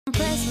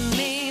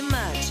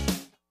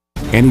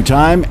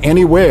Anytime,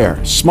 anywhere.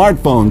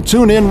 Smartphone,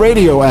 tune-in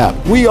radio app.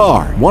 We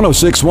are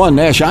 1061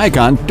 Nash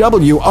Icon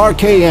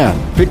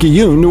WRKN,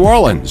 Picayune, New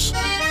Orleans.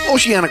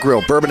 Oceana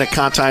Grill, Bourbon at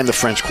Conti in the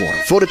French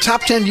Quarter. Voted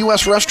top 10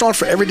 U.S. restaurant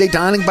for everyday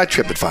dining by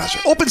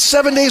TripAdvisor. Open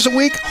 7 days a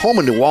week, home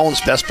of New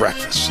Orleans' best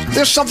breakfast.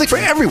 There's something for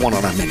everyone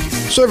on our menu.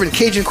 Serving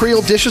Cajun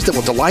Creole dishes that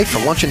will delight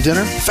for lunch and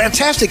dinner.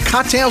 Fantastic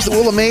cocktails that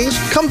will amaze.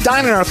 Come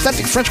dine in our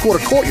authentic French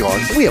Quarter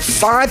courtyard. We have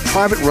 5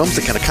 private rooms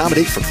that can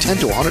accommodate from 10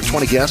 to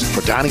 120 guests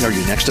for dining or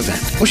your next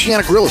event.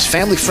 Oceana Grill is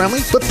family-friendly,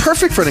 but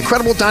perfect for an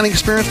incredible dining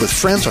experience with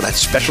friends or that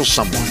special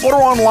someone. Order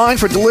online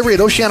for delivery at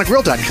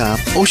oceanagrill.com.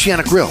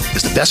 Oceana Grill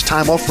is the best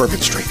time off Bourbon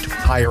Street.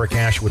 Hi, Eric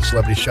Ashwood,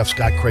 celebrity chef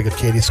Scott Craig of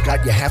Katie's.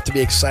 Scott, you have to be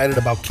excited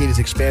about Katie's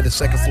expanded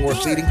second floor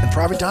seating and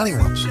private dining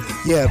rooms.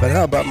 Yeah, but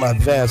how about my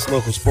vast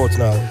local sports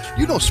knowledge?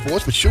 You know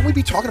sports, but shouldn't we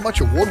be talking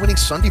about your award-winning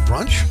Sunday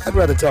brunch? I'd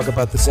rather talk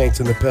about the Saints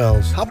and the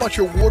Pels. How about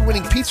your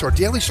award-winning pizza or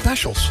daily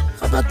specials?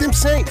 How about them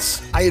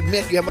Saints? I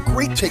admit you have a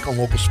great take on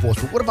local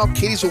sports, but what about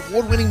Katie's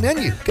award-winning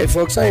menu? Okay,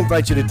 folks, I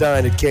invite you to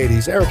dine at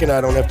Katie's. Eric and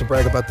I don't have to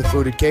brag about the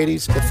food at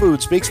Katie's. The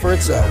food speaks for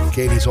itself.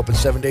 Katie's open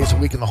 7 days a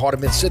week in the heart of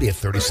Mid-City at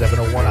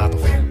 3701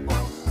 Opperville.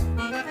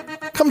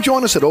 Come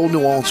join us at Old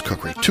New Orleans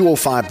Cookery,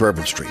 205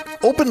 Bourbon Street.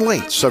 Open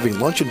late, serving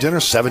lunch and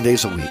dinner 7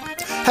 days a week.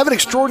 Have an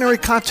extraordinary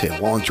cocktail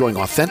while enjoying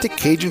authentic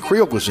Cajun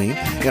Creole cuisine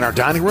in our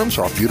dining rooms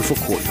or our beautiful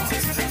courtyard.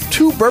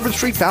 2 Bourbon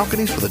Street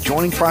balconies with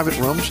adjoining private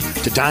rooms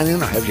to dine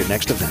in or have your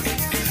next event.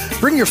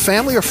 Bring your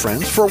family or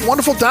friends for a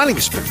wonderful dining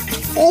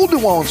experience. Old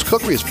New Orleans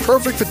Cookery is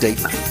perfect for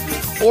date night.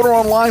 Order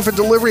online for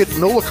delivery at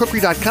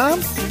nolacookery.com.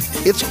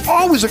 It's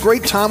always a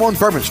great time on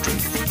Bourbon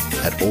Street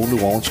at Old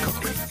New Orleans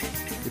Cookery.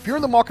 If you're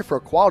in the market for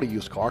a quality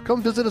used car,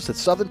 come visit us at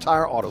Southern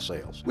Tire Auto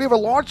Sales. We have a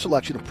large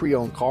selection of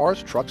pre-owned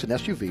cars, trucks, and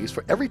SUVs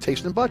for every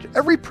taste and budget.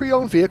 Every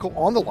pre-owned vehicle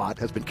on the lot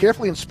has been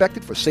carefully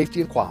inspected for safety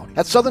and quality.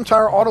 At Southern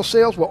Tire Auto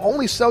Sales, we'll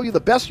only sell you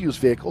the best used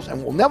vehicles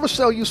and we'll never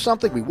sell you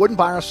something we wouldn't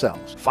buy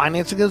ourselves.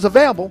 Financing is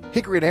available.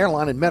 Hickory and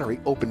Airline in Metairie,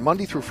 open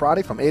Monday through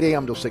Friday from 8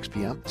 a.m. till 6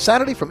 p.m.,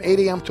 Saturday from 8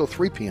 a.m. till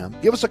 3 p.m.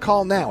 Give us a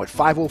call now at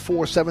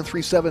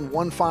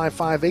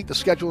 504-737-1558 to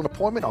schedule an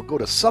appointment or go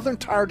to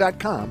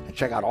southerntire.com and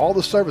check out all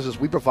the services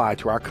we provide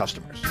to our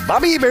customers.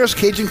 Bobby Hebert's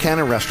Cajun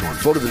Cannon Restaurant,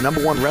 voted the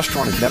 #1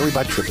 restaurant in Metairie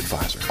by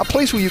TripAdvisor. A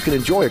place where you can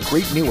enjoy a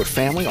great meal with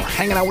family or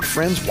hanging out with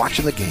friends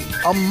watching the game.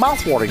 A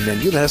mouth-watering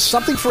menu that has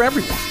something for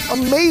everyone.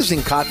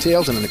 Amazing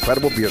cocktails and an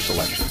incredible beer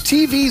selection.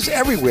 TVs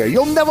everywhere.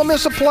 You'll never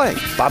miss a play.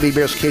 Bobby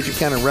Hebert's Cajun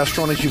Cannon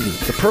Restaurant is unique.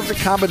 The perfect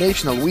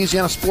combination of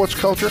Louisiana sports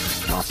culture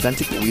and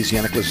authentic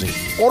Louisiana cuisine.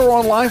 Order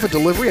online for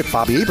delivery at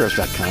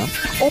BobbyHeberts.com.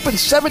 Open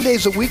 7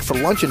 days a week for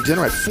lunch and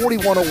dinner at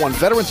 4101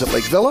 Veterans at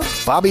Lake Villa.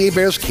 Bobby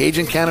Hebert's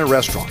Cajun Cannon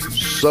Restaurant.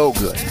 So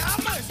good.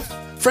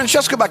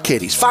 Francesca by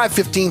Katie's,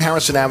 515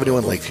 Harrison Avenue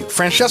in Lakeview.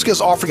 Francesca is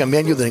offering a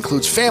menu that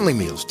includes family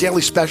meals,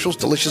 daily specials,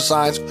 delicious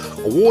sides,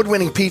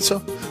 award-winning pizza,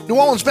 New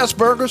Orleans' best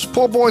burgers,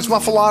 poor boys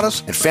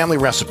muffulettas, and family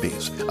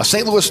recipes. A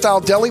St.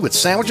 Louis-style deli with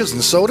sandwiches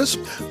and sodas.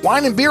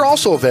 Wine and beer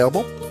also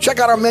available. Check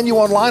out our menu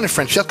online at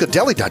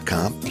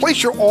francescadeli.com.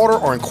 Place your order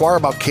or inquire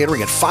about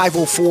catering at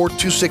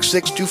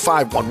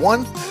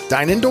 504-266-2511.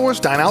 Dine indoors,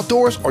 dine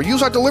outdoors, or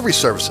use our delivery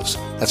services.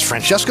 That's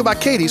Francesca by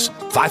Katie's,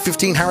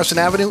 515 Harrison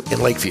Avenue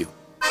in Lakeview.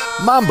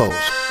 Mambo's,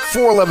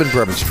 411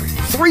 Bourbon Street.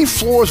 3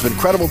 floors of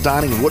incredible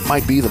dining in what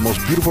might be the most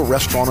beautiful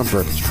restaurant on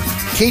Bourbon Street.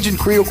 Cajun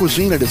Creole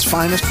cuisine at its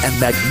finest and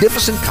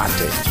magnificent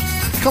cocktails.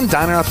 Come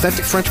dine in our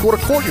authentic French Quarter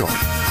courtyard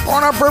or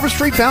on our Bourbon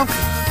Street balcony.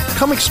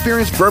 Come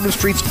experience Bourbon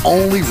Street's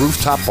only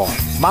rooftop bar.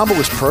 Mambo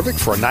is perfect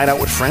for a night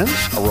out with friends,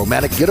 a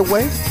romantic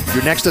getaway,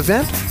 your next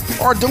event,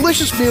 or a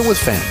delicious meal with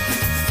family.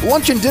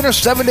 Lunch and dinner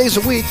 7 days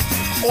a week.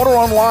 Order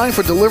online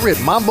for delivery at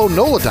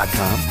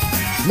mambonola.com.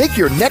 Make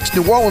your next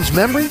New Orleans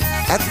memory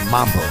at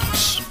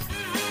Mambo's.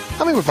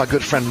 I'm here with my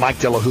good friend Mike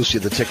Delahoussaye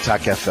of the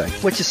TikTok Cafe.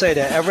 What you say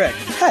there, Eric?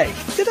 Hey,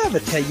 did I ever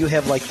tell you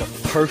have like the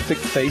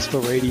perfect face for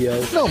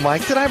radio? No,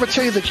 Mike, did I ever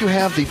tell you that you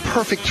have the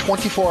perfect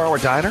 24-hour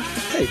diner?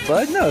 Hey,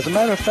 bud, no, as a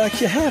matter of fact,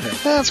 you haven't.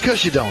 That's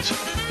because you don't.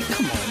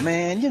 Come on,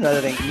 man, you know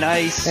that ain't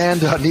nice.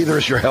 And neither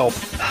is your help.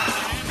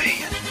 Oh,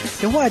 man.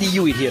 Then why do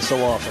you eat here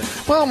so often?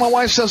 Well, my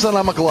wife says that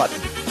I'm a glutton.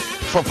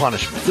 For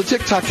punishment. The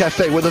TikTok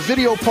Cafe, where the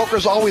video poker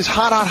is always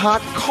hot, hot, hot.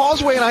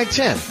 Causeway and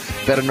I-10,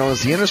 better known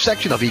as the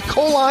intersection of E.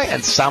 coli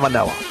and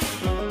salmonella.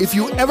 If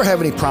you ever have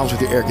any problems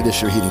with your air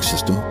conditioner heating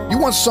system, you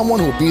want someone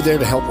who will be there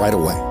to help right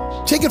away.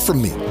 Take it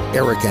from me,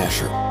 Eric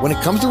Asher. When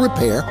it comes to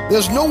repair,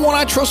 there's no one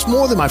I trust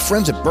more than my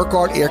friends at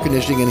Burkhardt Air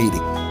Conditioning and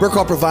Heating.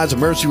 Burkhardt provides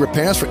emergency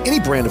repairs for any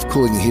brand of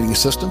cooling and heating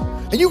system,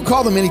 and you can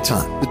call them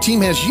anytime. The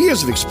team has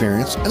years of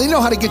experience, and they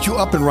know how to get you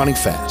up and running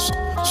fast.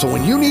 So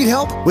when you need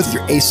help with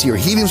your AC or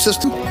heating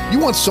system, you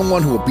want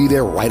someone who will be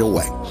there right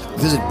away.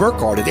 Visit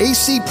Burkhardt at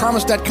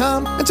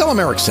acpromise.com and tell them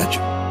Eric sent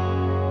you.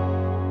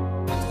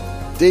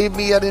 Dave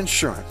Miette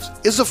Insurance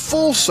is a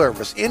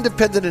full-service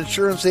independent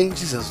insurance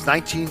agency since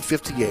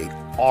 1958,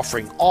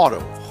 offering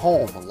auto,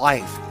 home,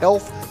 life,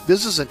 health,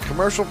 business, and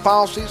commercial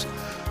policies,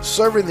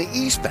 serving the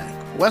East Bank,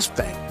 West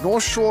Bank,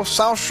 North Shore,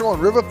 South Shore,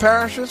 and River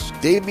parishes,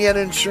 Dave Mietta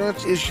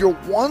Insurance is your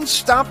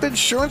one-stop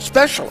insurance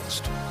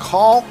specialist.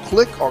 Call,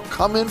 click, or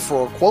come in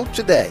for a quote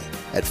today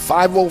at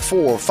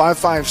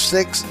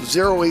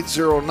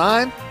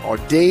 504-556-0809 or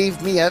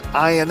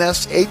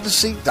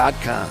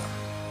daveme@insagency.com.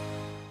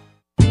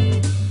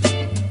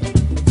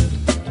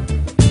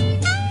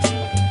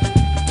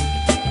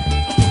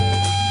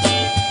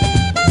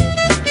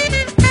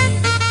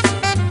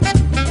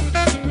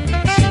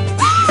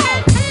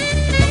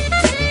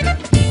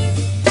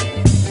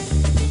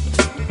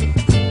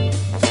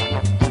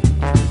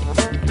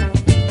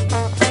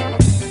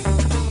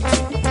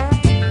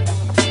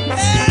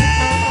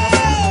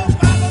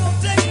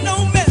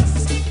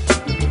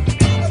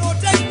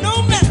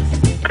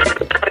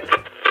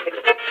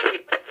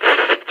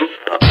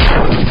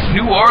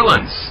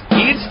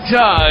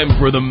 Time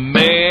for the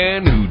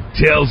man who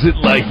tells it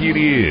like it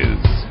is.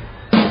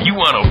 You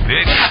want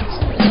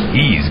opinions?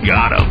 He's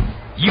got them.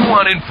 You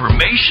want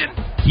information?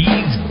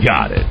 He's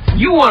got it.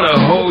 You want a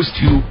host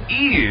who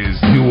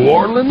is New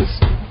Orleans?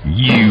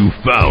 You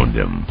found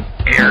him.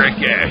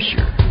 Eric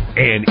Asher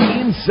and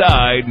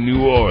Inside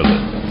New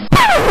Orleans.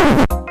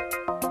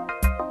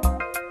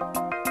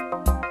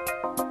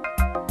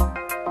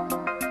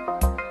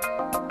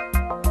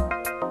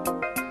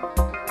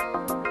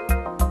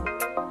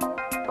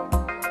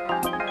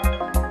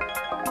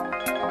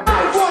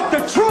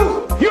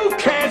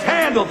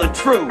 The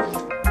truth.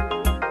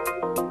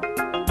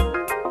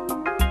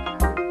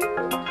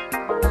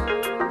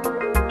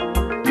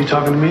 You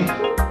talking to me?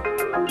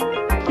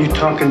 You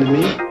talking to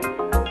me?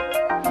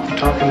 You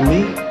talking to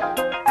me?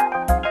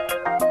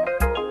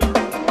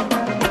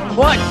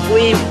 What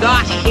we've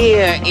got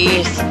here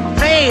is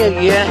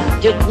failure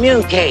to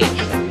communicate.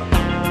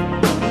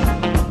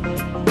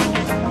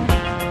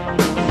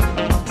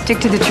 Stick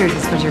to the truth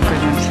is what you're good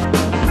at.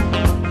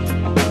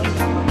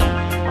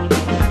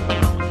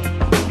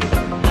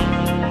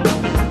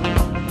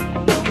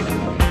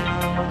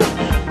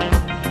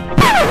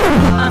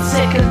 I'm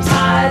sick and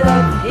tired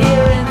of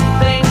hearing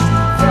things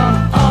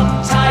from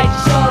uptight,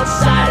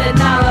 short-sighted,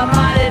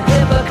 narrow-minded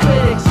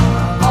hypocrites.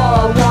 All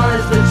I want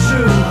is the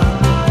truth.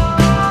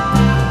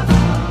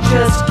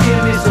 Just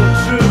give me some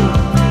truth.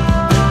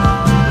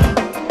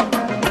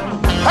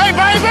 Hey,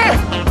 baby!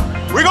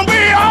 We're gonna be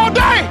here all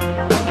day!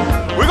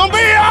 We're gonna be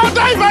here all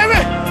day, baby!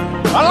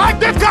 I like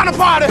this kind of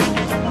party!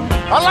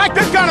 I like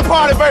this kind of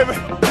party, baby!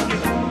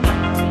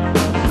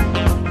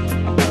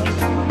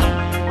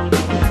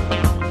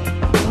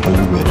 Are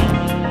you ready?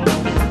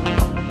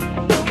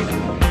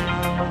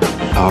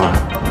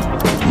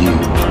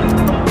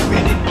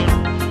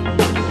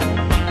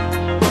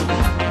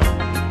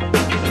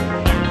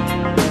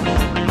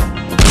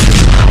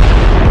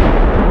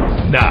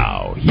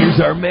 Now, here's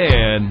our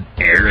man,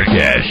 Eric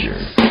Asher.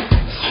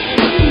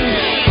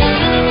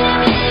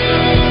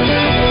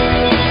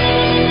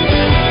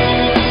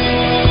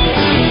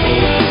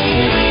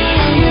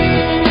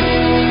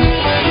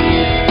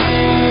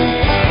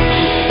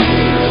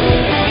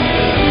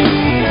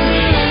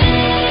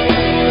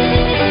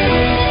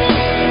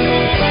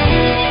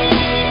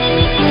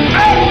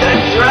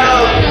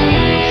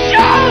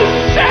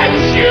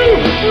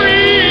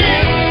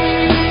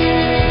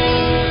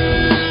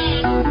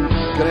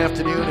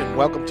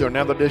 Welcome to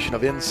another edition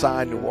of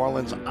Inside New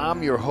Orleans.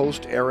 I'm your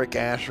host, Eric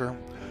Asher.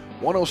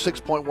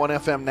 106.1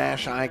 FM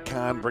Nash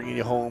Icon, bringing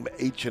you home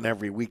each and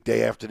every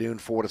weekday afternoon,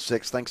 4 to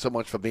 6. Thanks so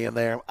much for being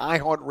there.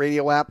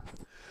 iHeartRadio app,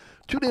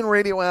 TuneIn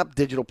Radio app,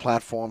 digital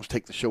platforms.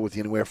 Take the show with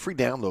you anywhere. Free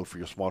download for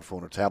your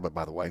smartphone or tablet,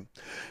 by the way.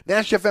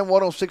 Nash FM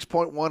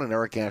 106.1 and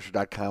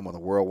ericasher.com on the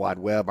World Wide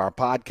Web. Our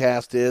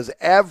podcast is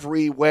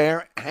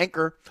everywhere.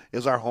 Anchor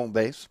is our home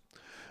base,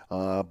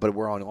 but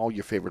we're on all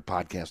your favorite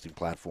podcasting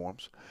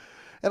platforms.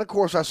 And, of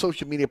course, our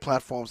social media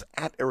platforms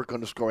at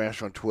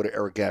Eric_Asher on Twitter,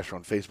 Eric Asher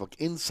on Facebook,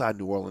 Inside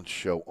New Orleans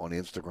Show on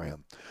Instagram.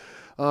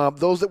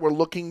 Those that were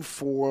looking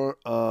for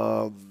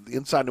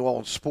Inside New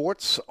Orleans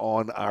Sports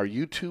on our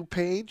YouTube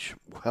page,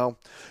 well,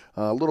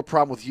 a little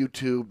problem with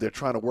YouTube. They're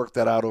trying to work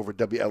that out over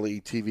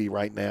WLE TV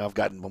right now. I've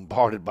gotten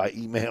bombarded by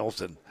emails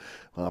and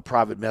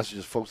private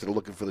messages, folks that are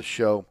looking for the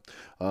show.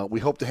 We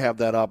hope to have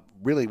that up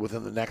really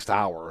within the next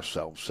hour or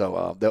so.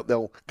 So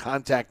they'll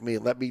contact me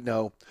and let me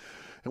know.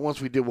 And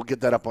once we do, we'll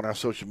get that up on our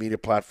social media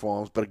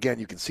platforms. But, again,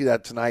 you can see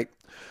that tonight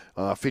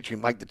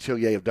featuring Mike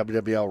Detillier of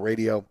WWL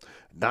Radio,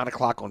 9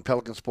 o'clock on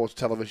Pelican Sports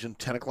Television,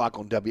 10 o'clock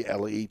on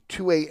WLE,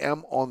 2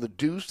 a.m. on The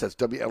Deuce, that's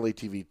WLE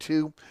TV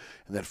 2,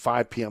 and then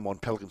 5 p.m. on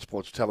Pelican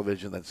Sports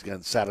Television, that's,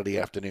 again, Saturday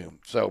afternoon.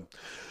 So,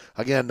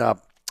 again,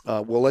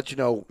 we'll let you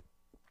know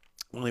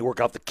when they work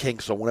out the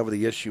kinks on whatever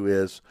the issue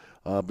is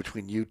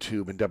between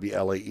YouTube and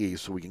WLAE,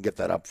 so we can get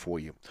that up for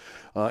you.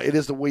 It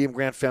is the William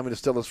Grant Family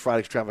Distillers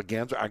Friday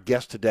Extravaganza. Our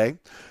guest today,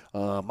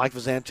 Mike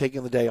Vazan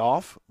taking the day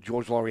off,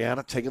 George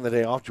Loriana taking the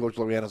day off. George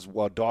Loriana's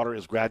daughter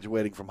is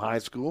graduating from high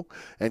school,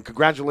 and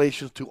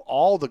congratulations to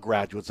all the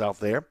graduates out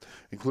there,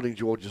 including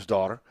George's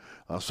daughter.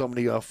 So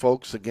many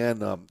folks,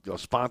 again,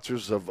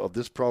 sponsors of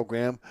this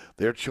program,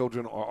 their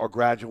children are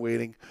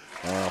graduating,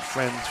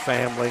 friends,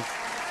 family.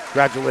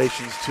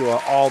 Congratulations to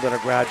all that are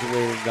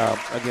graduating.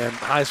 Again,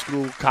 high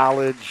school,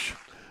 college,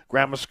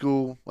 grammar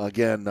school.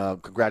 Again,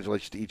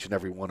 congratulations to each and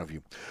every one of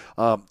you.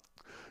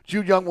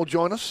 Jude Young will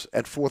join us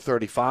at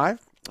 4:35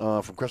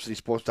 from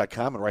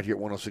CrescentCitySports.com and right here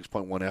at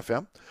 106.1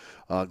 FM.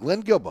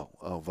 Glenn Gilbo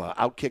of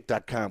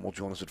Outkick.com will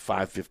join us at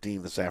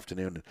 5:15 this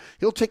afternoon.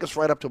 He'll take us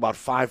right up to about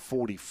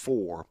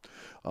 5:44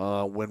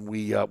 when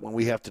we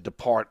have to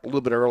depart a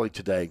little bit early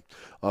today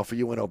for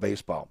UNO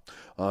baseball.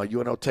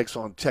 UNO takes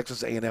on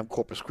Texas A&M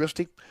Corpus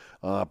Christi,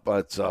 but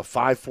it's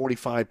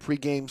 5:45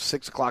 pregame,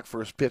 6 o'clock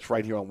first pitch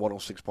right here on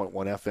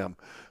 106.1 FM.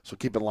 So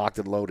keep it locked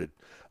and loaded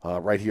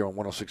right here on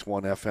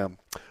 106.1 FM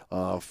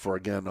for,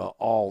 again,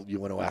 all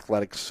UNO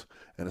athletics,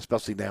 and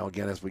especially now,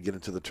 again, as we get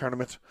into the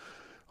tournament.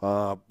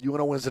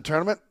 UNO wins the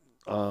tournament.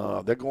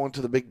 They're going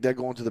to the big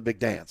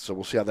dance. So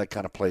we'll see how that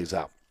kind of plays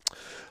out.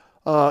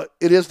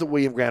 It is the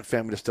William Grant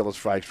Family Distillers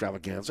Fry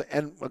Extravaganza,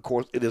 and of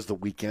course, it is the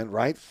weekend,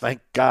 right?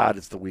 Thank God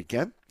it's the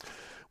weekend.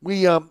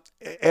 We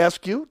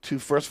ask you to,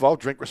 first of all,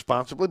 drink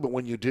responsibly, but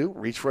when you do,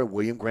 reach for a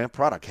William Grant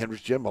product.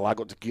 Hendrick's Gin,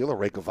 Malago Tequila,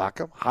 Reyka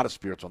Vodka, hottest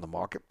spirits on the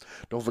market.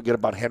 Don't forget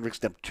about Hendrick's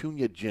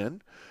Neptunia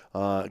Gin.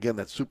 Again,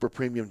 that super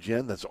premium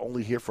gin that's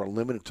only here for a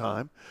limited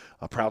time.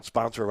 A proud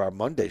sponsor of our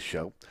Monday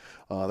show.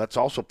 That's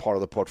also part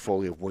of the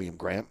portfolio of William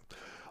Grant.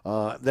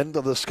 Then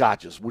the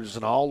scotches, which is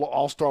an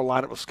all-star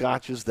lineup of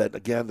scotches that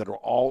are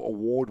all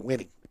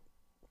award-winning.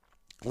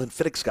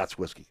 Glenfiddich Scotch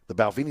Whiskey, the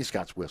Balvenie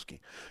Scotch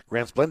Whiskey,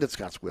 Grant's Blended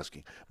Scotch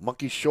Whiskey,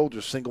 Monkey's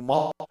Shoulder Single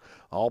Malt,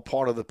 all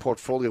part of the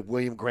portfolio of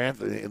William Grant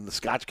in the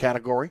Scotch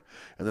category.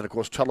 And then, of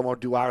course, Tullamore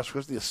Dew Irish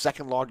Whiskey, the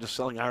second largest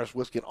selling Irish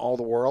whiskey in all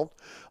the world.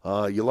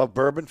 You love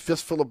bourbon,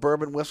 Fistful of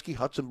Bourbon Whiskey,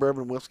 Hudson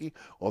Bourbon Whiskey,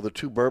 or the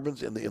two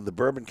bourbons in the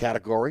bourbon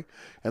category.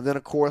 And then,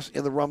 of course,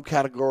 in the rum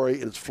category,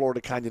 it is Florida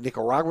Caña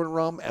Nicaraguan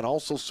rum and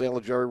also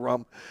Sailor Jerry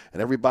rum.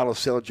 And every bottle of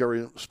Sailor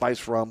Jerry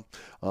spice rum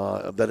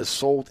that is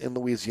sold in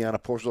Louisiana, a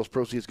portion of those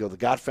proceeds go to the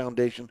God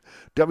Foundation,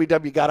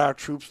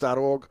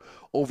 www.gotourtroops.org.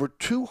 Over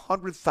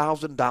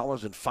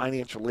 $200,000 in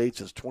financial aid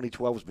since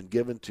 2012 has been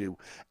given to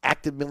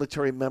active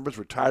military members,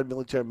 retired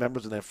military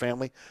members and their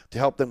family to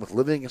help them with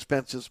living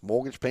expenses,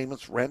 mortgage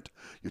payments, rent,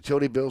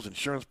 utility bills,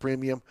 insurance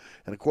premium,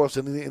 and, of course,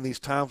 in these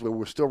times where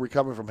we're still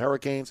recovering from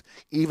hurricanes,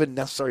 even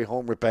necessary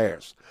home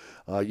repairs.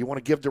 You want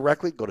to give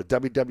directly, go to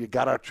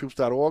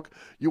www.gotourtroops.org.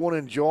 You want to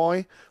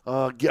enjoy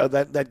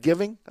that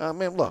giving?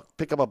 Man, look,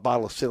 pick up a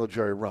bottle of Sailor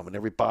Jerry rum, and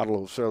every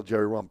bottle of Sailor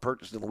Jerry rum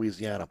purchased in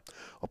Louisiana,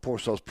 a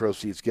portion of those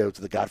proceeds go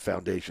to the God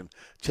Foundation,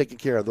 taking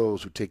care of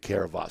those who take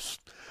care of us.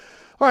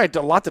 All right,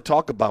 a lot to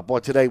talk about. Boy,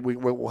 today we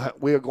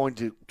are going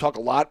to talk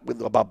a lot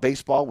about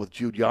baseball with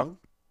Jude Young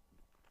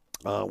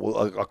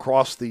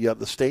across the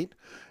state,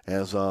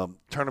 as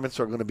tournaments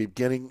are going to be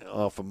beginning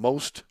for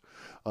most.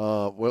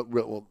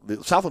 The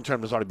Southland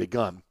tournament has already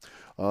begun.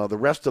 The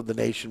rest of the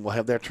nation will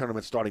have their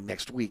tournament starting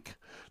next week.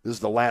 This is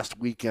the last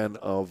weekend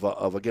of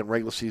again,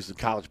 regular season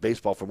college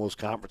baseball for most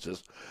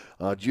conferences.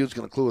 Jude's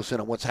going to clue us in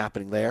on what's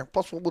happening there.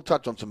 Plus, we'll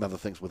touch on some other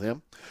things with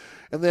him.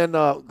 And then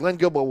Glenn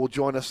Gilbo will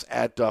join us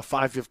at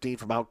 5:15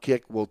 from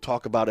Outkick. We'll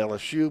talk about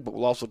LSU, but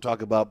we'll also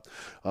talk about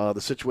the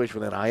situation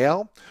with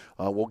NIL.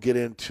 We'll get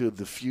into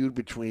the feud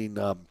between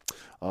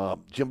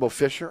Jimbo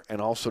Fisher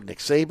and also Nick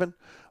Saban.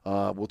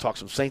 We'll talk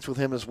some Saints with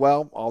him as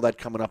well. All that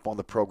coming up on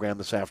the program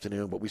this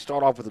afternoon. But we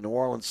start off with the New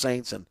Orleans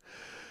Saints, and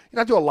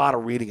I do a lot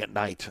of reading at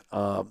night.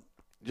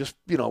 Just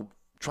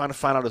trying to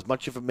find out as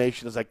much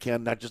information as I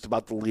can, not just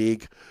about the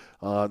league,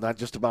 not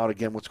just about,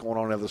 again, what's going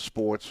on in other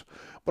sports,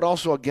 but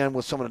also, again,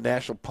 what some of the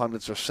national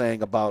pundits are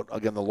saying about,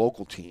 again, the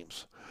local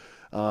teams.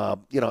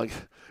 It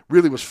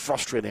really was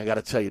frustrating, I got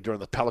to tell you, during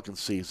the Pelican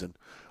season.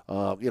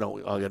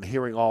 And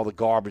hearing all the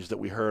garbage that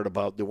we heard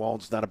about New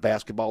Orleans is not a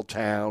basketball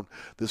town.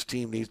 This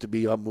team needs to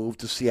be moved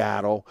to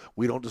Seattle.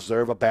 We don't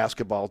deserve a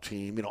basketball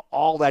team.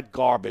 All that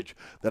garbage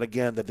that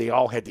they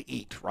all had to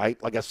eat,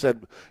 right? Like I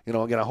said,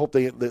 again, I hope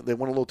they went a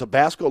little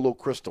Tabasco, a little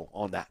Crystal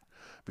on that,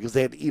 because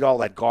they had to eat all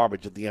that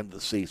garbage at the end of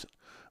the season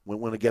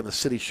when again, the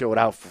city showed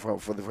out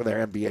for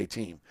their NBA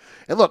team.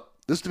 And look,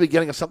 this is the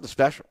beginning of something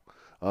special.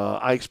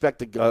 I expect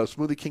the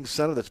Smoothie King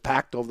Center that's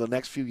packed over the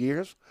next few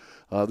years.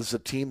 This is a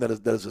team that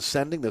is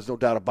ascending. There's no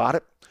doubt about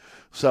it.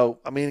 So,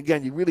 I mean,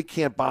 again, you really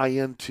can't buy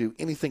into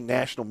anything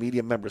national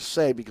media members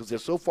say because they're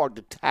so far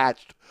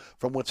detached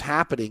from what's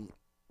happening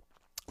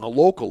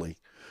locally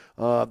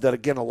that,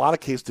 again, in a lot of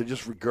cases, they're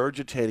just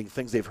regurgitating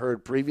things they've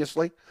heard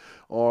previously.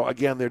 Or,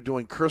 again, they're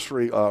doing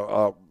cursory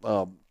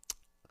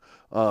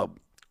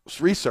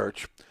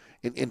research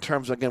in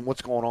terms of, again,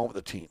 what's going on with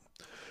the team.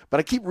 But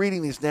I keep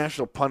reading these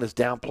national pundits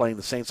downplaying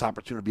the Saints'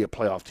 opportunity to be a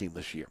playoff team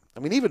this year. I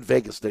mean, even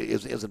Vegas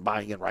isn't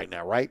buying in right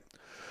now, right?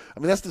 I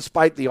mean, that's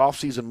despite the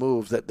offseason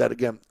moves that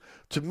again,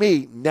 to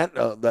me, net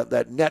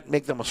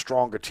make them a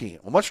stronger team,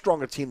 a much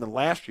stronger team than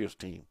last year's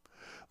team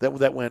that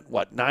went,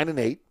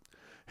 9-8,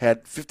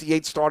 had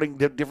 58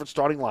 different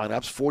starting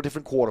lineups, 4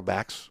 different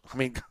quarterbacks. I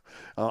mean,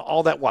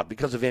 all that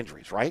because of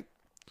injuries, right?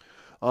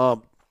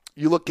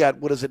 You look at,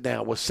 what is it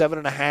now? It was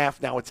 7.5,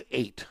 now it's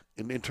 8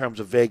 in terms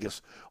of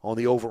Vegas on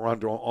the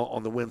over-under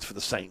on the wins for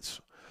the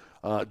Saints.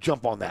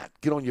 Jump on that.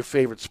 Get on your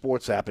favorite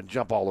sports app and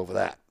jump all over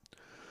that.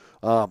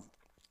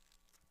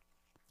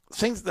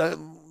 Things that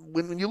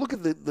when you look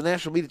at the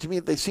national media, to me,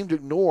 they seem to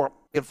ignore,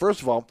 and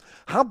first of all,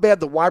 how bad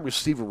the wide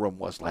receiver room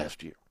was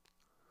last year.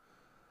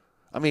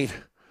 I mean,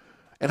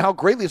 and how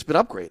greatly it's been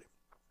upgraded.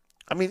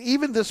 I mean,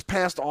 even this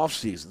past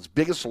offseason's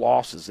biggest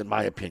losses, in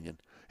my opinion,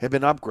 have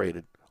been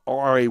upgraded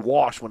or are a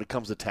wash when it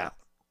comes to talent.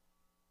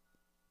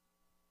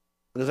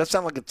 Does that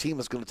sound like a team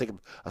that's going to take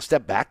a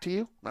step back to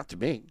you? Not to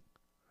me.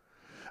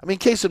 I mean,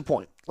 case in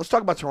point, let's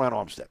talk about Teron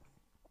Armstead.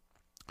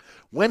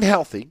 When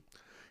healthy,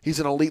 he's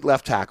an elite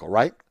left tackle,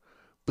 right?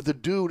 But the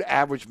dude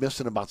averaged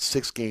missing about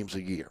 6 games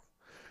a year.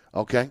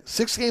 Okay?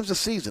 6 games a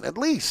season, at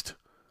least.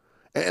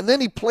 And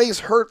then he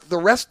plays hurt the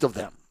rest of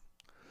them.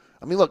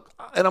 I mean, look,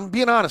 and I'm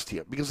being honest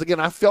here, because, again,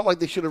 I felt like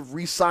they should have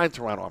re-signed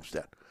Teron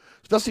Armstead,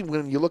 especially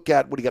when you look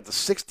at what he got, the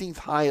 16th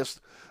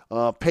highest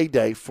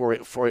payday for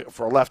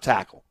a left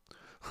tackle.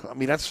 I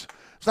mean, it's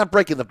not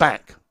breaking the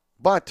bank.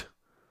 But,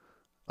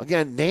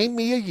 again, name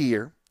me a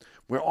year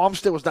where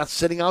Armstead was not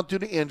sitting out due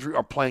to injury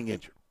or playing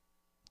injured.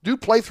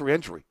 Dude played through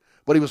injury,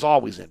 but he was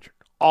always injured.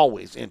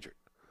 Always injured.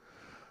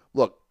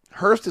 Look,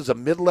 Hurst is a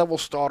mid-level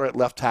starter at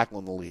left tackle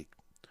in the league,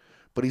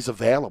 but he's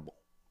available.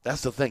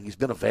 That's the thing. He's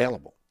been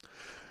available.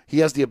 He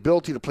has the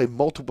ability to play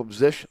multiple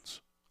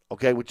positions,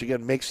 okay, which,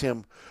 again, makes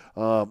him,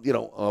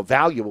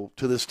 valuable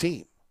to this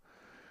team.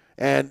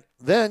 And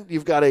then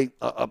you've got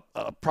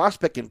a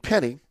prospect in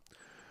Penny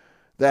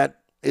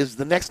that is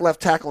the next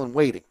left tackle in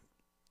waiting.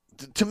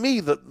 To me,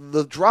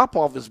 the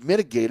drop-off is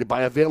mitigated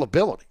by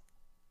availability,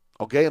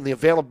 okay, and the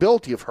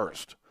availability of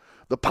Hurst.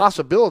 The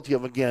possibility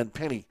of, again,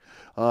 Penny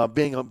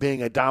being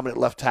a dominant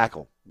left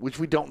tackle, which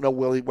we don't know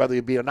whether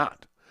he'll be or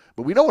not.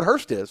 But we know what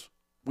Hurst is.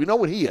 We know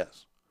what he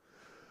is.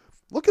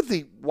 Look at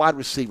the wide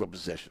receiver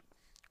position.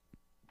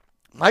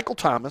 Michael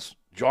Thomas,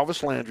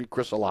 Jarvis Landry,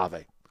 Chris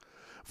Olave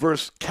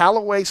versus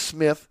Callaway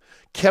Smith,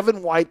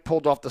 Kevin White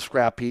pulled off the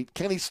scrap heap,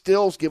 Kenny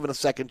Stills given a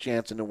second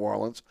chance in New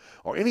Orleans,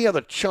 or any other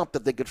chump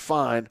that they could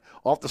find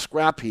off the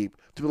scrap heap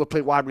to be able to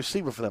play wide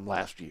receiver for them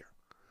last year.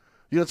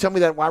 You going to tell me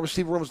that wide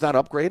receiver room is not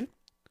upgraded?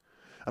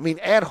 I mean,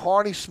 add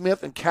Hardy,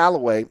 Smith, and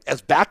Callaway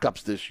as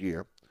backups this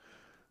year.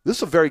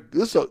 This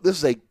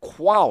is a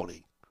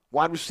quality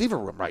wide receiver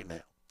room right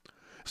now.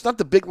 It's not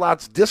the Big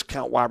Lots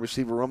discount wide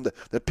receiver room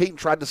that Peyton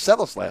tried to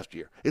sell us last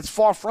year. It's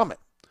far from it.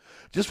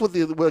 Just with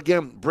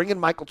again, bringing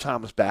Michael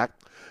Thomas back,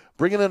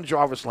 bringing in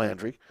Jarvis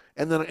Landry,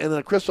 and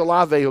then Chris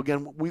Olave, who,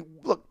 again,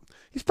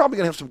 he's probably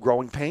going to have some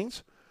growing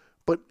pains,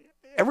 but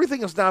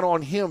everything is not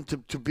on him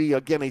to be,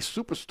 again, a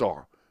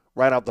superstar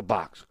right out the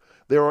box.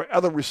 There are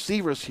other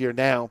receivers here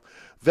now,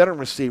 veteran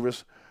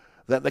receivers,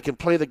 that can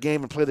play the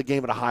game and play the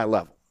game at a high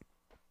level.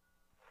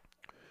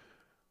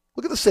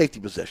 Look at the safety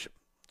position.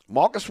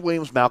 Marcus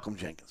Williams, Malcolm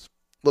Jenkins.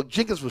 Look,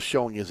 Jenkins was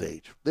showing his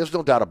age. There's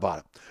no doubt about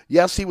it.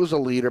 Yes, he was a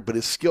leader, but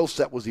his skill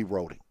set was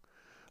eroding.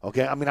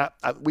 Okay, I mean,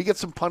 we get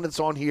some pundits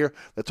on here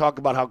that talk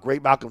about how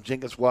great Malcolm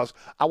Jenkins was.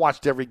 I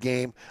watched every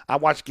game. I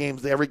watched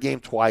every game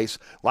twice.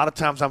 A lot of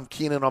times I'm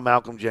keen in on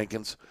Malcolm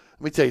Jenkins.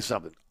 Let me tell you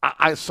something.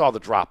 I saw the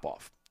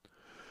drop-off.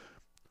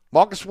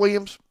 Marcus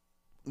Williams,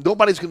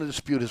 nobody's going to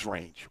dispute his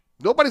range.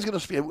 Nobody's going to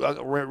dispute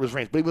his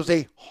range, but he was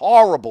a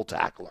horrible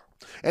tackler.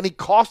 And he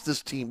cost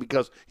this team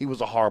because he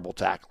was a horrible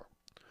tackler.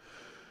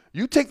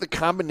 You take the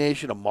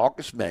combination of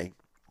Marcus May,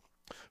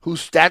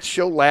 whose stats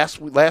show last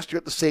year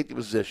at the safety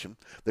position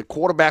that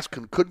quarterbacks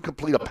couldn't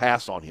complete a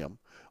pass on him,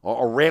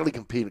 or rarely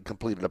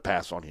completed a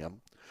pass on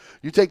him.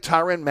 You take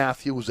Tyrann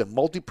Mathieu, who's a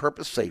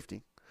multi-purpose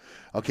safety.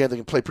 Okay, they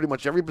can play pretty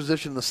much every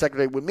position in the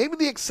secondary, with maybe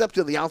the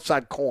exception of the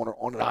outside corner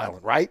on an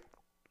island, right?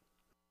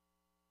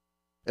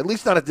 At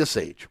least not at this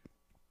age.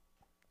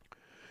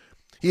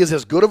 He is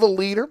as good of a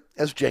leader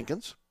as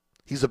Jenkins.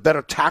 He's a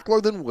better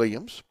tackler than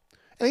Williams.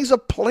 And he's a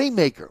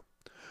playmaker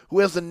who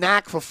has the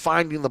knack for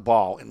finding the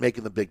ball and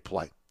making the big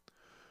play.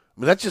 I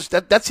mean,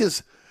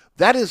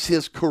 that is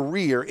his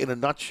career in a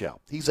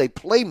nutshell. He's a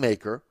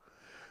playmaker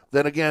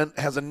that, again,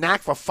 has a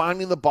knack for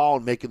finding the ball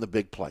and making the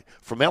big play.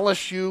 From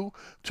LSU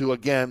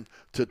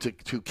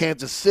to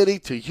Kansas City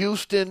to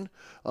Houston,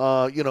 we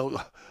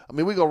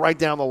go right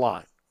down the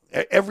line.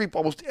 Every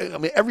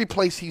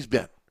place he's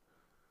been.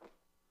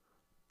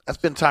 That's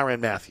been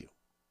Tyrann Mathieu.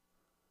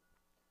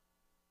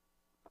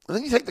 And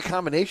then you take the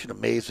combination of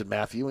Mays and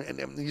Mathieu,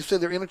 and you say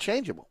they're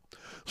interchangeable.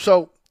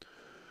 So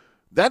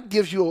that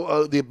gives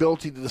you the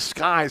ability to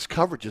disguise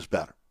coverages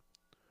better.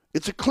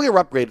 It's a clear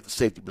upgrade at the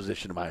safety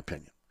position, in my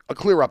opinion. A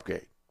clear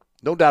upgrade.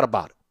 No doubt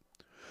about it.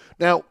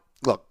 Now,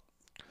 look,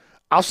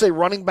 I'll say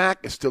running back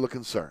is still a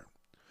concern.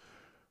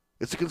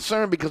 It's a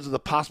concern because of the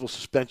possible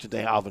suspension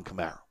to Alvin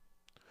Kamara.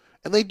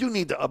 And they do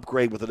need to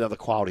upgrade with another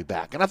quality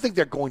back. And I think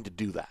they're going to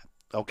do that.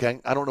 Okay?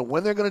 I don't know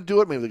when they're going to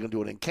do it. Maybe they're going to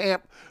do it in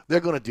camp. They're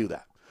going to do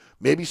that.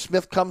 Maybe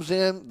Smith comes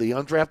in, the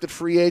undrafted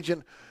free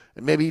agent,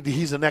 and maybe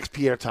he's the next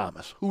Pierre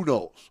Thomas. Who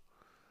knows?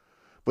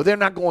 But they're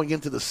not going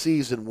into the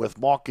season with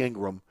Mark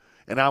Ingram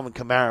and Alvin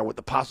Kamara with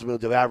the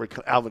possibility of Alvin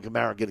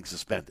Kamara getting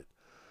suspended.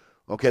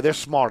 Okay? They're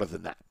smarter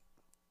than that.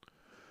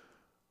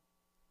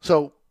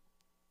 So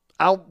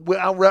I'll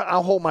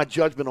hold my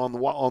judgment on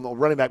the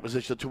running back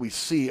position until we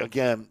see,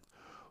 again,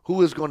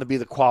 who is going to be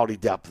the quality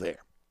depth there.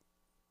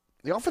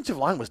 The offensive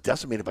line was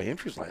decimated by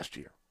injuries last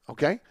year,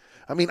 okay?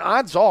 I mean,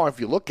 odds are, if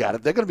you look at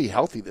it, they're going to be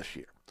healthy this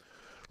year.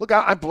 Look,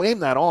 I blame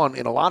that on,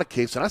 in a lot of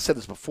cases, and I said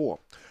this before,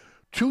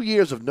 2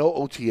 years of no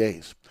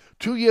OTAs.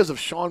 2 years of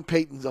Sean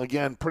Payton,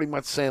 again, pretty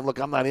much saying, look,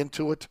 I'm not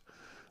into it,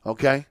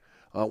 okay?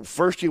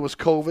 First year was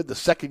COVID. The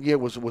second year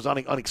was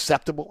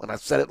unacceptable, and I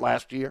said it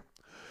last year,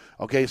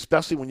 okay?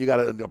 Especially when you got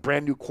a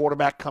brand-new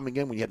quarterback coming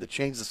in, when you had the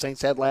change the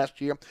Saints had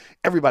last year.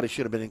 Everybody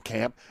should have been in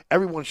camp.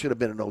 Everyone should have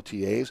been in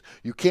OTAs.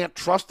 You can't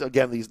trust,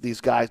 again, these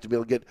guys to be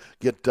able to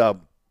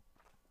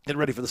get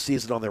ready for the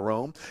season on their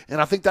own. And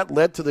I think that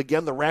led to,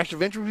 the rash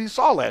of injuries we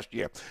saw last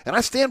year. And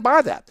I stand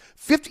by that.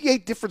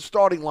 58 different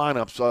starting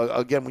lineups,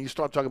 again, when you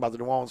start talking about the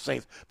New Orleans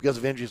Saints because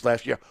of injuries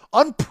last year.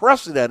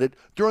 Unprecedented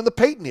during the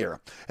Payton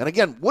era. And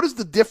again, what is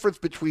the difference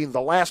between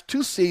the last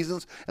 2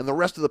 seasons and the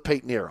rest of the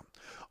Payton era?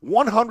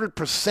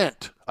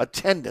 100%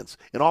 attendance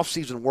in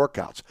off-season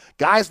workouts.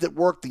 Guys that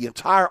work the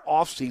entire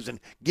off-season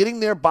getting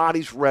their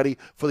bodies ready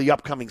for the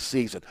upcoming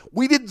season.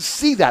 We didn't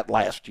see that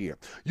last year.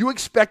 You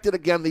expected,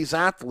 again, these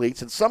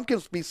athletes, and some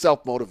can be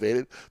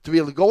self-motivated, to be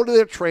able to go to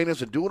their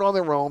trainers and do it on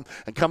their own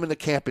and come into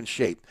camp in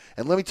shape.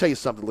 And let me tell you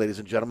something, ladies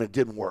and gentlemen, it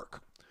didn't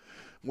work.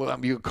 Well,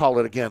 you could call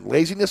it, again,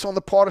 laziness on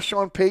the part of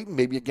Sean Payton.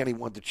 Maybe, again, he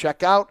wanted to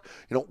check out.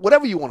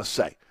 Whatever you want to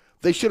say.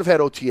 They should have had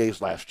OTAs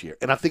last year,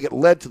 and I think it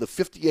led to the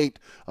 58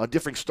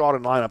 different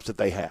starting lineups that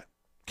they had.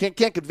 Can't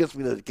convince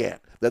me that it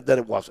can't, that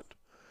it wasn't.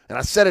 And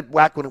I said it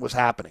back when it was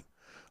happening,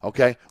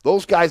 okay?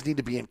 Those guys need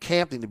to be in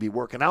camp. They need to be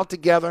working out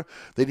together.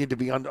 They need to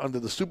be under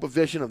the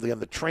supervision of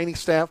the training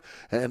staff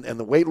and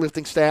the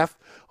weightlifting staff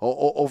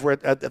over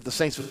at the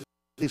Saints,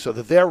 so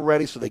that they're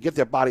ready, so they get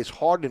their bodies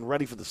hardened and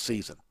ready for the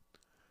season.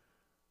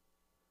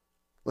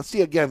 Let's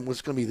see, again,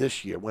 what's going to be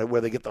this year, where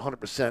they get the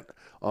 100%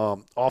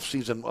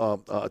 off-season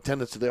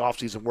attendance to the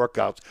off-season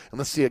workouts. And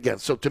let's see again.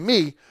 So, to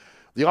me,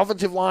 the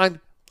offensive line,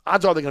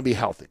 odds are they're going to be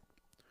healthy.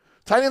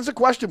 Tight end's a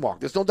question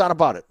mark. There's no doubt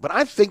about it. But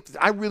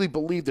I really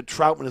believe that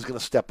Troutman is going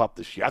to step up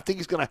this year. I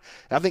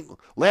think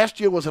last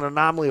year was an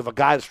anomaly of a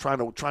guy that's trying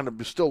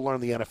to still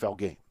learn the NFL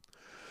game.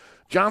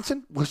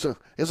 Johnson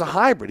is a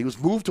hybrid. He was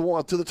moved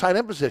to the tight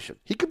end position.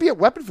 He could be a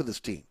weapon for this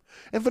team.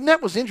 And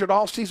Vannett was injured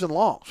all season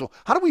long. So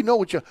how do we know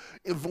when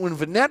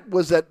Vannett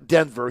was at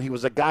Denver, he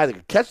was a guy that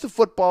could catch the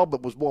football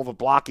but was more of a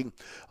blocking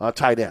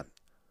tight end.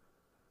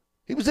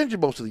 He was injured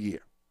most of the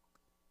year.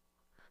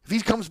 If he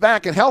comes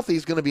back and healthy,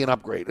 he's going to be an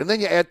upgrade. And then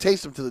you add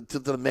Taysom to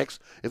the mix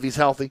if he's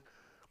healthy.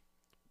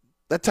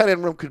 That tight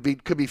end room could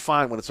be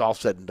fine when it's all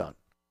said and done.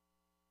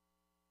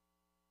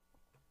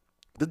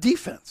 The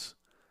defense.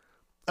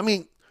 I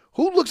mean,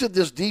 who looks at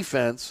this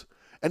defense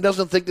and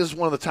doesn't think this is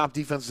one of the top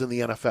defenses in the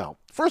NFL?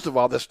 First of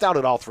all, they're stout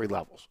at all 3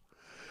 levels.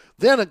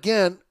 Then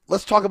again,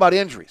 let's talk about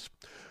injuries.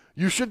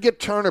 You should get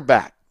Turner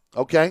back,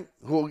 okay,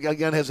 who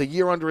again has a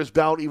year under his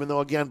belt, even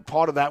though, again,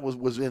 part of that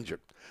was injured.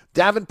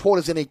 Davenport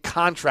is in a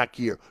contract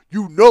year.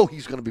 You know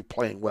he's going to be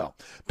playing well.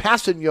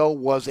 Passanio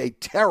was a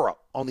terror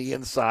on the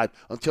inside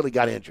until he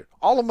got injured.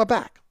 All of them are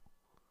back.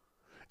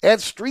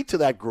 Add Street to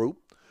that group,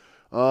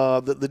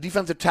 the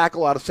defensive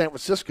tackle out of San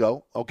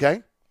Francisco,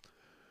 okay?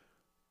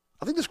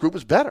 I think this group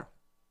is better.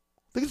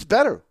 I think it's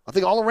better. I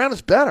think all around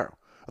it's better.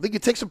 I think you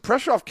take some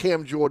pressure off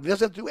Cam Jordan. He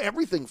doesn't have to do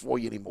everything for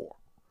you anymore.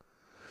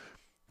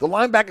 The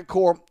linebacker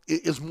core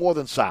is more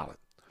than solid,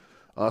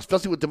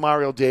 especially with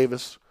Demario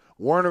Davis.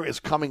 Werner is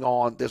coming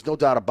on. There's no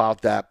doubt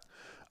about that.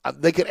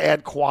 They could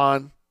add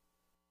Quan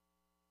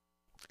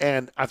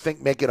and I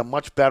think make it a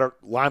much better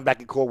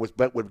linebacker core with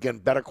again,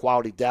 better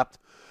quality depth.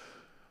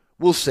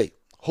 We'll see.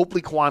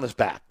 Hopefully Quan is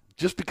back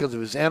just because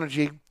of his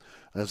energy,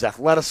 his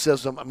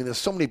athleticism. I mean, there's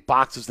so many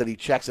boxes that he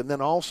checks. And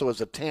then also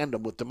as a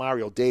tandem with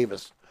Demario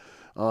Davis,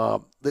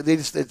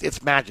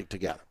 it's magic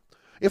together.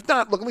 If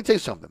not, look, let me tell you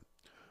something.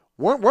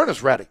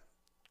 Werner's ready.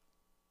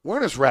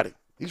 Werner's ready.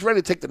 He's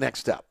ready to take the next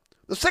step.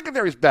 The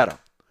secondary's better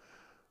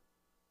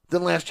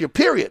than last year,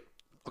 period.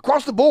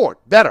 Across the board,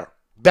 better.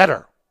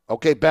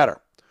 Okay,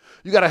 better.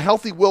 You got a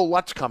healthy Will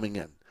Lutz coming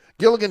in.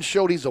 Gilligan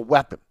showed he's a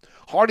weapon.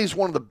 Hardy's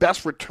one of the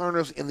best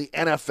returners in the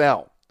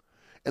NFL.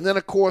 And then,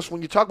 of course,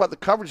 when you talk about the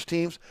coverage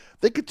teams,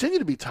 they continue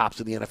to be tops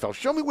in the NFL.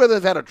 Show me where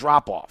they've had a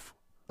drop-off,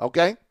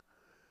 okay?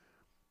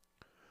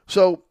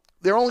 So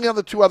there are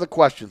only two other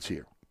questions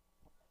here.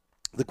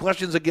 The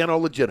questions, again, are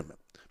legitimate,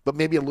 but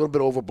maybe a little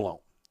bit overblown.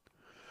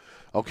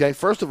 Okay,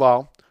 first of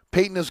all,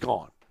 Payton is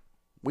gone.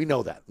 We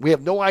know that. We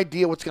have no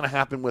idea what's going to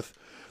happen with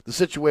the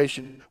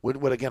situation,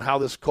 with again, how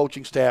this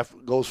coaching staff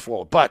goes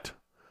forward. But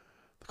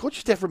the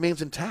coaching staff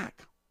remains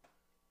intact.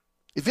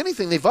 If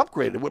anything, they've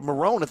upgraded with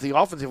Marone at the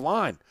offensive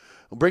line.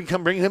 Bring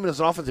him in as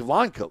an offensive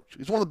line coach.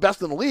 He's one of the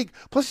best in the league.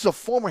 Plus, he's a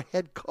former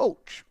head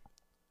coach.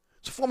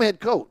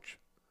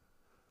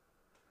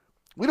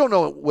 We don't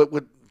know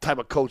what type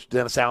of coach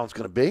Dennis Allen's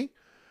going to be,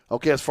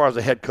 okay, as far as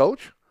a head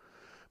coach.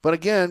 But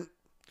again,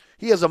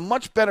 he has a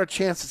much better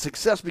chance of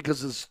success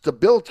because of the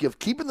stability of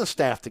keeping the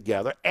staff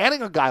together,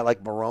 adding a guy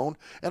like Marone,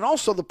 and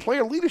also the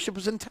player leadership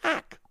is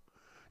intact.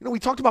 You know, we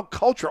talked about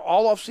culture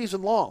all off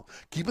season long,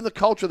 keeping the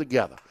culture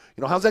together.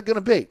 You know, how's that going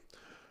to be?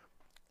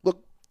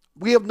 Look,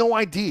 We have no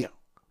idea.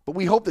 But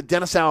we hope that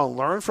Dennis Allen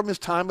learned from his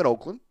time at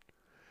Oakland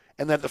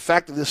and that the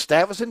fact that this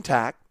staff is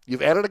intact,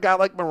 you've added a guy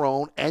like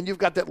Marrone, and you've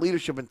got that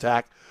leadership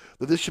intact,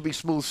 that this should be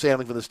smooth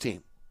sailing for this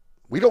team.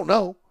 We don't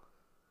know.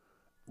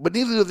 But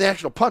neither do the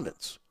national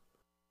pundits.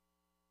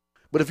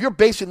 But if you're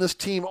basing this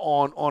team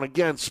on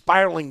again,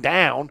 spiraling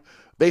down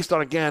based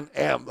on, again,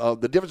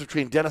 the difference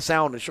between Dennis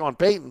Allen and Sean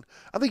Payton,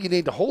 I think you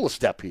need to hold a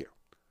step here.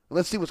 And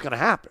let's see what's going to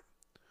happen.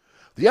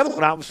 The other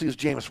one, obviously, is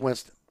Jameis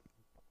Winston.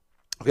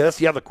 Okay, that's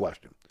the other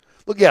question.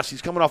 Look, yes,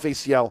 he's coming off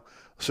ACL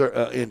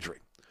injury.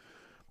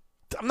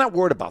 I'm not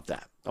worried about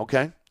that,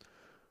 okay?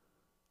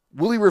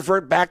 Will he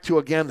revert back to,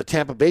 again, the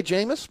Tampa Bay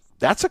Jameis?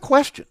 That's a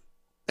question,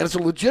 and it's a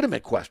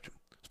legitimate question,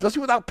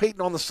 especially without Peyton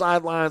on the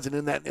sidelines and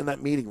in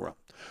that meeting room.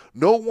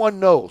 No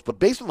one knows, but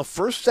based on the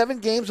first 7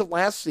 games of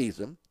last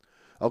season,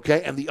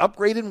 okay, and the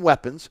upgrade in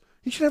weapons,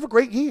 he should have a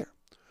great year.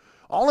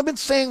 All I've been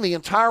saying the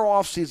entire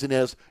offseason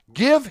is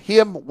give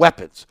him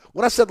weapons.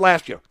 What I said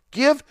last year,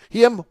 give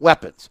him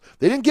weapons.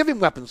 They didn't give him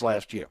weapons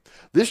last year.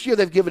 This year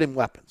they've given him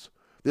weapons.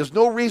 There's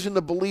no reason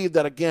to believe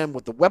that, again,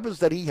 with the weapons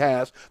that he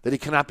has, that he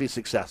cannot be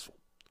successful.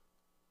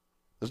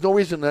 There's no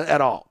reason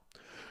at all.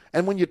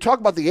 And when you talk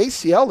about the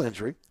ACL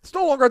injury, it's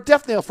no longer a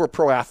death nail for a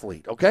pro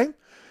athlete, okay?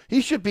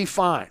 He should be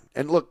fine.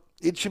 And look,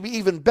 it should be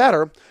even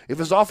better if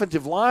his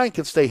offensive line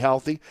can stay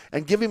healthy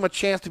and give him a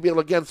chance to be able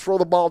to, again, throw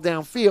the ball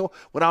downfield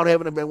without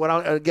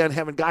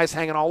having guys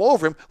hanging all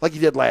over him like he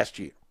did last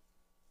year.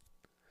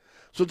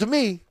 So to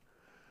me,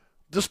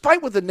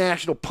 despite what the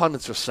national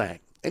pundits are saying,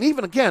 and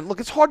even, again, look,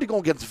 it's hard to go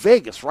against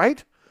Vegas,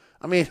 right?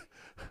 I mean,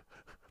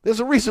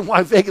 there's a reason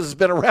why Vegas has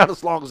been around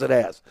as long as it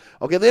has.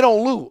 Okay, they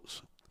don't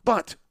lose.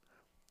 But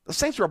the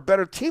Saints are a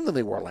better team than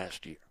they were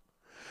last year.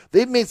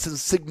 They've made some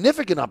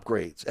significant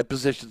upgrades at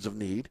positions of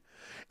need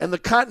and the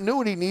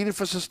continuity needed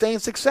for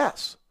sustained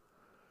success.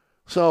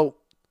 So,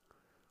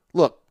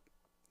 look,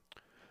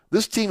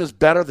 this team is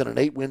better than an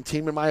 8-win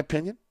team, in my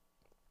opinion,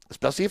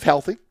 especially if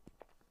healthy.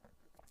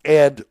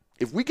 And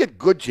if we get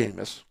good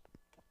Jameis,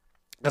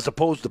 as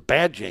opposed to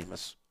bad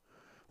Jameis,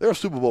 they're a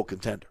Super Bowl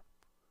contender.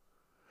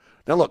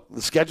 Now, look,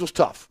 the schedule's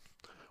tough.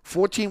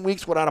 14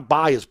 weeks without a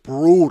bye is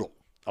brutal,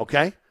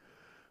 okay?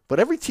 But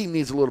every team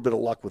needs a little bit of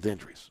luck with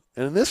injuries.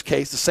 And in this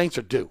case, the Saints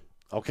are due,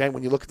 okay,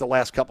 when you look at the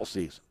last couple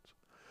seasons.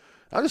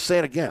 I'll just say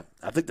it again.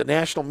 I think the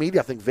national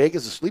media, I think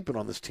Vegas is sleeping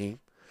on this team.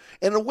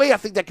 And in a way, I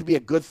think that could be a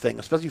good thing,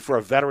 especially for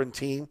a veteran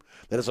team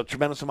that has a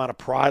tremendous amount of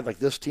pride like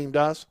this team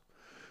does,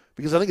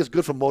 because I think it's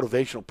good for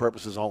motivational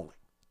purposes only.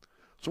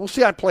 So we'll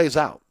see how it plays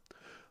out.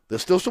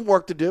 There's still some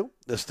work to do.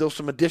 There's still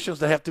some additions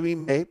that have to be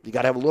made. You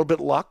got to have a little bit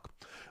of luck.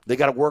 They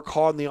got to work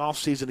hard in the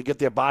offseason to get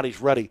their bodies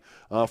ready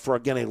for,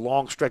 again, a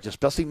long stretch,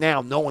 especially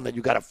now knowing that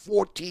you got a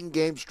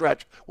 14-game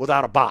stretch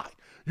without a bye.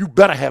 You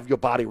better have your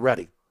body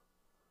ready.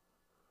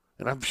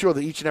 And I'm sure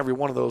that each and every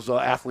one of those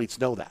athletes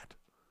know that.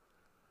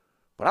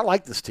 But I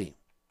like this team.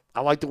 I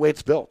like the way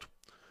it's built.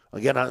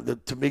 Again,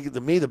 to me,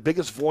 the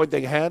biggest void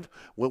they had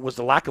was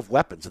the lack of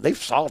weapons, and they've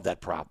solved that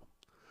problem.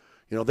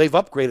 You know, they've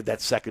upgraded that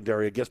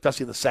secondary,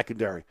 especially in the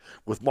secondary,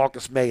 with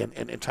Marcus May and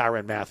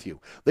Tyrann Mathieu.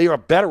 They are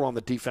better on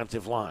the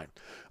defensive line.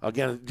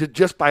 Again,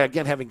 just by,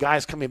 again, having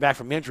guys coming back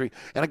from injury,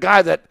 and a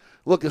guy that,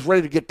 look, is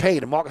ready to get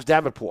paid, and Marcus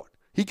Davenport.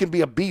 He can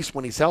be a beast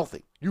when he's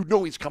healthy. You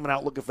know he's coming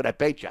out looking for that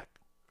paycheck.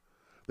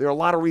 There are a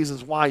lot of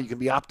reasons why you can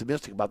be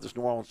optimistic about this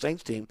New Orleans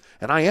Saints team,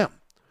 and I am.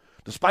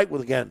 Despite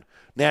what, again,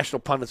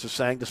 national pundits are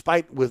saying,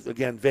 despite with,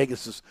 again,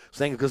 Vegas is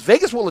saying, because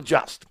Vegas will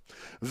adjust.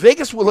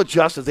 Vegas will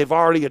adjust as they've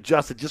already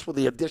adjusted just with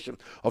the addition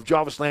of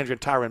Jarvis Landry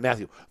and Tyrann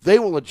Mathieu. They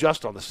will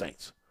adjust on the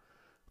Saints,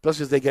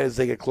 especially as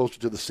they get closer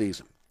to the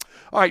season.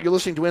 All right, you're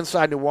listening to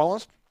Inside New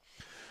Orleans.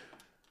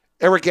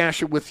 Eric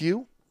Asher with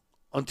you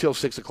until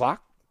 6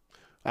 o'clock.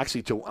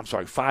 Actually,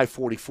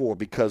 5:44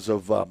 because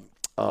of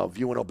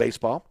UNO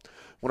baseball.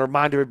 I want to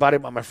remind everybody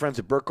about my friends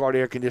at Burkhardt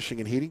Air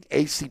Conditioning and Heating,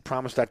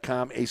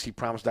 acpromise.com,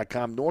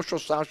 acpromise.com, North Shore,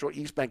 South Shore,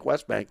 East Bank,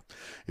 West Bank.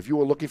 If you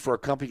are looking for a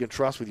company you can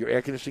trust with your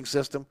air conditioning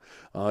system,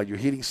 your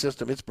heating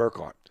system, it's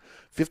Burkhardt.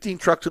 15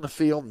 trucks in the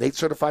field,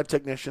 NATE-certified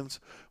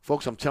technicians.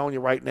 Folks, I'm telling you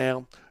right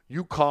now,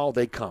 you call,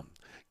 they come.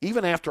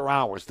 Even after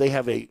hours, they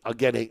have, a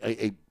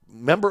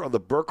member of the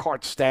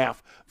Burkhardt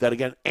staff that,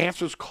 again,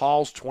 answers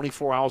calls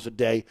 24 hours a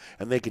day,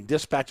 and they can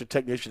dispatch a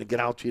technician and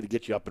get out to you to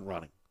get you up and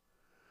running.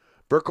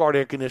 Burkhardt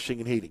Air Conditioning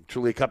and Heating.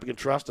 Truly a company you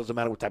can trust. Doesn't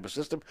matter what type of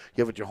system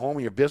you have at your home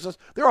or your business.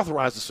 They're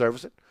authorized to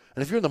service it.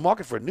 And if you're in the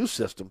market for a new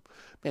system,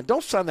 man,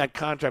 don't sign that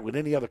contract with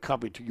any other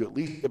company until you at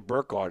least get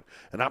Burkhardt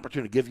an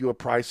opportunity to give you a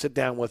price, sit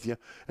down with you,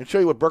 and show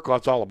you what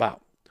Burkhardt's all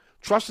about.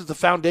 Trust is the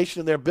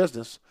foundation of their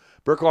business.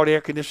 Burkhardt Air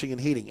Conditioning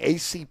and Heating.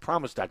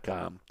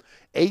 acpromise.com.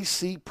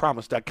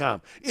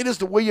 acpromise.com. It is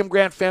the William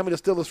Grant Family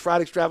Distillers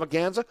Friday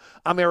Extravaganza.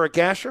 I'm Eric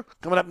Asher.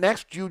 Coming up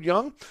next, Jude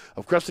Young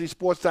of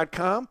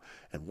CrescentCitySports.com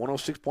and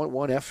 106.1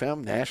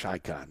 FM Nash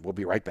Icon. We'll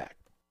be right back.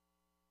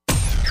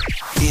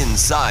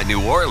 Inside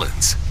New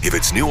Orleans. If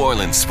it's New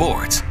Orleans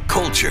sports,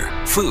 culture,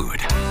 food.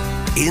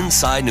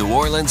 Inside New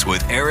Orleans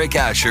with Eric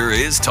Asher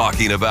is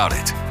talking about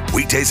it.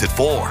 Weekdays at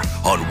 4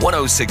 on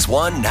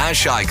 106.1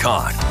 Nash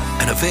Icon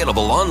and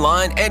available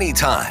online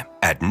anytime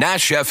at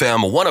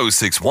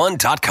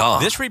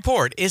NashFM1061.com. This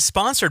report is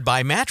sponsored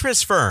by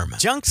Mattress Firm.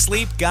 Junk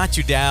sleep got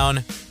you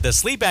down. The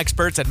sleep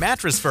experts at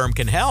Mattress Firm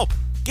can help.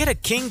 Get a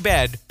king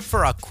bed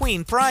for a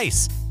queen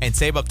price and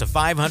save up to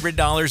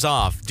 $500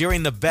 off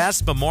during the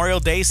best Memorial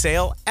Day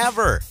sale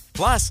ever.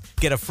 Plus,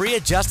 get a free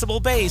adjustable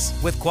base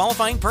with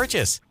qualifying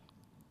purchase.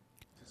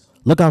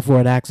 Look out for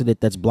an accident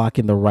that's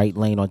blocking the right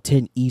lane on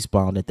 10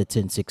 eastbound at the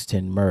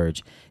 10-610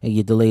 merge. And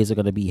your delays are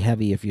going to be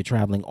heavy if you're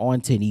traveling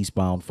on 10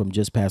 eastbound from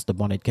just past the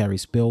Bonnet Carey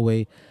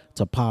Spillway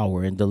to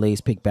Power. And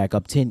delays pick back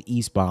up 10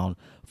 eastbound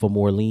from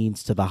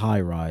Orleans to the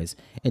high rise.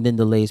 And then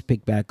delays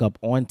pick back up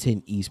on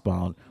 10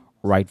 eastbound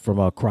right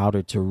from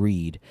Crowder to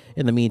Reed.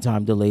 In the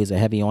meantime, delays are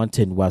heavy on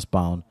 10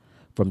 westbound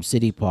from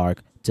City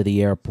Park to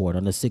the airport.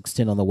 On the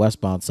 610 on the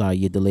westbound side,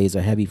 your delays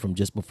are heavy from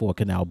just before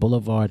Canal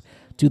Boulevard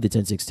to the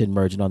 10-610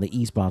 merge, and on the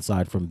eastbound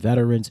side from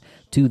Veterans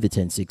to the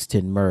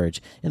 10-610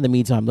 merge. In the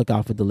meantime, look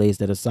out for delays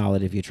that are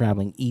solid if you're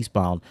traveling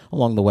eastbound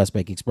along the West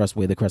Bank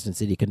Expressway, the Crescent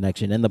City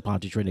Connection, and the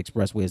Pontchartrain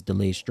Expressway's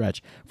delays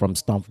stretch from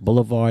Stumpf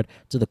Boulevard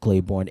to the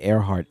Claiborne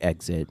Earhart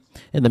exit.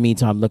 In the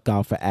meantime, look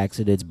out for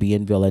accidents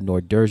Bienville and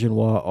North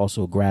Durgeois,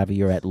 also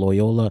Gravier at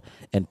Loyola,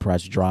 and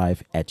Press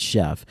Drive at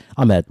Chef.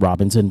 I'm Ed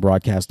Robinson,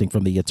 broadcasting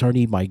from the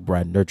Attorney Mike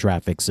Brandner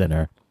Traffic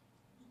Center.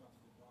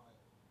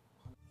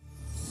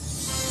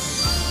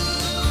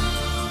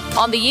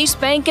 On the East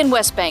Bank and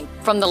West Bank,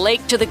 from the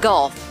lake to the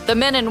Gulf, the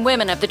men and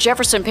women of the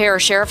Jefferson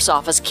Parish Sheriff's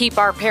Office keep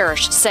our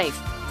parish safe.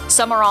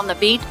 Some are on the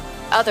beat,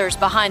 others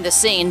behind the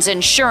scenes,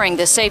 ensuring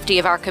the safety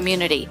of our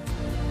community.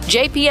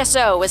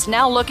 JPSO is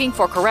now looking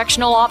for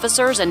correctional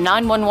officers and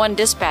 911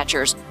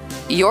 dispatchers.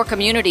 Your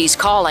community's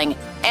calling.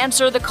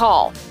 Answer the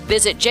call.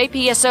 Visit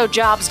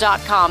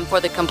jpsojobs.com for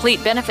the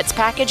complete benefits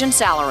package and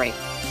salary.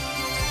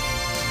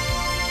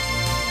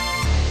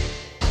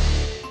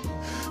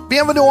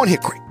 Bienvenue on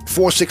Hickory,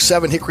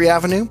 467 Hickory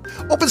Avenue.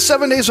 Open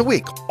 7 days a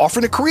week,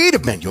 offering a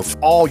creative menu of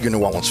all your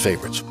New Orleans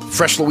favorites.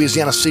 Fresh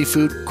Louisiana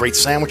seafood, great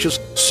sandwiches,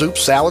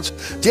 soups, salads,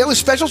 daily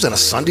specials, and a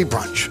Sunday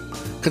brunch.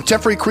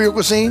 Contemporary Creole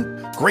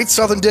cuisine, great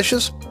southern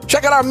dishes.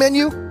 Check out our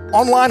menu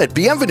online at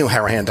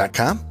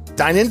bienvenueharahan.com.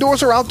 Dine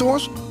indoors or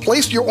outdoors.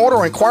 Place your order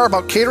or inquire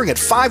about catering at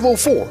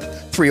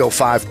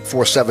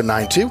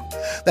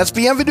 504-305-4792. That's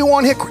Bienvenue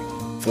on Hickory,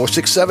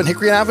 467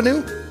 Hickory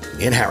Avenue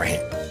in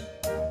Harahan.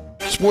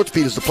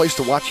 SportsBeat is the place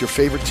to watch your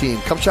favorite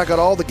team. Come check out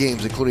all the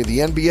games, including the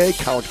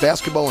NBA, college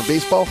basketball, and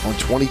baseball on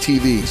 20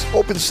 TVs.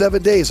 Open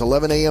 7 days,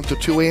 11 a.m. to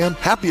 2 a.m.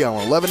 Happy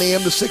hour, 11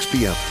 a.m. to 6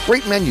 p.m.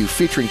 Great menu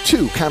featuring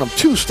two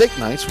steak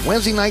nights.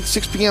 Wednesday night,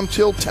 6 p.m.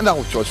 till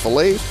 $10 choice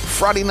fillets.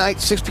 Friday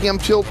night, 6 p.m.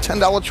 till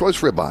 $10 choice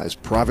ribeyes.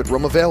 Private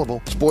room available.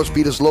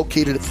 SportsBeat is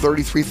located at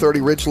 3330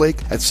 Ridge Lake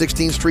at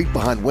 16th Street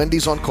behind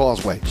Wendy's on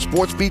Causeway.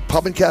 SportsBeat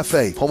Pub and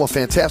Cafe, home of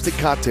fantastic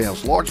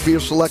cocktails, large beer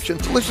selection,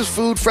 delicious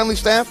food, friendly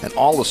staff, and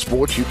all the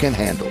sports you can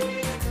handle.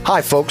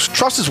 Hi folks,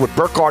 trust is what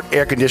Burkhardt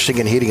Air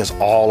Conditioning and Heating is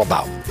all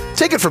about.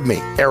 Take it from me,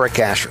 Eric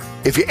Asher.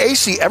 If your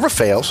AC ever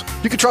fails,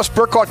 you can trust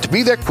Burkhardt to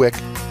be there quick,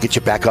 get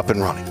you back up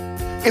and running.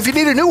 If you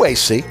need a new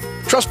AC,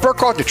 trust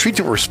Burkhardt to treat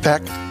you with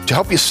respect, to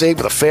help you save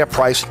with a fair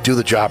price and do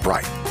the job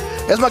right.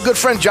 As my good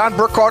friend John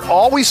Burkhardt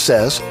always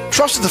says,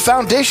 trust is the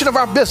foundation of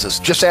our business.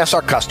 Just ask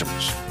our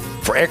customers.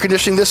 For air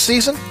conditioning this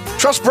season,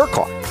 trust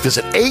Burkhardt.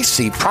 Visit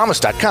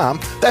acpromise.com.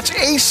 That's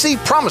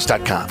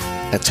acpromise.com.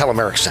 And tell them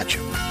Eric sent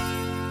you.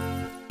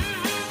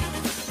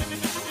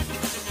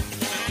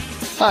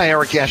 Hi,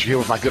 Eric Asher here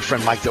with my good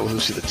friend Mike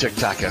Delahousie, the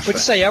TikTok Cafe. What'd you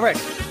say, Eric?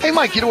 Hey,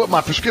 Mike, you know what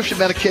my prescription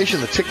medication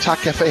and the TikTok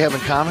Cafe have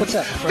in common? What's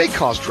that? They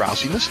cause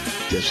drowsiness,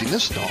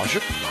 dizziness,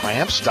 nausea,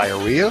 cramps,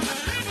 diarrhea,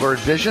 blurred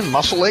vision,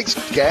 muscle aches,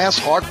 gas,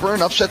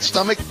 heartburn, upset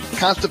stomach,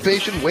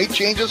 constipation, weight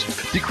changes,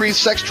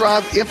 decreased sex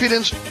drive,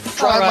 impotence,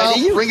 dry mouth,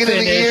 ringing in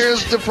the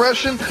ears,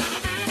 depression.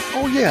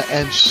 Oh, yeah,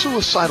 and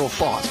suicidal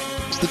thoughts.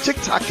 It's the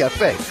TikTok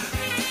Cafe,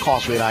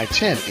 Causeway and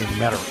I-10 in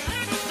Metairie.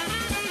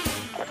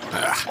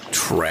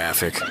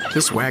 Traffic.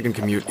 This wagon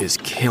commute is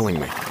killing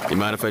me. You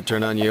mind if I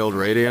turn on your old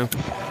radio?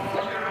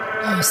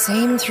 Oh,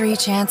 same 3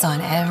 chants on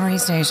every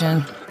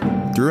station.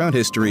 Throughout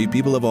history,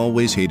 people have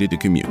always hated to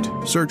commute.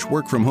 Search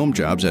work from home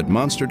jobs at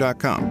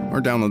monster.com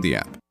or download the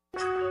app.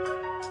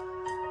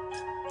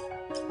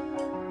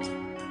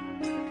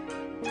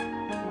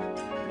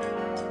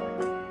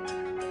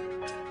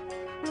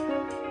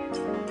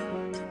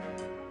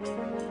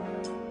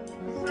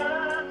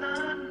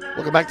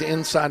 Welcome back to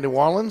Inside New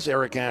Orleans.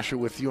 Eric Asher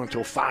with you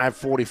until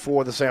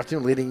 5:44 this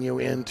afternoon, leading you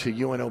into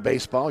UNO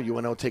baseball.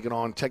 UNO taking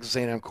on Texas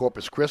A&M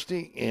Corpus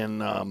Christi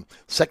in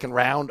second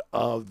round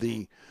of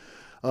the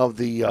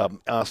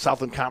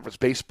Southland Conference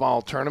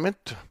baseball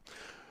tournament.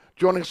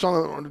 Joining us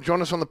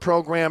on the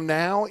program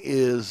now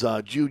is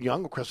Jude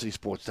Young of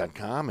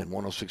CrescentCitySports.com and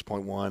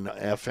 106.1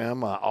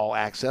 FM All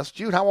Access.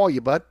 Jude, how are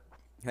you, bud?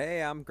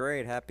 Hey, I'm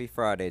great. Happy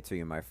Friday to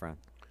you, my friend.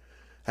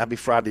 Happy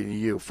Friday to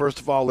you. First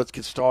of all, let's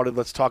get started.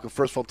 Let's talk.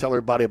 First of all, tell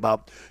everybody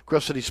about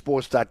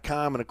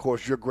CrescentCitySports.com and, of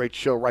course, your great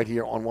show right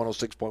here on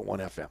 106.1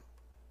 FM.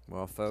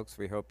 Well, folks,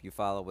 we hope you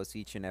follow us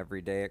each and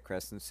every day at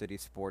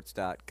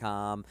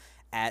CrescentCitySports.com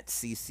at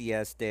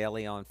CCS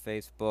Daily on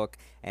Facebook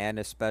and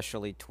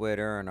especially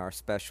Twitter, and our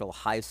special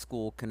high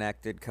school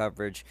connected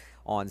coverage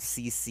on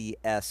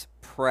CCS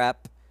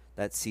Prep.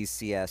 That's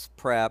CCS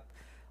Prep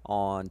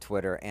on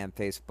Twitter and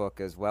Facebook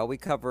as well. We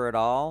cover it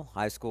all,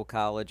 high school,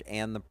 college,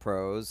 and the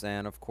pros,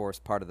 and of course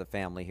part of the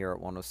family here at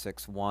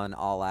 106.1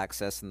 All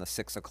Access in the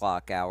 6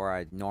 o'clock hour.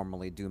 I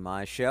normally do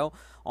my show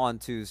on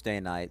Tuesday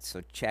nights,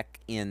 so check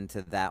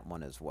into that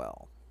one as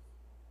well.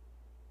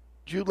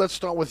 Jude, let's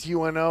start with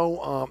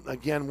UNO.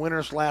 Again,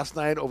 winners last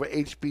night over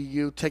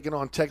HBU, taking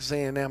on Texas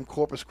A&M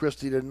Corpus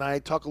Christi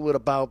tonight. Talk a little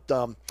about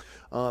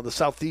the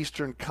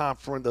Southeastern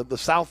Conference, the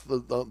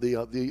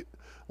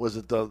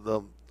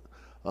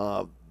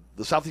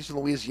Southeastern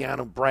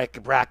Louisiana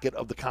bracket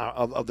of the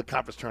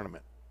conference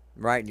tournament.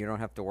 Right, and you don't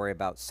have to worry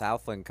about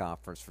Southland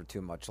Conference for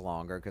too much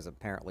longer, because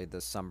apparently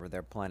this summer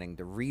they're planning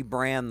to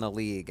rebrand the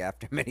league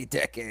after many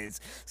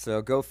decades.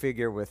 So go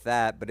figure with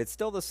that. But it's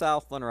still the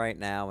Southland right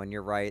now, and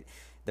you're right.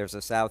 There's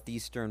a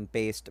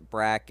Southeastern-based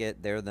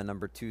bracket. They're the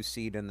number 2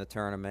 seed in the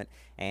tournament,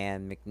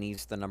 and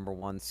McNeese, the number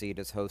 1 seed,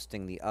 is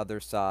hosting the other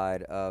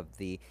side of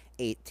the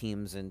 8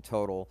 teams in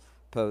total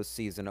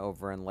postseason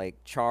over in Lake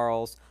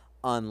Charles.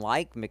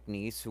 Unlike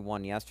McNeese, who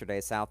won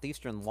yesterday,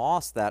 Southeastern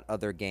lost that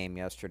other game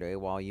yesterday,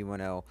 while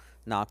UNO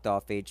knocked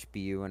off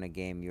HBU in a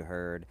game you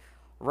heard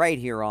right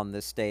here on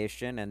this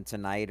station. And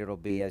tonight it'll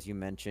be, as you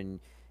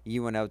mentioned,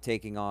 UNO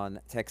taking on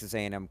Texas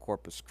A&M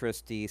Corpus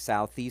Christi.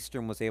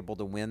 Southeastern was able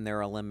to win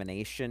their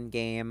elimination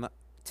game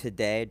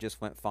today,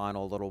 just went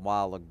final a little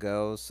while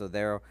ago, so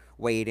they're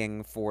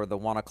waiting for the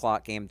 1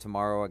 o'clock game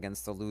tomorrow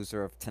against the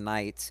loser of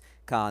tonight's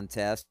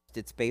contest.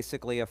 It's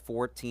basically a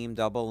 4-team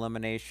double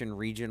elimination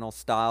regional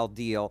style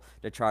deal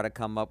to try to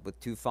come up with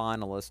 2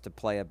 finalists to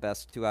play a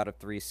best 2 out of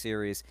 3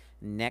 series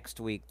next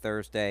week,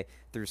 Thursday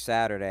through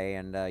Saturday.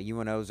 And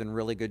UNO's in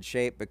really good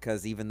shape,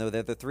 because even though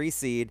they're the 3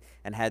 seed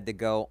and had to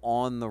go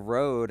on the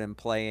road and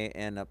play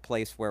in a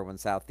place where, when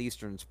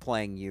Southeastern's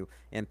playing you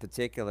in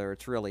particular,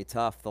 it's really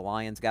tough. The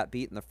Lions got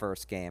beat in the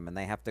first game and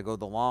they have to go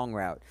the long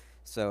route.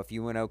 So if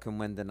UNO can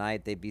win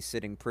tonight, they'd be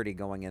sitting pretty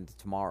going into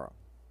tomorrow.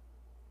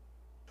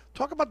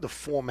 Talk about the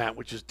format,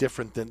 which is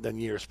different than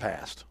years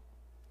past.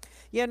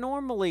 Yeah,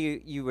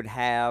 normally you would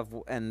have,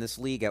 and this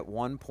league at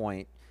one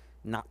point,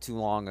 not too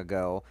long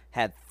ago,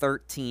 had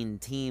 13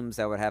 teams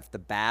that would have to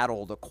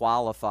battle to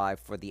qualify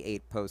for the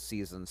 8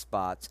 postseason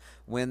spots.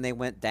 When they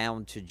went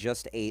down to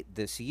just 8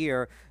 this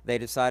year, they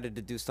decided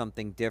to do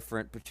something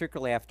different,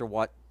 particularly after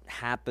what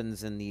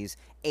happens in these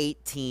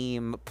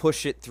 8-team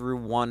push it through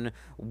 1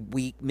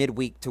 week,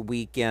 midweek to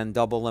weekend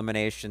double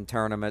elimination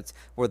tournaments,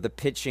 where the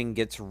pitching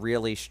gets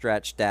really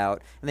stretched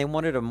out, and they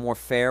wanted a more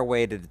fair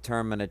way to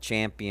determine a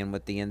champion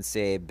with the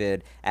NCAA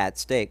bid at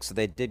stake. So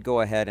they did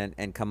go ahead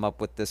and come up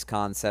with this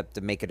concept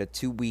to make it a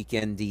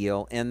 2-weekend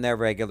deal in their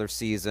regular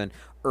season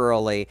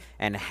early,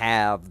 and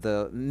have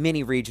the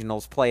mini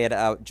regionals play it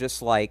out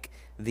just like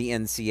the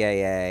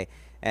NCAA,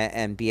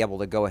 and be able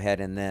to go ahead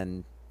and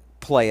then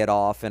play it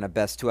off in a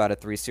best 2 out of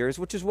 3 series,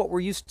 which is what we're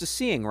used to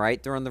seeing,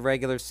 right, during the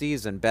regular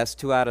season. Best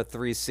 2 out of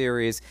 3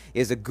 series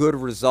is a good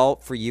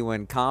result for you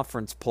in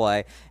conference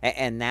play,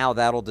 and now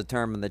that'll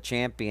determine the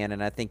champion,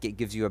 and I think it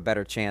gives you a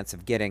better chance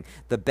of getting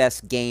the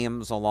best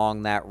games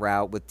along that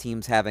route, with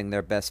teams having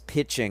their best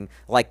pitching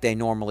like they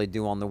normally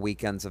do on the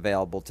weekends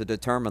available to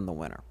determine the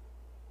winner.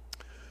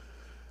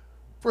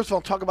 First of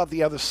all, talk about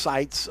the other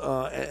sites,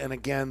 and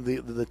again,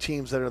 the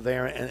teams that are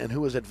there, and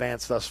who has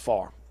advanced thus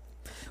far.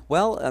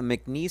 Well,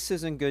 McNeese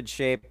is in good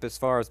shape as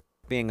far as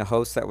being a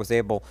host that was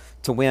able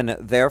to win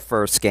their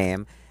first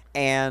game.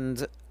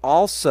 And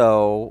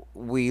also,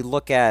 we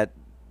look at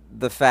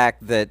the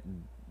fact that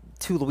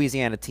 2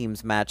 Louisiana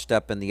teams matched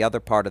up in the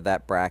other part of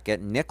that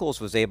bracket. Nichols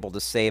was able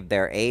to save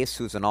their ace,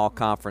 who's an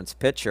all-conference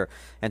pitcher,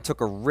 and took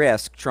a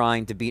risk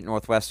trying to beat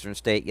Northwestern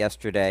State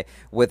yesterday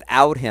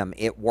without him.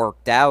 It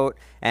worked out,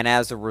 and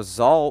as a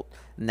result,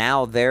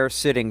 now they're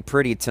sitting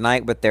pretty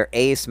tonight with their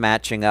ace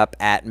matching up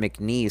at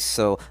McNeese.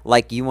 So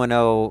like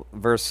UNO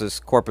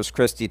versus Corpus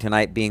Christi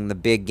tonight being the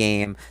big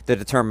game to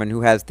determine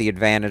who has the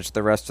advantage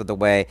the rest of the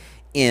way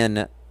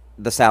in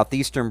the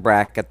Southeastern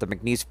bracket, the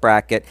McNeese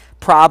bracket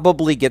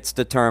probably gets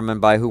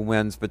determined by who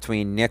wins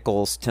between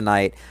Nichols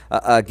tonight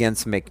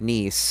against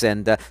McNeese.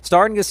 And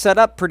starting to set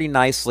up pretty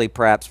nicely,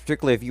 perhaps,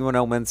 particularly if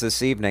UNO wins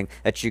this evening,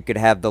 that you could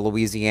have the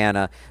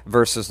Louisiana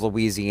versus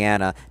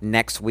Louisiana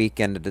next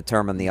weekend to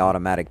determine the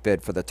automatic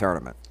bid for the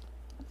tournament.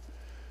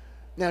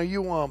 Now,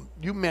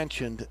 you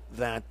mentioned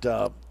that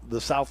the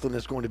Southland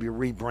is going to be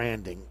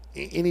rebranding.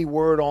 Any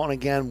word on,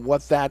 again,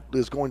 what that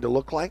is going to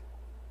look like?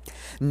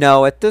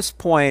 No, at this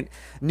point,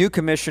 new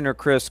Commissioner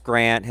Chris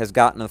Grant has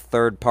gotten a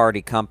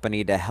third-party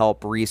company to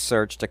help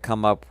research to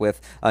come up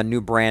with a new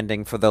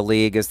branding for the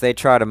league as they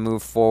try to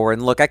move forward.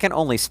 And look, I can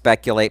only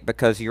speculate,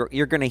 because you're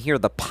going to hear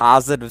the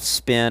positive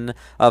spin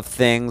of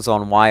things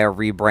on why a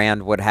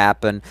rebrand would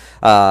happen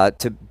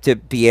to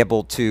be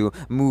able to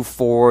move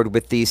forward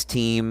with these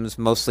teams,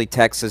 mostly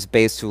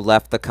Texas-based, who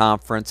left the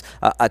conference.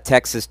 A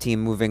Texas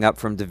team moving up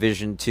from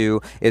Division II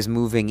is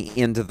moving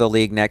into the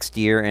league next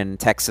year in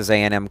Texas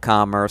A&M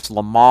Commerce. Commerce.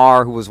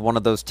 Lamar, who was one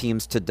of those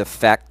teams to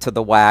defect to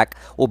the WAC,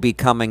 will be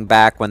coming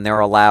back when they're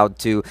allowed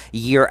to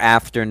year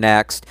after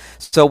next.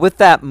 So with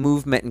that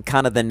movement and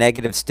kind of the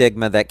negative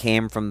stigma that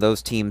came from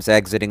those teams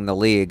exiting the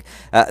league,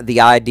 the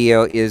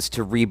idea is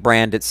to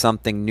rebrand it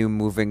something new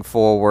moving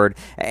forward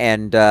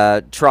and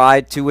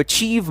try to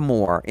achieve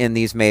more in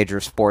these major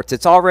sports.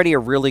 It's already a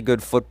really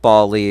good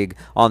football league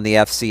on the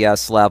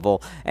FCS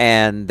level,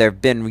 and there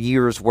have been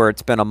years where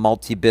it's been a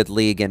multi-bid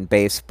league in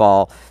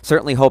baseball.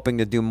 Certainly hoping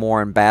to do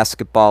more in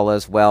basketball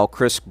as well.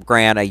 Chris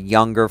Grant, a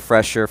younger,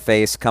 fresher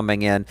face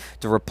coming in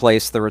to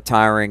replace the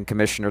retiring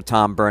Commissioner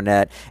Tom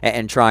Burnett,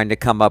 and trying to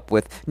come up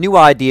with new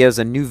ideas,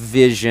 a new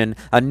vision,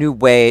 a new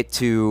way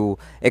to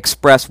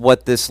express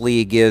what this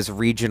league is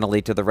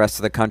regionally to the rest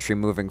of the country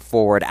moving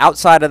forward.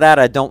 Outside of that,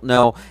 I don't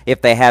know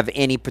if they have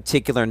any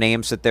particular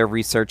names that they're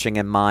researching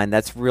in mind.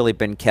 That's really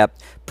been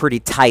kept pretty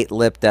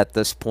tight-lipped at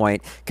this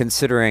point,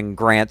 considering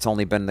Grant's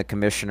only been the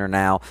commissioner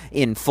now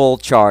in full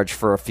charge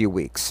for a few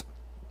weeks.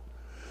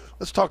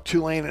 Let's talk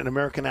Tulane and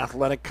American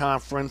Athletic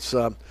Conference.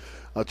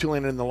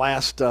 Tulane in the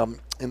last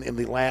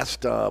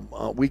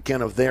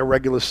weekend of their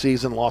regular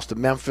season lost to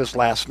Memphis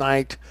last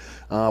night.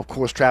 Of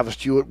course, Travis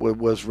Jewett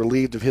was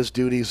relieved of his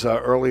duties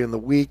early in the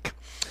week.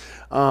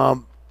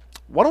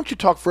 Why don't you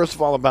talk first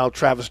of all about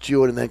Travis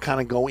Jewett and then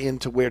kind of go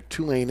into where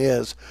Tulane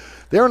is?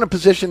 They're in a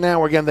position now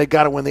where, again, they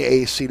got to win the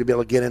AAC to be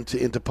able to get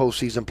into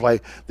postseason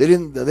play. They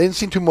didn't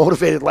seem too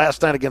motivated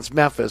last night against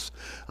Memphis,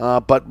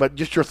 but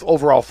just your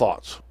overall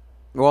thoughts.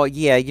 Well,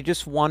 yeah, you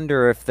just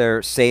wonder if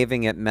they're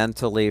saving it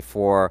mentally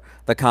for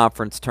the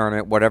conference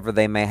tournament, whatever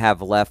they may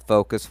have left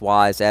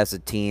focus-wise as a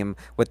team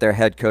with their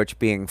head coach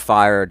being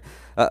fired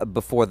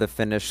before the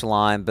finish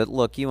line. But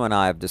look, you and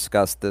I have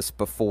discussed this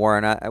before,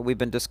 and we've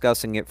been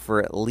discussing it for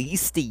at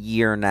least a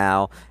year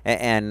now,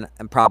 and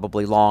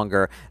probably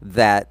longer,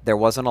 that there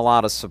wasn't a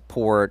lot of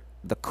support,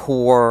 the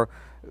core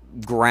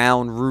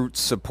ground root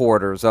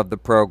supporters of the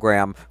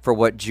program for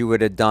what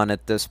Jewett had done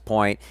at this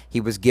point.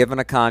 He was given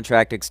a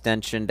contract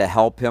extension to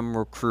help him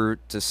recruit,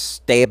 to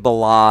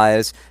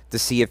stabilize, to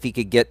see if he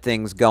could get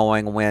things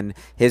going when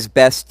his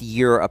best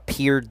year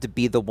appeared to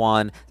be the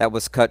one that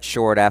was cut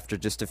short after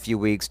just a few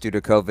weeks due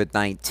to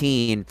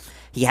COVID-19.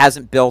 He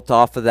hasn't built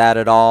off of that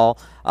at all.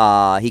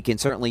 He can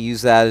certainly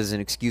use that as an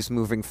excuse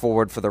moving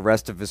forward for the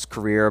rest of his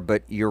career,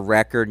 but your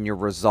record and your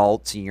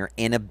results and your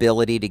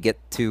inability to get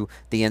to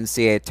the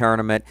NCAA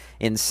tournament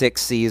in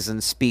 6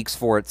 seasons speaks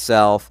for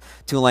itself.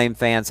 Tulane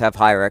fans have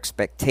higher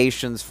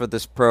expectations for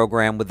this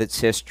program with its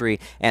history,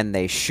 and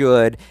they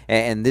should.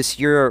 And this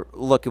year,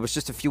 look, it was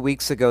just a few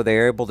weeks ago they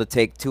were able to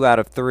take 2 out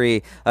of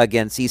 3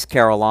 against East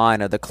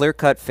Carolina, the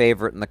clear-cut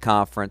favorite in the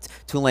conference.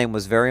 Tulane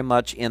was very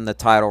much in the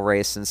title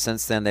race, and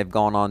since then they've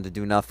gone on to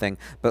do nothing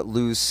but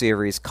lose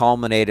series,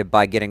 culminated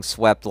by getting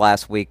swept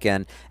last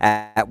weekend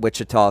at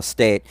Wichita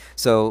State.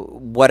 So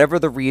whatever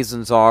the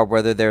reasons are,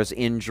 whether there's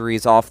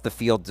injuries,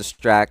 off-the-field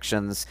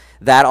distractions,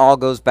 that all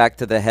goes back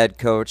to the head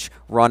coach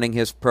running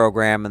his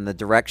program, and the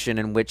direction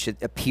in which it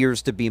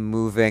appears to be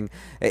moving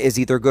is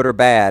either good or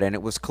bad, and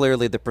it was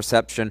clearly the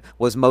perception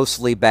was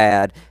mostly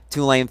bad.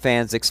 Tulane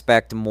fans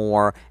expect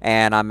more,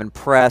 and I'm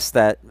impressed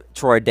that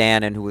Troy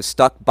Dannon, who was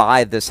stuck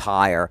by this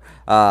hire,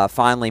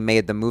 finally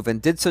made the move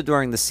and did so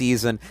during the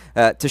season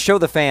to show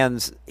the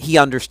fans he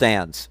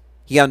understands.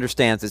 He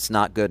understands it's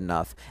not good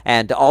enough,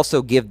 and to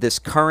also give this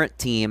current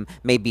team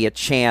maybe a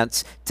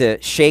chance to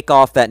shake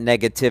off that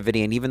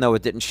negativity, and even though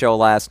it didn't show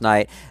last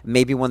night,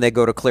 maybe when they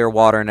go to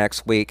Clearwater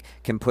next week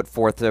can put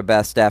forth their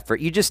best effort.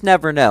 You just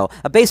never know.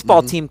 A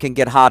baseball team can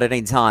get hot at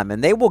any time,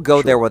 and they will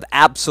go there with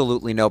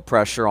absolutely no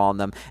pressure on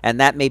them, and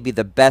that may be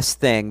the best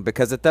thing,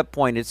 because at that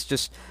point it's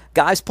just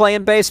guys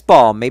playing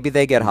baseball. Maybe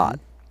they get hot.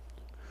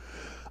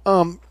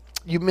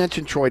 You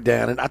mentioned Troy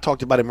Dannon. I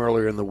talked about him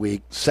earlier in the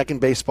week.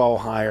 Second baseball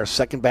hire,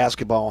 second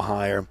basketball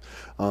hire.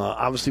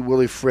 Obviously,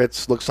 Willie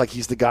Fritz looks like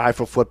he's the guy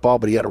for football,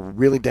 but he had a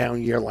really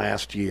down year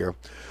last year.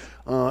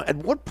 At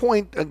what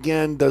point,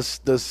 again,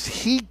 does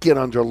he get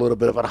under a little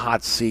bit of a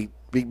hot seat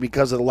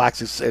because of the lack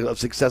of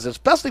success,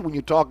 especially when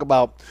you talk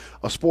about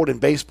a sport in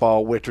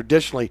baseball where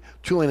traditionally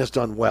Tulane has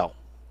done well?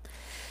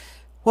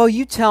 Well,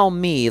 you tell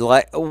me,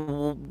 like,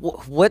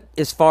 what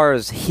as far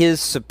as his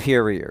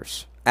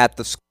superiors at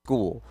the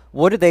school,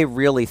 what do they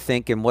really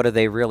think and what do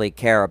they really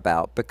care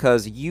about?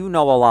 Because you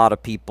know a lot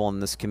of people in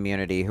this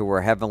community who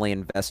are heavily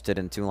invested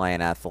in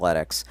Tulane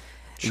athletics.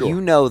 Sure. You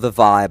know the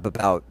vibe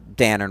about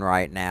Dannon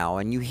right now,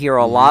 and you hear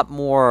a lot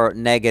more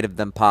negative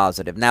than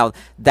positive. Now,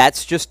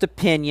 that's just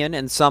opinion,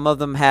 and some of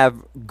them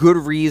have good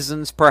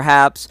reasons,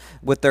 perhaps,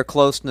 with their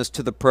closeness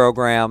to the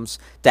programs,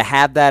 to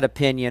have that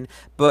opinion,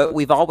 but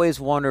we've always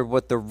wondered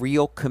what the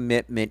real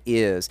commitment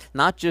is,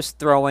 not just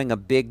throwing a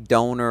big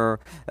donor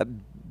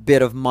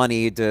bit of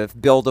money to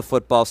build a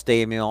football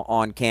stadium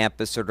on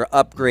campus or to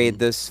upgrade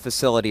this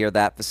facility or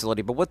that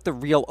facility, but what the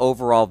real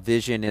overall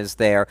vision is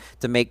there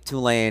to make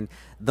Tulane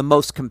the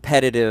most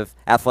competitive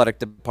athletic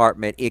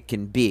department it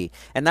can be.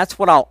 And that's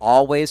what I'll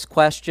always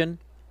question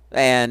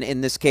And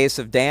in this case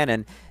of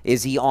Dannon,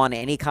 is he on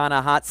any kind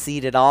of hot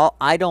seat at all?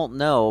 I don't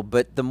know,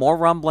 but the more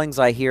rumblings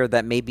I hear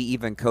that maybe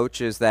even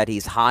coaches that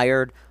he's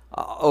hired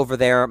over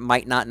there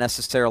might not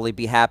necessarily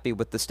be happy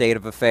with the state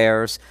of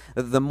affairs,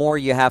 the more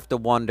you have to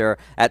wonder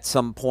at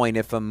some point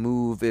if a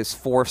move is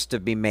forced to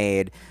be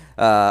made,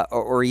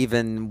 or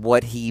even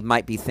what he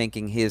might be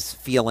thinking his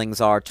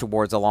feelings are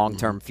towards a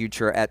long-term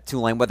future at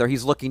Tulane, whether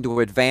he's looking to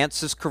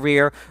advance his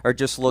career or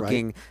just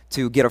looking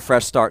to get a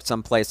fresh start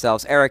someplace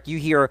else. Eric, you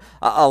hear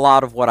a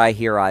lot of what I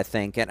hear, I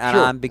think, and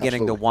I'm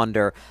beginning to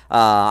wonder.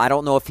 I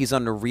don't know if he's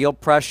under real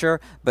pressure,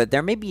 but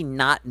there may be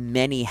not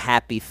many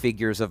happy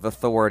figures of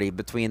authority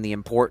between the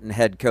important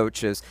head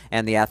coaches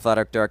and the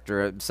athletic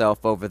director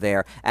himself over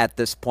there at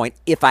this point,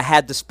 if I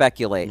had to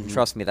speculate. And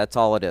trust me, that's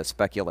all it is,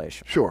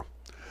 speculation. Sure.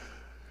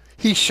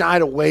 He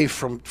shied away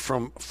from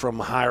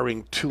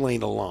hiring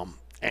Tulane alum,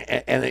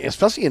 and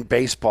especially in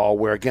baseball,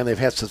 where, again, they've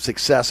had some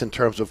success in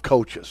terms of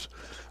coaches.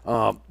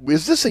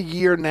 Is this a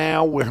year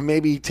now where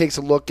maybe he takes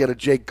a look at a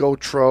Jake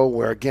Gautreaux,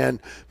 where, again,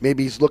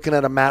 maybe he's looking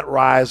at a Matt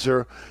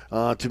Reiser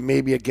to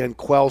maybe, again,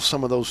 quell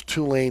some of those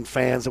Tulane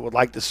fans that would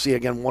like to see,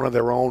 again, one of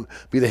their own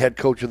be the head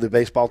coach of the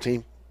baseball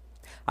team?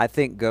 I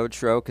think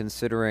Gautreaux,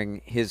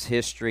 considering his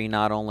history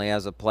not only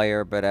as a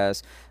player but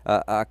as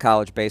a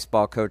college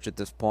baseball coach at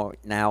this point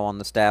now on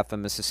the staff of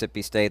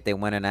Mississippi State, they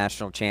won a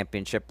national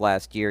championship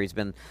last year. He's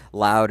been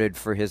lauded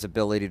for his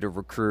ability to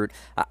recruit.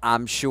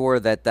 I'm sure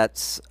that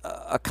that's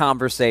a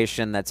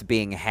conversation that's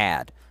being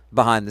had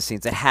behind the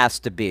scenes. It has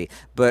to be.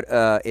 But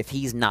if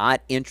he's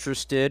not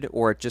interested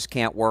or it just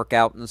can't work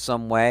out in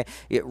some way,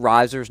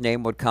 Reiser's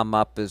name would come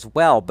up as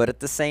well. But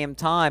at the same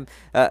time,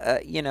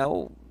 you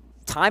know,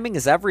 timing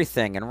is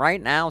everything, and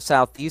right now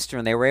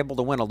Southeastern, they were able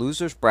to win a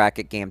loser's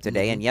bracket game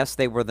today, and yes,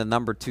 they were the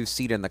number 2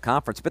 seed in the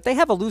conference, but they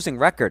have a losing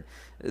record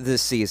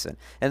this season.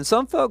 And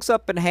some folks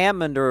up in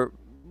Hammond are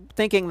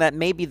thinking that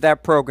maybe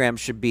that program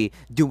should be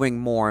doing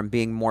more and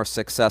being more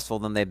successful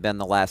than they've been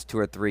the last 2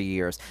 or 3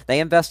 years. They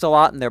invest a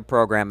lot in their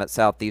program at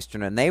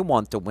Southeastern, and they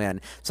want to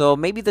win. So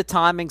maybe the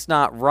timing's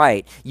not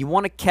right. You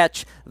want to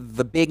catch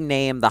the big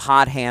name, the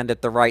hot hand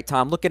at the right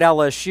time. Look at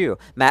LSU.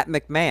 Matt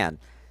McMahon,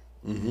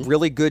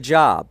 really good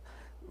job.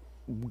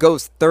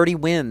 Goes 30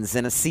 wins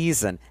in a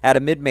season at a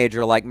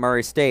mid-major like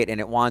Murray State,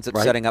 and it winds up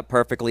setting up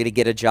perfectly to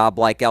get a job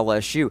like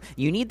LSU.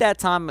 You need that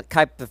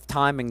type of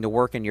timing to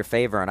work in your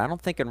favor, and I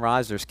don't think in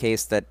Reiser's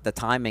case that the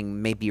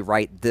timing may be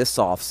right this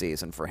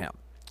offseason for him.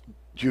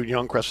 Jude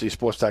Young,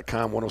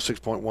 CrescentCitySports.com,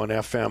 106.1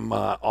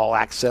 FM, all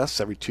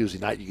access every Tuesday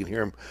night. You can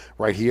hear him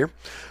right here.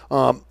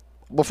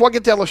 Before I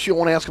get to LSU, I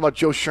want to ask about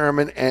Joe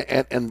Sherman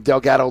and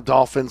Delgado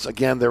Dolphins.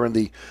 Again, they're in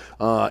the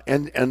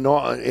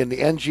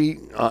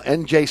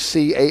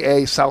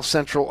NJCAA South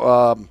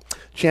Central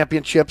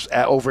Championships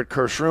over at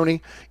Kirsch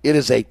Rooney. It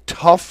is a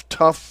tough it's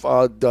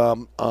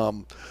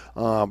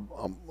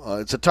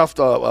a tough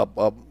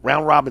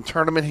round robin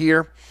tournament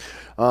here.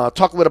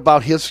 Talk a bit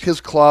about his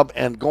club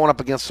and going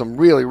up against some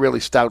really, really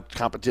stout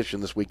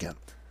competition this weekend.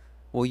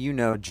 Well, you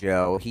know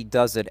Joe, he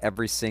does it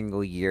every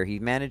single year. He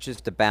manages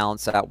to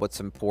balance out what's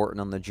important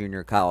on the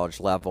junior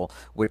college level,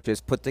 which is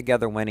put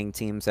together winning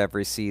teams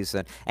every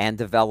season and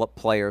develop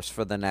players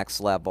for the next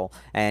level.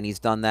 And he's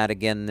done that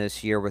again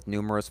this year with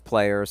numerous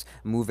players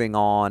moving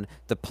on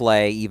to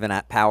play even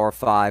at Power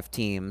 5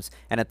 teams.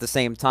 And at the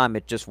same time,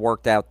 it just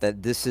worked out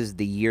that this is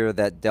the year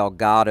that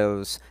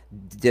Delgado's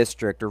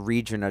district, or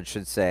region I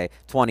should say,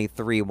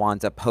 23,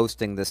 winds up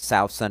hosting the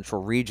South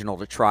Central Regional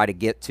to try to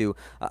get to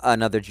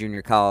another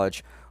junior college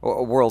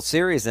World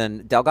Series,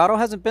 and Delgado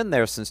hasn't been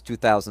there since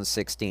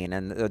 2016,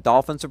 and the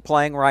Dolphins are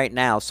playing right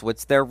now, so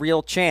it's their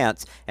real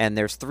chance, and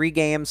there's 3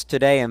 games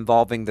today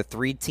involving the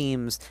 3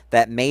 teams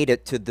that made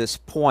it to this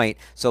point,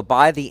 so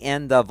by the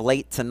end of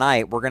late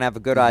tonight, we're going to have a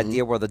good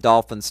idea where the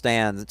Dolphins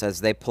stand as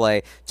they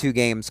play 2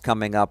 games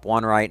coming up,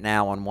 one right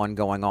now and one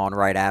going on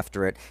right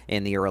after it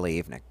in the early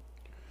evening.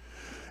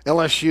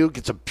 LSU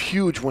gets a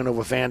huge win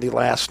over Vandy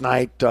last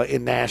night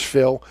in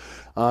Nashville.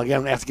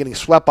 Again, after getting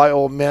swept by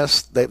Ole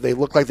Miss, they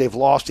look like they've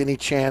lost any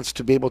chance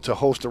to be able to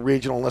host a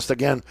regional unless,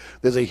 again,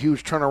 there's a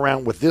huge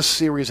turnaround with this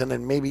series and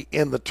then maybe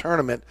in the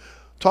tournament.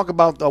 Talk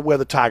about where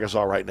the Tigers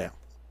are right now.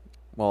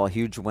 Well, a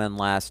huge win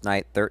last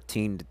night,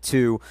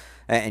 13-2,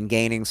 and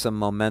gaining some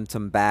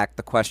momentum back.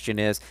 The question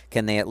is,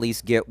 can they at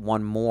least get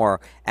one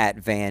more at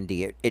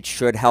Vandy? It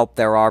should help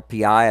their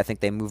RPI. I think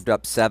they moved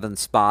up 7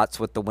 spots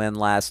with the win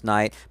last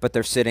night, but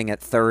they're sitting at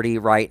 30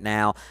 right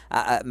now.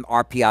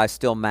 RPI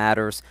still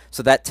matters,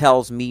 so that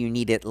tells me you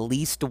need at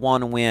least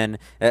one win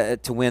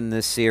to win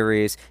this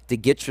series to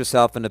get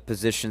yourself in a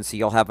position so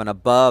you'll have an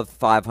above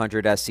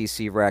 500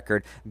 SEC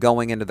record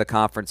going into the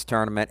conference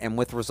tournament. And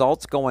with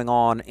results going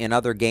on in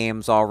other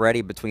games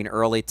already between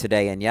early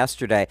today and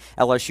yesterday,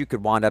 LSU could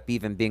could wind up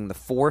even being the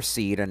 4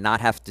 seed and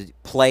not have to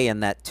play in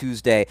that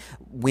Tuesday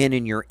win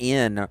and you're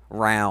in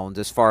round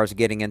as far as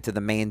getting into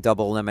the main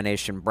double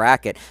elimination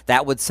bracket.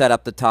 That would set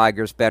up the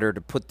Tigers better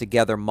to put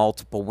together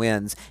multiple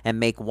wins and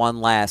make one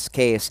last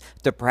case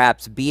to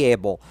perhaps be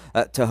able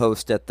to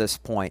host at this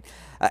point.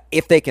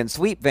 If they can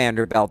sweep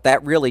Vanderbilt,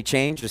 that really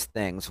changes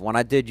things. When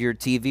I did your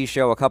TV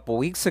show a couple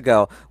weeks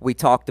ago, we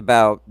talked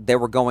about they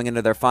were going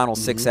into their final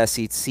 6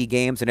 SEC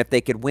games, and if they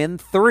could win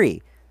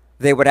 3,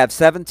 they would have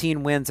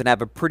 17 wins and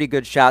have a pretty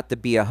good shot to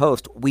be a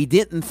host. We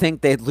didn't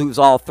think they'd lose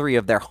all 3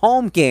 of their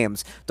home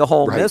games to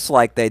Ole Miss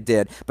like they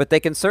did, but they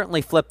can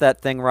certainly flip that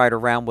thing right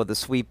around with a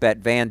sweep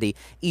at Vandy.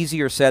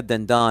 Easier said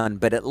than done,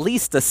 but at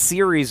least a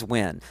series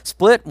win.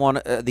 Split one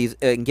of these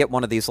and get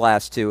one of these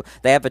last 2.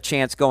 They have a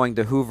chance going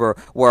to Hoover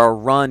where a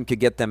run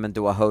could get them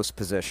into a host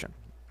position.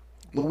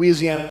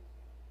 Louisiana,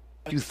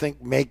 do you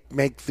think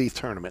make the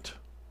tournament?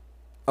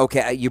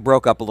 Okay, you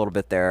broke up a little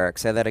bit there, Eric.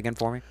 Say that again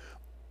for me.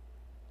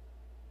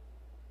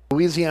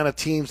 Louisiana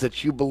teams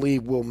that you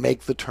believe will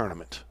make the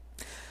tournament?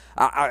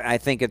 I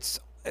think it's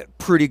a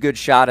pretty good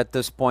shot at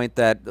this point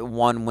that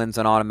one wins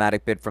an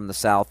automatic bid from the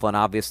Southland.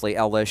 Obviously,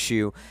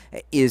 LSU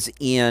is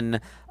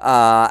in.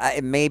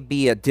 It may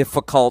be a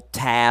difficult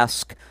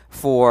task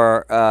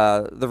for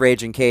the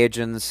Raging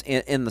Cajuns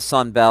in the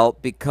Sun Belt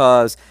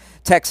because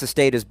Texas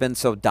State has been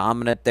so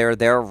dominant there.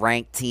 They're a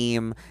ranked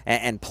team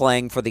and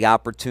playing for the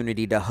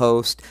opportunity to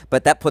host,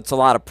 but that puts a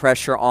lot of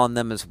pressure on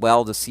them as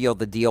well to seal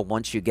the deal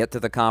once you get to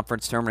the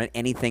conference tournament.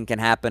 Anything can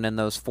happen in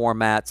those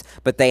formats,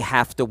 but they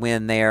have to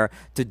win there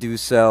to do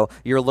so.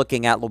 You're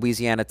looking at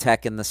Louisiana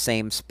Tech in the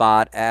same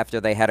spot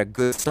after they had a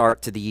good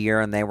start to the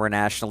year and they were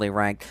nationally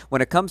ranked.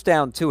 When it comes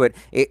down to it,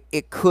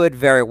 it could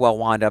very well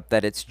wind up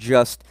that it's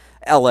just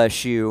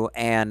LSU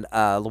and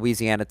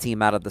Louisiana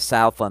team out of the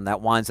Southland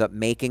that winds up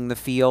making the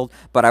field,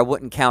 but I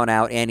wouldn't count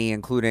out any,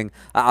 including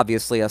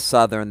obviously a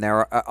Southern.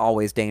 They're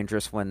always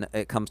dangerous when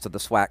it comes to the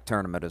SWAC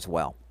tournament as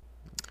well.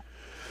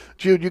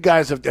 Jude, you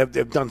guys have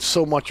done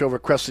so much over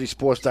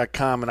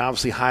CrescentCitySports.com and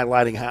obviously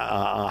highlighting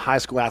high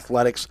school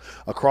athletics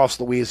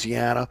across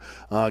Louisiana.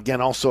 Again,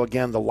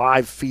 the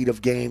live feed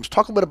of games.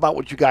 Talk a bit about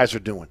what you guys are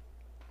doing.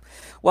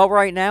 Well,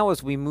 right now,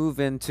 as we move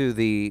into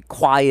the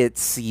quiet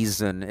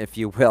season, if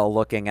you will,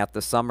 looking at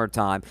the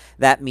summertime,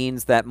 that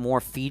means that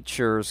more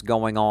features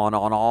going on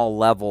all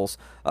levels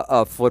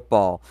of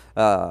football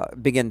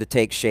begin to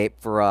take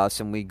shape for us,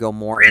 and we go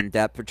more in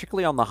depth,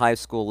 particularly on the high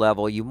school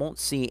level. You won't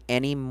see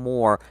any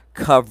more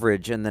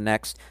coverage in the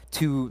next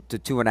 2 to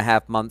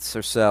 2.5 months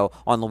or so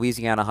on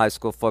Louisiana high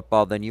school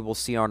football than you will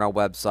see on our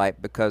website,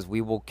 because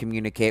we will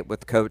communicate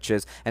with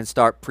coaches and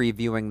start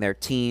previewing their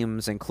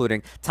teams,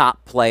 including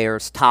top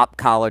players, top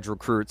college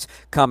recruits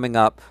coming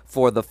up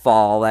for the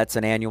fall. That's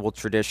an annual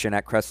tradition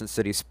at Crescent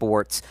City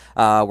Sports.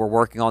 We're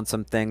working on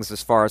some things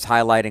as far as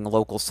highlighting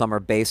local summer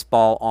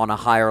baseball on a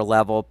higher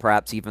level,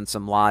 perhaps even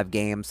some live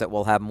games that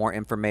we'll have more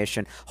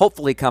information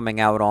hopefully coming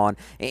out on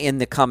in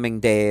the coming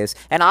days.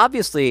 And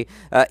obviously,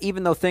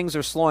 even though things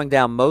are slowing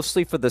down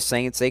mostly for the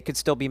Saints, they could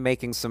still be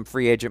making some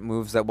free agent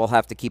moves that we'll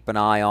have to keep an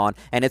eye on.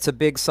 And it's a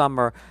big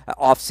summer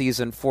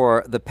offseason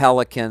for the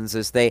Pelicans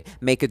as they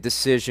make a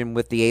decision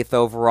with the 8th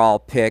overall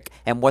pick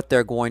and what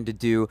they're going to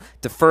do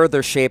to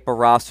further shape a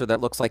roster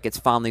that looks like it's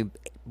finally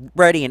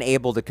ready and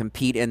able to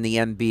compete in the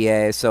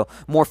NBA. So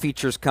more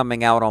features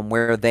coming out on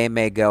where they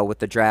may go with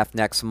the draft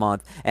next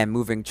month and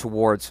moving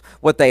towards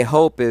what they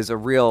hope is a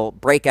real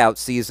breakout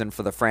season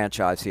for the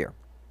franchise here.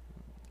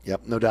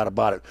 Yep, no doubt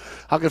about it.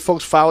 How can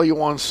folks follow you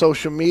on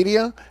social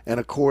media? And,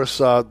 of course,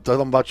 tell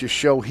them about your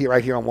show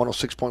right here on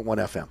 106.1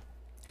 FM.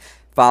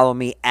 Follow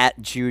me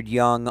at Jude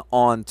Young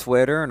on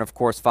Twitter. And, of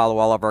course, follow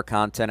all of our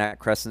content at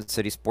Crescent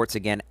City Sports.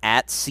 Again,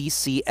 at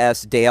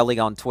CCS Daily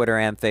on Twitter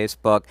and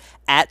Facebook.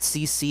 At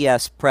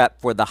CCS Prep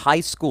for the high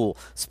school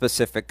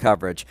specific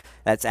coverage.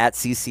 That's at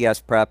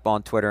CCS Prep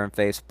on Twitter and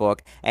Facebook.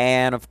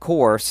 And, of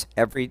course,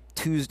 every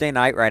Tuesday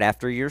night right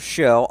after your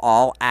show,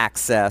 All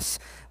Access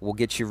will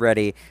get you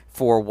ready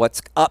for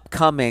what's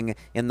upcoming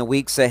in the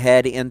weeks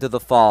ahead into the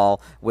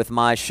fall with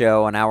my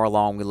show, an hour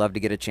long. We love to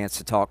get a chance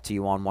to talk to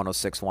you on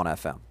 106.1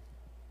 FM.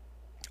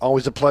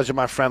 Always a pleasure,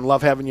 my friend.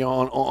 Love having you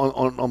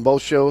on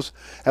both shows.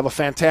 Have a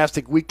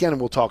fantastic weekend,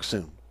 and we'll talk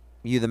soon.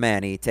 You the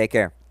man, E. Take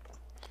care.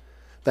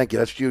 Thank you.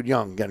 That's Jude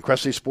Young. Again,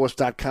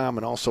 CrescentCitySports.com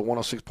and also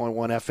 106.1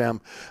 FM.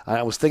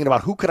 I was thinking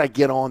about who could I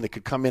get on that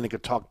could come in and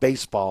could talk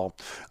baseball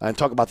and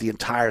talk about the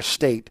entire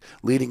state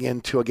leading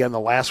into, again, the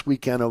last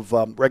weekend of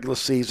regular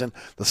season,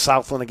 the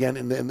Southland again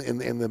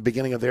in the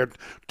beginning of their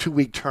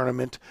 2-week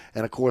tournament.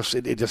 And, of course,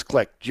 it just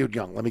clicked. Jude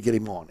Young, let me get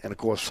him on. And, of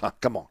course,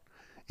 come on.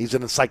 He's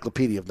an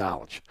encyclopedia of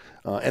knowledge.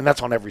 And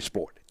that's on every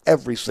sport,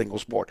 every single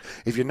sport.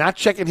 If you're not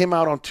checking him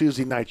out on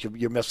Tuesday nights,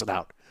 you're missing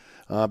out.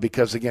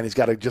 Because, again, he's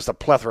got just a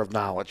plethora of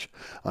knowledge.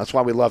 That's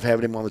why we love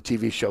having him on the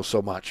TV show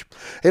so much.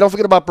 Hey, don't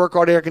forget about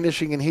Burkhardt Air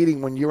Conditioning and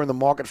Heating when you're in the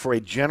market for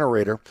a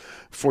generator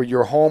for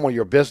your home or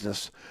your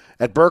business.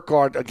 At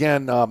Burkhardt,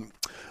 again,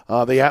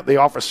 they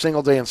offer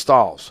single-day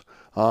installs.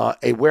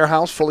 A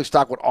warehouse fully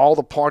stocked with all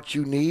the parts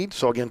you need.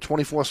 So, again,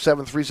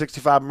 24/7,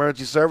 365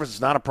 emergency service is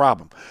not a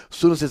problem. As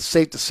soon as it's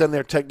safe to send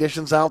their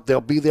technicians out,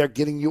 they'll be there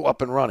getting you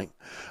up and running.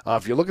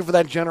 If you're looking for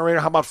that generator,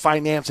 how about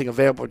financing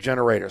available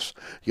generators?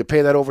 You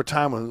pay that over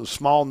time with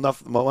small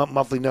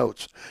monthly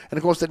notes. And,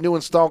 of course, that new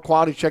install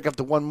quality check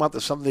after 1 month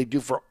is something they do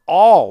for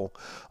all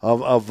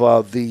of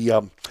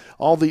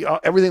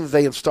everything that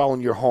they install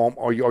in your home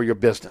or your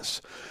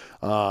business.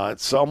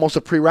 It's almost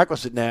a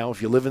prerequisite now.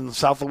 If you live in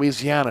South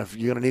Louisiana, if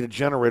you're going to need a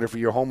generator for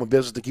your home and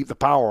business to keep the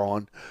power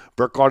on,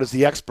 Burkhardt is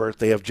the expert.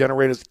 They have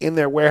generators in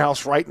their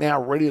warehouse right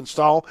now ready to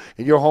install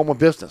in your home or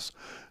business.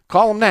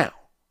 Call them now.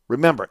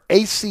 Remember,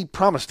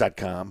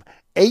 acpromise.com,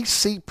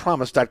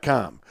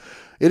 acpromise.com.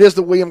 It is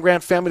the William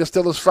Grant Family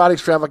Distillers Friday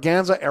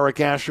Extravaganza.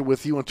 Eric Asher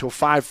with you until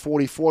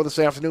 5:44 this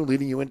afternoon,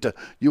 leading you into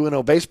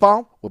UNO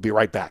baseball. We'll be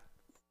right back.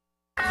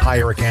 Hi,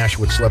 Eric Asher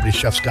with Celebrity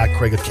Chef Scott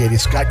Craig at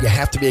Katie's. Scott, you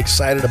have to be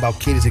excited about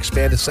Katie's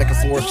expanded second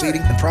floor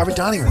seating and private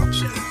dining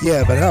rooms.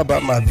 Yeah, but how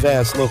about my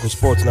vast local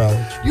sports knowledge?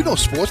 You know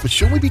sports, but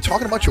shouldn't we be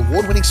talking about your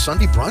award-winning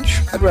Sunday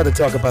brunch? I'd rather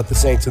talk about the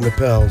Saints and the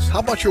Pels. How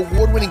about your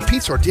award-winning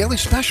pizza or daily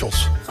specials?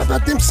 How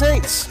about them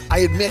Saints? I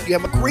admit you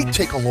have a great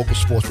take on local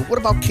sports, but what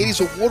about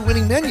Katie's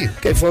award-winning menu?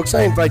 Okay, folks,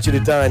 I invite you to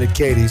dine at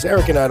Katie's.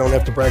 Eric and I don't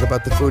have to brag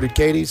about the food at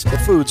Katie's. The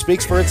food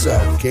speaks for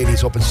itself.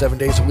 Katie's open 7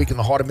 days a week in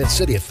the heart of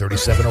Mid-City at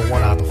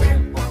 3701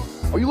 Opperville.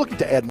 Are you looking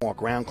to add more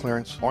ground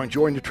clearance or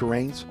enjoy new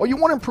terrains? Or you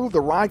want to improve the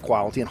ride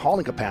quality and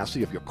hauling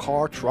capacity of your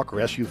car, truck,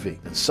 or SUV?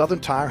 Then Southern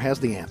Tire has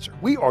the answer.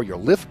 We are your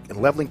lift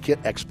and leveling kit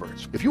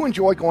experts. If you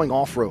enjoy going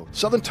off-road,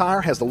 Southern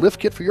Tire has the lift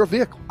kit for your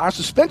vehicle. Our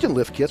suspension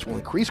lift kits will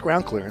increase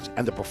ground clearance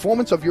and the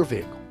performance of your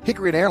vehicle.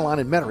 Hickory and Airline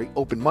in Metairie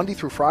open Monday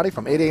through Friday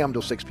from 8 a.m.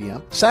 till 6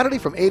 p.m., Saturday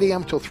from 8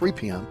 a.m. till 3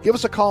 p.m. Give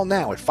us a call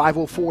now at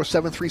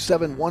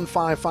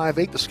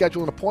 504-737-1558 to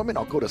schedule an appointment,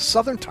 or go to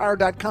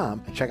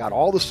southerntire.com and check out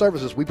all the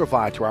services we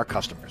provide to our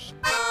customers.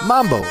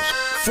 Mambo's,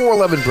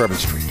 411 Bourbon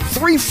Street.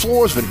 3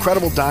 floors of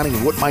incredible dining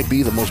in what might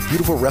be the most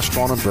beautiful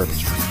restaurant on Bourbon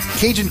Street.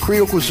 Cajun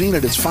Creole cuisine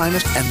at its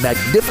finest and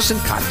magnificent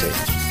cocktails.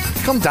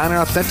 Come dine in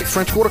our authentic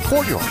French Quarter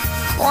courtyard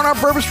or on our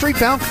Bourbon Street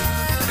balcony.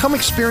 Come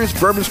experience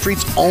Bourbon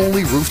Street's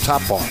only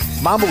rooftop bar.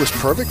 Mambo is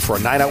perfect for a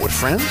night out with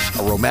friends,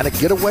 a romantic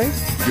getaway,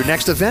 your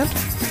next event,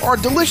 or a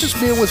delicious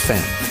meal with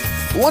family.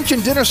 Lunch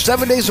and dinner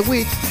 7 days a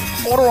week.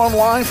 Order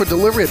online for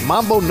delivery at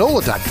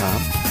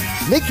mambonola.com.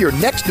 Make your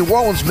next New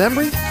Orleans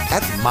memory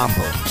at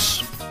Mambo's.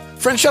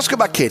 Francesca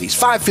by Katie's,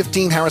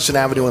 515 Harrison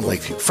Avenue in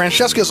Lakeview.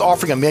 Francesca is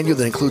offering a menu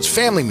that includes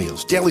family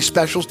meals, daily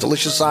specials,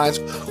 delicious sides,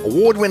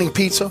 award-winning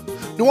pizza,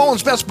 New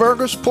Orleans' best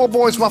burgers, poor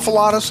boys'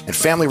 muffulettas, and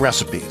family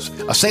recipes.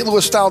 A St.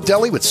 Louis-style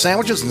deli with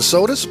sandwiches and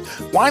sodas.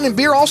 Wine and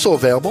beer also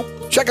available.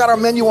 Check out our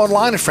menu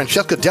online at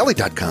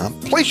francescadeli.com.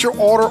 Place your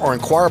order or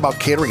inquire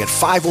about catering at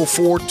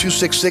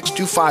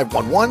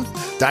 504-266-2511.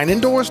 Dine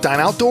indoors,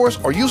 dine outdoors,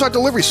 or use our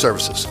delivery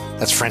services.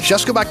 That's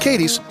Francesca by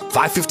Katie's,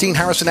 515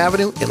 Harrison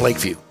Avenue in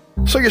Lakeview.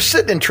 So you're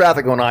sitting in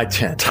traffic on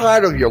I-10,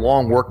 tired of your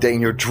long workday,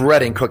 and you're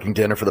dreading cooking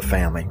dinner for the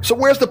family. So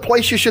where's the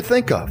place you should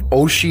think of?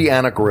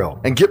 Oceana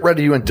Grill. And get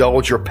ready to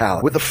indulge your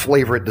palate with the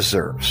flavor it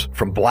deserves.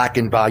 From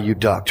blackened bayou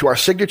duck to our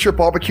signature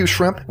barbecue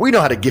shrimp, we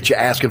know how to get you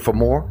asking for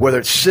more. Whether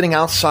it's sitting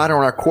outside or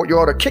in our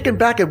courtyard or kicking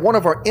back at one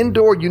of our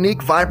indoor,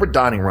 unique, vibrant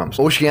dining rooms,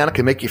 Oceana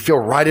can make you feel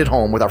right at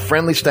home with our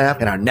friendly staff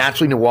and our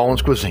naturally New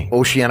Orleans cuisine.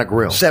 Oceana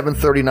Grill,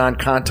 739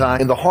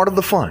 Conti, in the heart of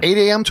the fun, 8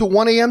 a.m. to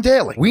 1 a.m.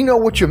 daily. We know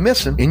what you're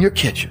missing in your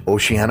kitchen.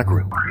 Oceana Grill.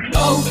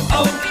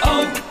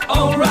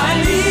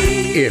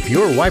 O'Reilly. If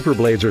your wiper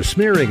blades are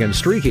smearing and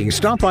streaking,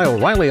 stop by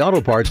O'Reilly Auto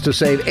Parts to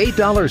save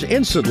 $8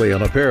 instantly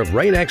on a pair of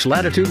Rain-X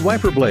Latitude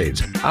wiper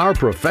blades. Our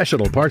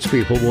professional parts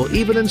people will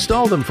even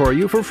install them for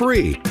you for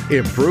free.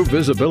 Improve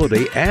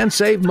visibility and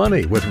save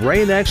money with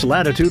Rain-X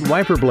Latitude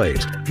wiper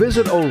blades.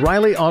 Visit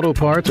O'Reilly Auto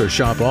Parts or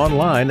shop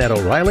online at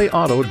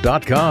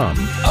O'ReillyAuto.com.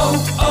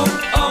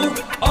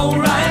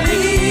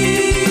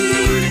 O'Reilly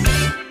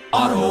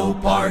Auto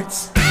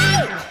Parts.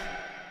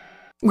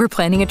 We're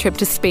planning a trip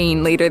to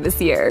Spain later this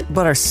year.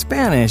 But our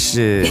Spanish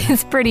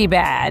is pretty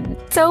bad.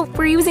 So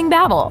we're using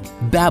Babbel.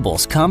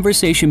 Babbel's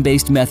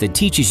conversation-based method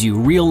teaches you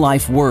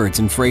real-life words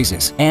and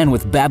phrases. And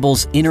with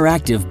Babbel's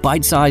interactive,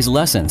 bite-sized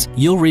lessons,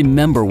 you'll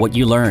remember what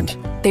you learned.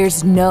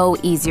 There's no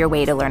easier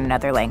way to learn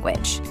another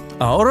language.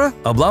 Ahora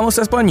hablamos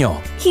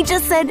español. He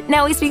just said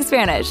now we speak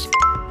Spanish.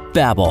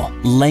 Babbel,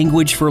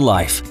 language for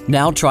life.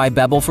 Now try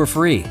Babbel for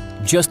free.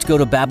 Just go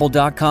to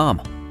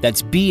Babbel.com.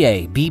 That's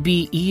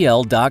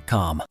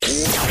Babbel.com.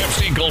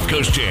 FC Gulf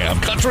Coast Jam,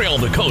 Country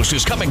on the Coast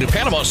is coming to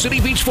Panama City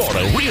Beach,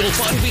 Florida. Real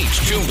Fun Beach,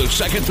 June the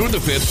 2nd through the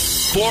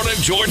 5th. Florida,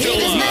 Georgia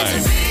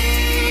Live.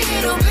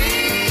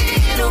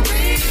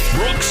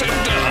 Brooks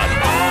and Dunn.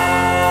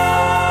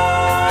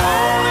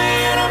 Old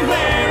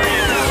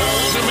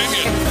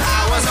Dominion.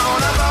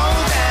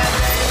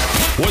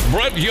 With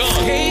Brett Young.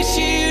 In case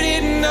you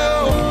didn't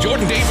know.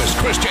 Jordan Davis,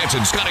 Chris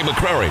Jensen, Scotty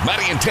McCrary,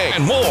 Matty and Tay,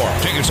 and more.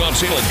 Tickets on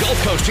sale at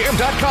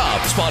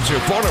GulfCoastJam.com. Sponsor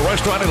Florida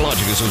Restaurant and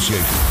Lodging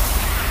Association.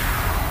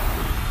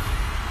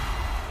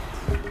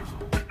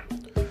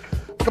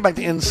 Welcome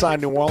back to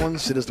Inside New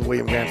Orleans. It is the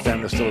William Grant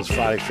Family Distillers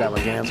Friday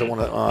Extravaganza. I want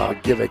to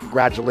give a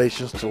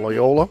congratulations to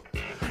Loyola.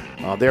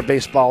 Their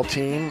baseball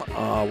team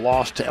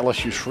lost to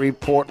LSU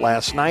Shreveport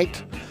last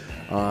night.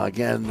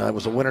 Again, it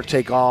was a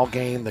winner-take-all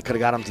game that could have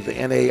got them to the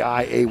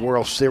NAIA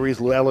World Series.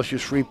 LSU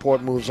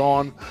Shreveport moves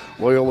on.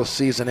 Loyola's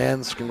season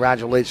ends.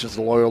 Congratulations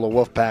to Loyola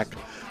Wolfpack.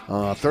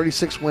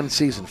 36-win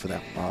season for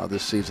them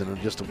this season, and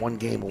just one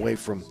game away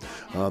from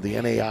the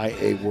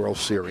NAIA World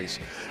Series.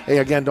 Hey,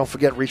 again, don't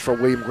forget, reach for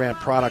a William Grant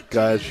product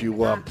as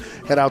you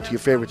head out to your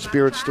favorite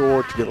spirit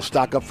store to be able to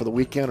stock up for the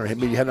weekend, or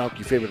maybe head out to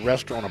your favorite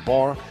restaurant or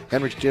bar.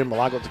 Henry's Gin,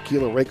 Malago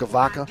Tequila, Reyka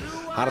Vodka,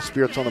 hottest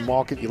spirits on the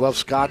market. You love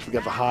scotch, we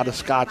got the hottest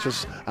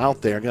scotches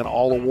out there. Again,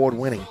 all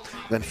award-winning.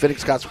 Then Fittick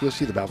Scotch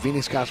Whiskey, the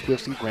Balvenie Scotch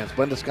Whiskey, Grant's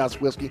Blended Scotch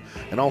Whiskey,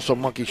 and also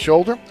Monkey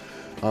Shoulder.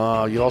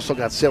 You also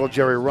got Sailor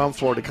Jerry Rum,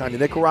 Florida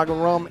Canyon Nicaraguan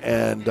Rum,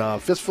 and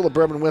Fistful of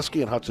Bourbon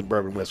Whiskey and Hudson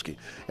Bourbon Whiskey.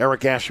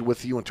 Eric Asher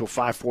with you until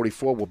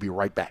 5:44. We'll be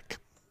right back.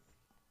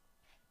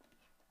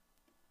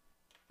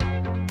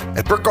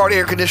 At Burkhardt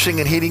Air Conditioning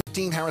and Heating,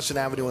 15 Harrison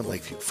Avenue in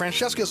Lakeview,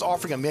 Francesca is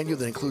offering a menu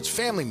that includes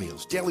family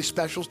meals, daily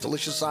specials,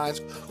 delicious sides,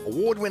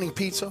 award-winning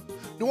pizza,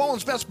 New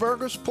Orleans' best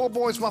burgers, poor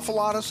boys'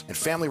 muffulettas, and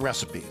family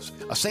recipes.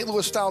 A St.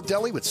 Louis-style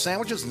deli with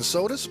sandwiches and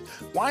sodas.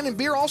 Wine and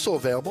beer also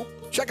available.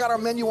 Check out our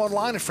menu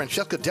online at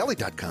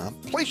francescadeli.com.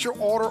 Place your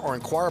order or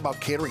inquire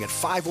about catering at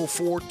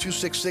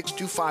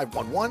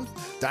 504-266-2511.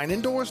 Dine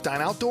indoors,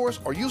 dine outdoors,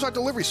 or use our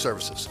delivery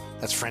services.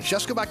 That's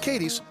Francesca by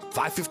Katie's,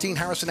 515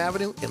 Harrison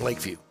Avenue in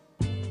Lakeview.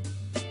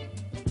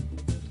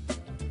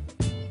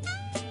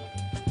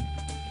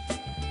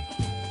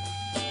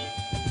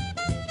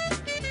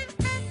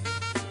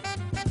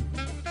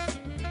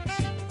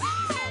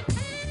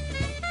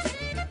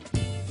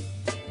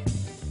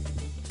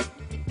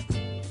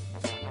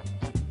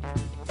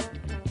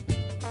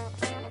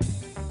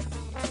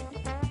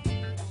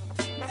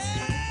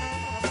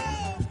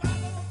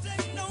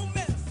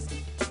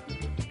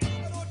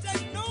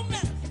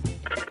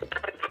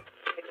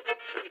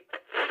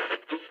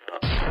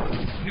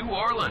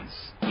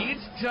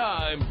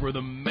 For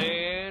the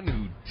man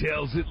who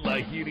tells it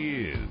like it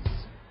is.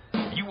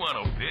 You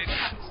want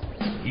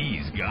opinions?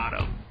 He's got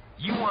them.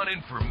 You want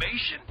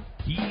information?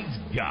 He's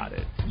got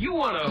it. You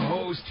want a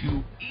host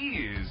who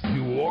is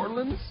New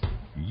Orleans?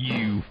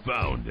 You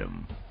found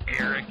him.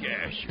 Eric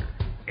Asher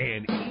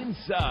and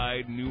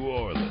Inside New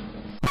Orleans.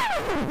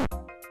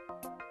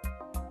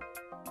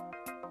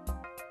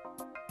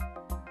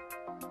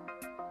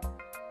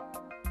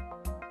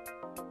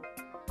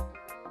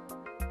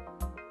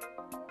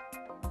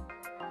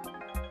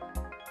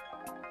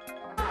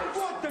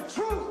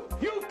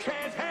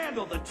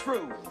 The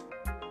truth.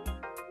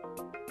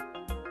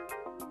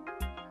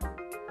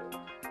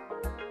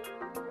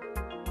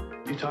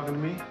 You talking to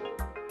me?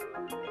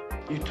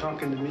 You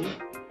talking to me?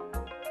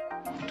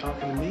 You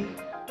talking to me?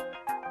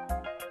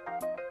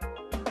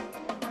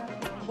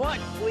 What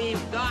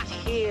we've got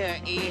here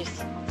is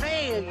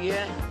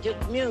failure to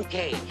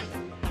communicate.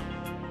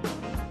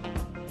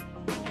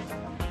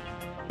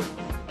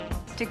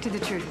 Stick to the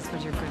truth is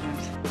what you're good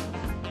at.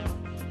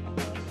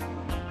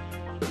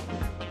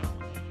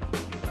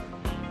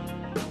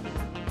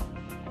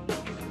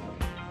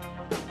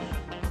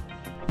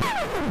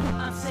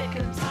 I'm sick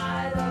and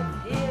tired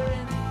of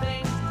hearing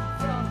things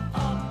from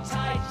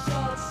uptight,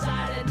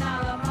 short-sighted,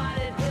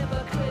 narrow-minded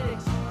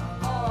hypocritics.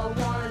 All I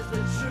want is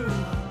the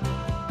truth.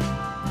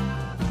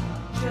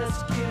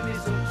 Just give me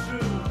some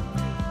truth.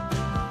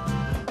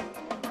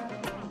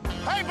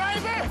 Hey,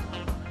 baby!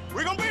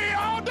 We're gonna be here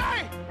all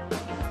day!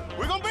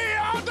 We're gonna be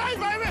here all day,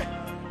 baby!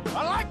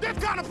 I like this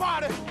kind of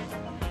party!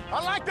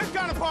 I like this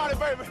kind of party,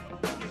 baby!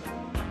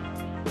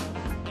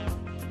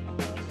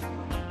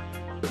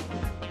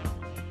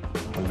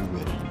 Are you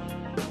ready?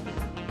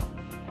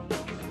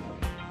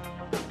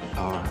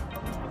 Are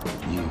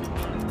you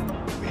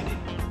ready?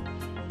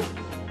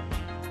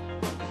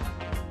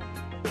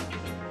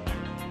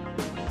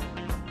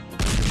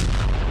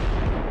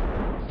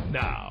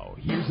 Now,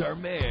 here's our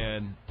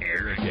man,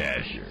 Eric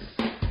Asher.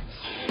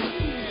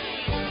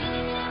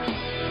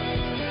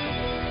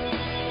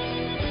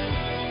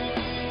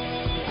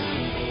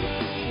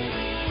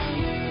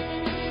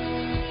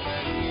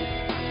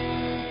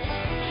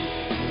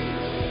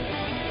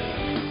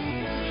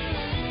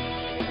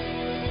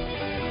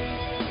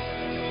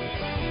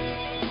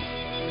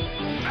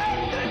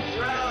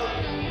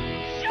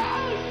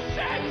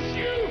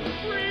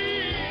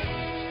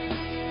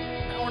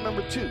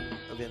 Number 2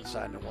 of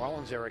Inside New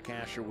Orleans. Eric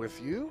Asher with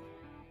you.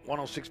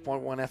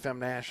 106.1 FM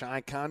Nash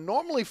Icon.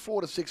 Normally 4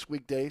 to 6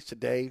 weekdays.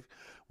 Today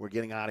we're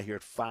getting out of here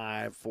at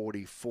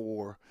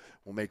 5:44.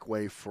 We'll make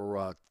way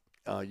for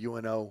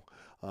UNO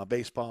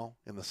baseball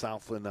in the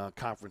Southland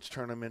Conference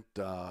Tournament.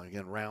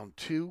 Again, round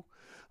 2.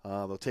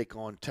 They'll take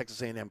on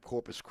Texas A&M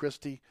Corpus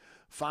Christi.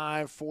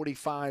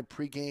 5:45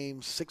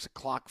 pregame, 6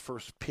 o'clock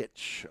first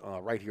pitch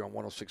right here on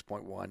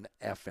 106.1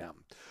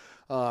 FM.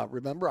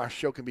 Remember, our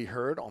show can be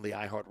heard on the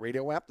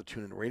iHeartRadio app, the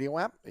TuneIn Radio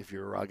app. If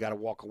you're got to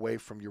walk away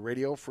from your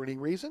radio for any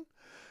reason,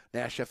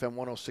 Nash FM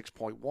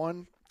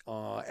 106.1,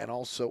 and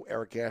also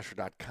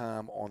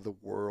ericasher.com on the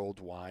World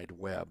Wide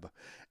Web.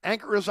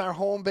 Anchor is our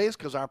home base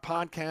because our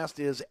podcast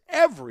is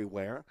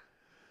everywhere.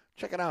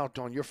 Check it out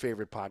on your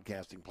favorite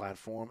podcasting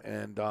platform.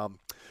 And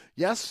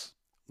yes,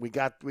 we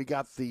got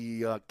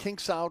the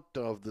kinks out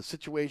of the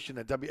situation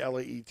at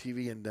WLAE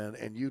TV and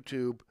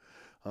YouTube.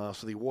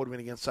 So the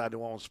award-winning Inside New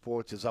Orleans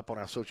Sports is up on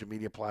our social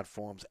media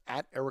platforms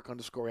at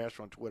Eric_Asher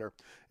on Twitter,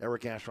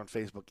 Eric Asher on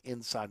Facebook,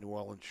 Inside New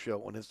Orleans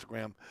Show on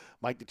Instagram.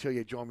 Mike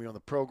Detillier joined me on the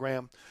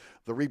program.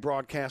 The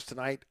rebroadcast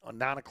tonight on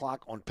 9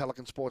 o'clock on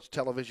Pelican Sports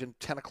Television,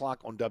 10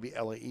 o'clock on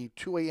WLAE,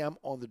 2 a.m.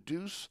 on The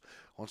Deuce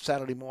on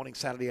Saturday morning,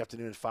 Saturday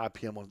afternoon at 5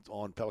 p.m.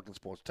 on Pelican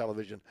Sports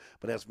Television.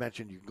 But as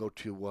mentioned, you can go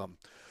to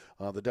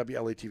the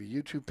WLA TV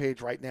YouTube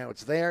page right now.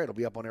 It's there. It'll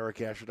be up on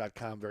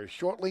ericasher.com very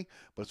shortly,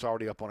 but it's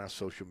already up on our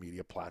social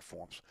media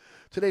platforms.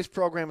 Today's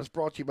program is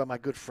brought to you by my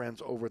good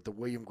friends over at the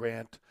William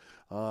Grant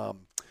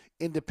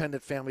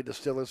Independent Family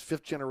Distillers,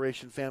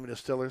 fifth-generation family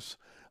distillers,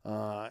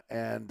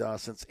 and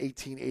since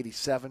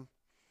 1887.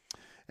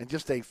 And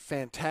just a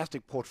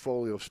fantastic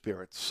portfolio of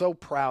spirits. So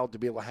proud to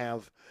be able to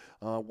have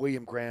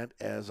William Grant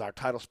as our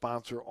title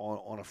sponsor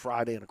on a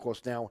Friday. And, of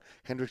course, now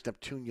Hendrick's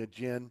Neptunia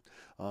Gin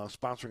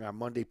sponsoring our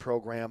Monday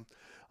program.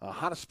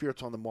 Hottest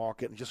spirits on the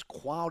market and just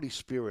quality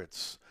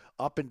spirits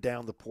up and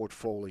down the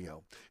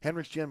portfolio.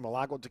 Hendrick's Gin,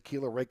 Milagro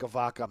Tequila, Reyka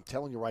Vodka. I'm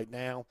telling you right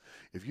now,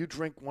 if you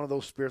drink one of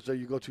those spirits or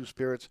you go to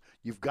spirits,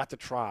 you've got to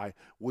try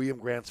William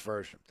Grant's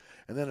version.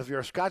 And then if you're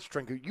a Scotch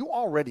drinker, you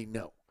already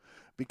know.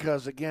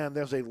 Because, again,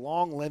 there's a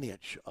long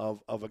lineage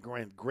of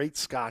great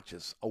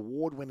scotches,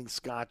 award-winning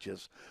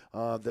scotches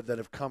that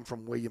have come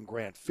from William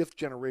Grant,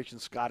 fifth-generation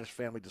Scottish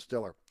family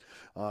distiller.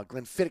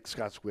 Glenfiddich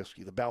Scotch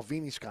whiskey, the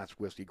Balvenie Scotch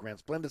whiskey, Grand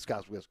Splendid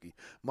Scotch whiskey,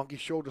 Monkey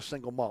Shoulder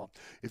single malt.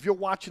 If you're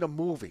watching a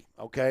movie,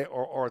 okay,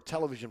 or a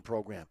television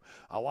program,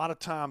 a lot of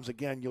times,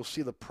 again, you'll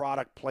see the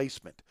product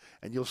placement,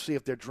 and you'll see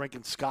if they're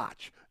drinking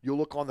scotch. You'll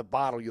look on the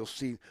bottle, you'll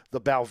see the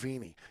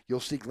Balvenie,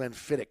 you'll see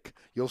Glenfiddich,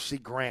 you'll see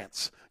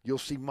Grant's, you'll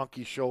see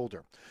Monkey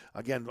Shoulder.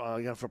 Again,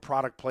 for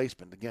product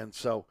placement. Again,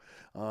 so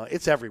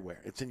it's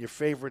everywhere. It's in your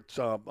favorite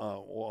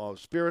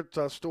spirit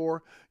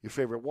store, your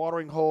favorite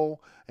watering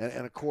hole,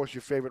 and, of course,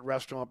 your favorite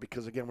restaurant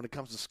because, again, when it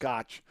comes to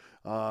scotch,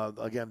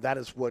 again, that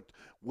is what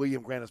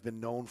William Grant has been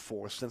known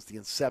for since the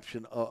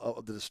inception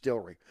of the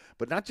distillery.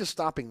 But not just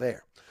stopping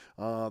there.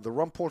 The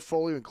rum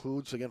portfolio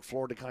includes, again,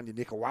 Flor de Caña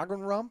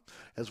Nicaraguan rum,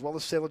 as well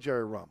as Sailor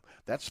Jerry rum.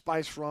 That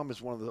spice rum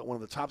is one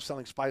of the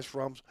top-selling spice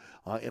rums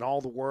in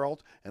all the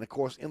world. And, of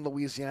course, in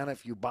Louisiana,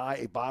 if you buy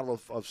a bottle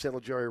of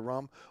Sailor Jerry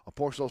rum, a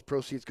portion of those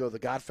proceeds go to the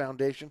God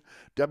Foundation,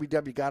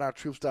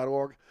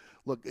 www.gotourtroops.org.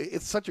 Look,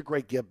 it's such a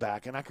great give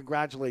back, and I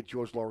congratulate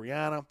George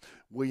Loriana,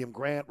 William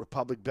Grant,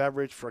 Republic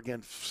Beverage for,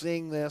 again,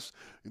 seeing this,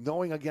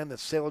 knowing, again, that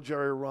Sailor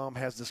Jerry rum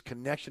has this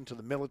connection to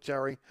the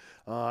military,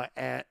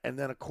 and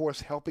then, of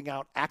course, helping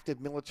out active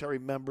military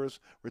members,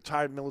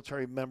 retired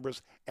military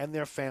members, and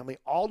their family,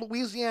 all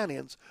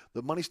Louisianians.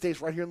 The money stays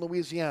right here in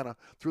Louisiana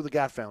through the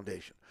God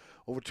Foundation.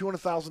 Over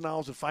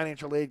 $200,000 in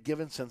financial aid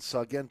given since,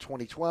 again,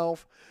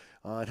 2012.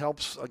 It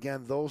helps,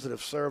 again, those that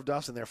have served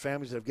us and their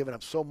families that have given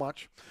up so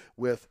much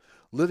with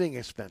living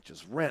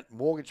expenses, rent,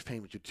 mortgage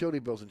payments, utility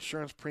bills,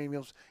 insurance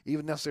premiums,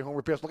 even necessary home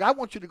repairs. Look, I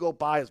want you to go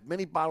buy as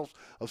many bottles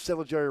of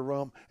Sailor Jerry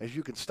rum as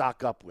you can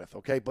stock up with,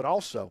 okay? But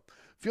also,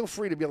 feel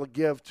free to be able to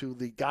give to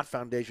the God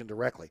Foundation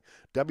directly,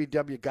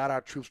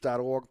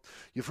 www.gotourtroops.org.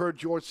 You've heard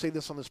George say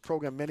this on this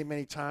program many,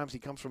 many times. He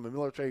comes from a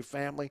military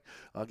family.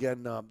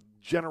 Again,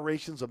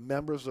 generations of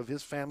members of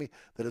his family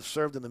that have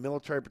served in the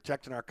military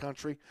protecting our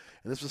country.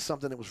 And this is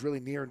something that was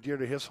really near and dear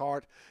to his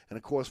heart. And,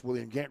 of course,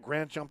 William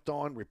Grant jumped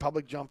on,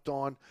 Republic jumped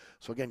on.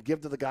 So, again, give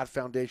to the God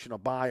Foundation or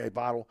buy a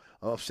bottle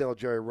of Sailor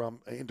Jerry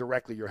rum.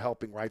 Indirectly, you're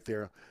helping right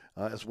there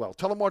as well.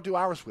 Tullamore Dew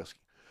Irish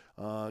Whiskey.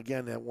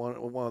 Again, one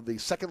of the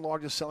second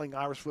largest selling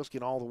Irish whiskey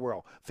in all the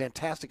world.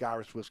 Fantastic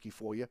Irish whiskey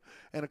for you.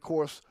 And, of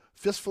course,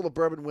 Fistful of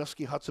Bourbon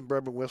Whiskey, Hudson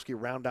Bourbon Whiskey,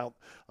 round out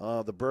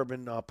the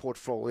bourbon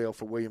portfolio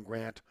for William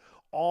Grant.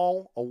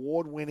 All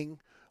award-winning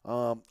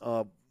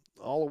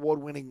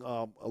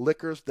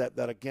liquors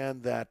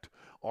that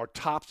are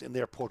tops in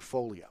their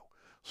portfolio.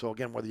 So,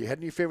 again, whether you head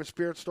to your favorite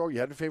spirit store, you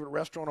head to your favorite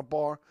restaurant or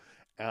bar,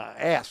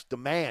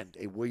 demand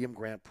a William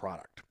Grant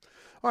product.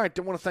 All right,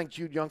 I want to thank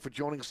Jude Young for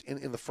joining us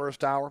in the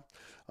first hour.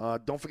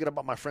 Don't forget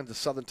about my friends at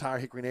Southern Tire,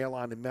 Hickory and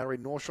Airline in Metairie,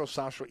 North Shore,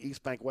 South Shore,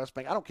 East Bank, West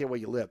Bank. I don't care where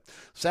you live.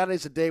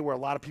 Saturday's a day where a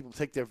lot of people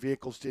take their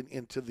vehicles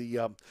into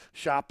the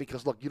shop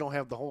because, look, you don't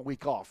have the whole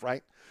week off,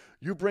 right?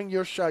 You bring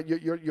your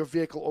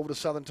vehicle over to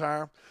Southern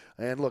Tire,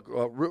 and look,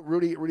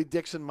 Rudy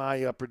Dixon,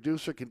 my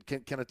producer,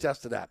 can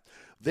attest to that.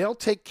 They'll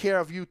take care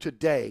of you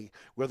today,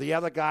 where the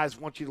other guys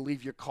want you to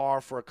leave your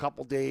car for a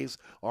couple days,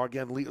 or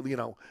again,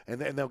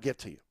 and they'll get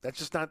to you.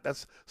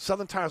 That's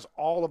Southern Tire's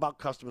all about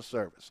customer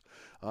service.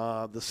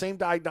 The same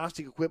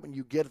diagnostic equipment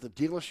you get at the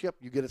dealership,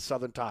 you get at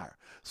Southern Tire.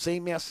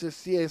 Same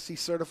ASC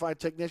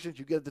certified technicians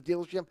you get at the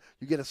dealership,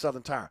 you get at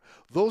Southern Tire.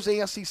 Those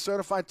ASC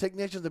certified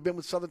technicians have been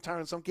with Southern Tire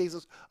in some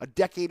cases a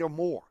decade or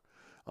more.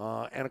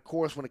 And, of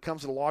course, when it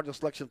comes to the largest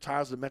selection of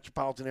tires in the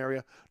metropolitan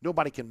area,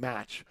 nobody can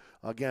match,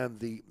 again,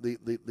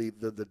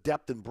 the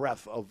depth and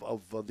breadth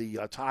of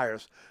the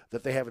tires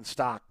that they have in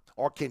stock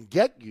or can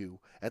get you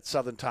at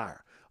Southern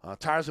Tire.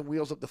 Tires and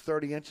wheels up to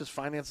 30 inches.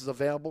 Finance is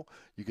available.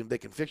 They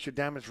can fix your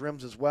damaged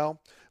rims as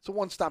well. It's a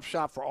one-stop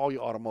shop for all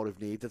your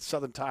automotive needs. It's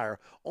Southern Tire,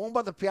 owned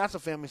by the Piazza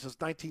family since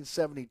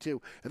 1972.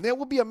 And there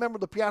will be a member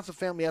of the Piazza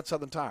family at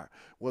Southern Tire.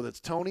 Whether it's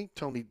Tony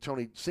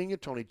Sr.,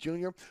 Tony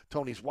Jr.,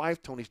 Tony's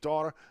wife, Tony's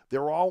daughter,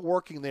 they're all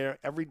working there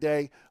every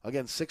day,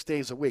 again, 6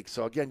 days a week.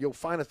 So, again, you'll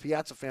find a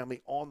Piazza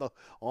family on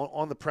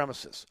the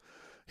premises.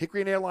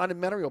 Hickory and Airline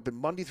in Metairie open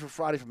Monday through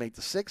Friday from 8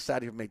 to 6,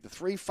 Saturday from 8 to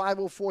 3.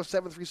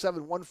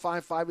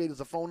 504-737-1558 is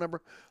the phone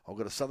number. Or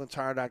go to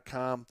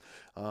southerntire.com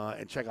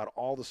and check out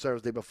all the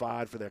service they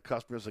provide for their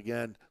customers.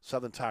 Again,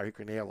 Southern Tire,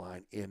 Hickory and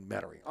Airline in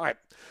Metairie. All right,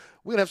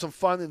 we're going to have some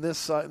fun in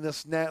this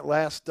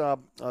last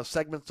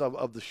segment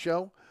of the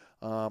show.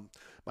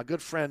 My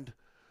good friend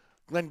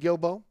Glenn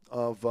Guilbeau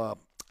of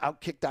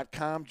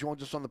Outkick.com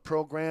joins us on the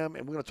program,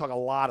 and we're going to talk a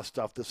lot of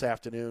stuff this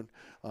afternoon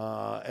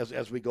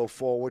as we go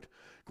forward.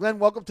 Glenn,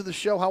 welcome to the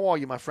show. How are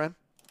you, my friend?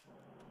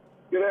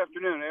 Good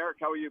afternoon, Eric.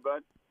 How are you,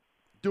 bud?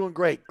 Doing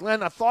great.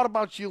 Glenn, I thought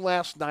about you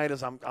last night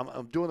as I'm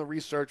doing the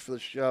research for the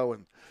show,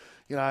 and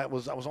I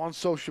was on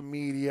social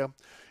media,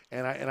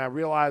 and I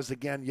realized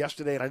again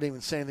yesterday, and I didn't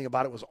even say anything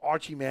about it, was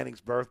Archie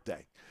Manning's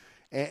birthday.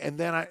 And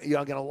then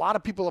again, a lot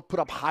of people have put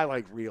up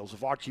highlight reels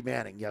of Archie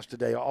Manning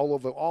yesterday all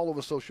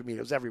over social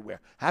media. It was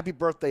everywhere. Happy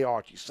birthday,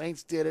 Archie.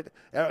 Saints did it.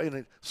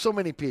 So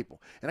many people.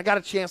 And I got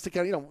a chance to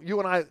you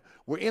and I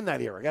were in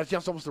that era. I got a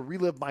chance almost to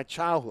relive my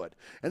childhood.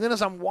 And then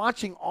as I'm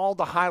watching all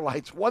the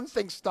highlights, one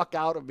thing stuck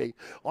out of me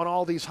on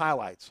all these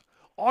highlights.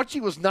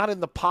 Archie was not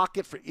in the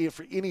pocket for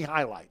any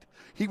highlight.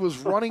 He was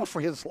running for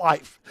his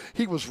life.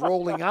 He was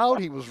rolling out.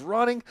 He was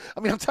running.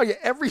 I mean, I'll tell you,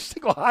 every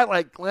single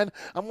highlight, Glenn,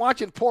 I'm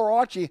watching poor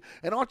Archie,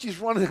 and Archie's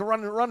running,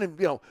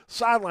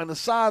 sideline to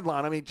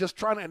sideline. I mean, just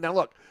trying to – now,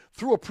 look,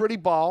 threw a pretty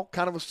ball,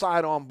 kind of a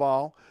side-on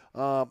ball.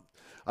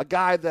 A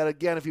guy that,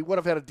 again, if he would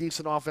have had a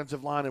decent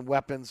offensive line and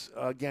weapons,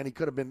 again, he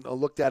could have been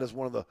looked at as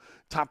one of the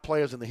top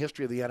players in the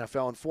history of the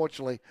NFL.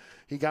 Unfortunately,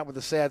 he got with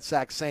the sad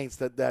sack Saints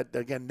that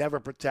again,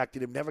 never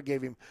protected him, never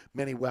gave him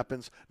many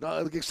weapons,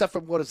 except for,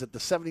 what is it, the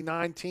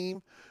 79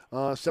 team,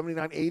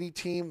 79-80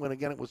 team, when,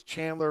 again, it was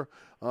Chandler,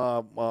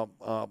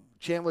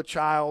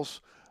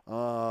 Childs,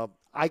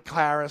 Ike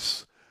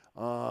Harris,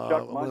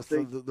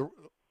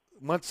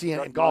 Muncie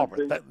and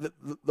Galbraith.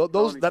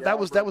 That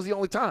was the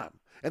only time.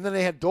 And then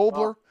they had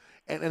Dobler.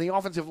 And the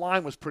offensive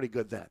line was pretty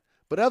good then.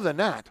 But other than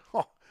that,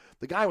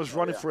 the guy was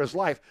running for his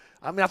life.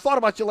 I mean, I thought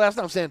about you last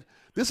night. I'm saying,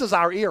 this is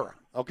our era,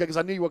 okay, because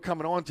I knew you were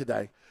coming on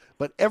today.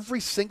 But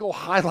every single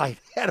highlight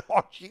had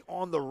Archie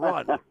on the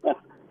run.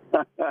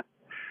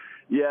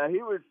 Yeah,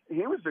 he was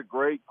a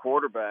great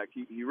quarterback.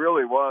 He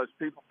really was.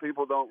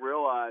 People don't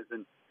realize.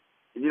 And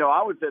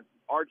I was at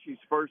Archie's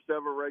first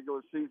ever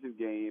regular season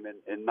game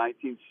in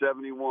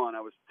 1971. I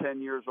was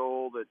 10 years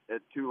old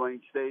at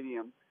Tulane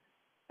Stadium.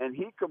 And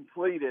he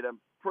completed, I'm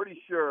pretty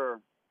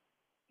sure,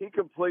 he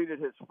completed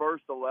his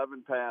first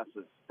 11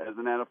 passes as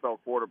an NFL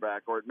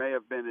quarterback, or it may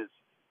have been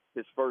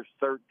his first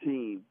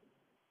 13.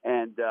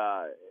 And,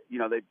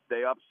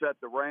 they upset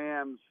the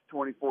Rams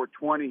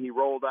 24-20. He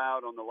rolled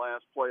out on the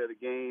last play of the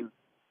game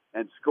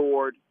and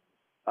scored.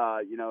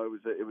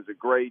 It was a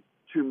great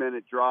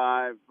 2-minute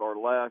drive or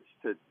less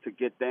to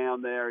get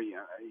down there. He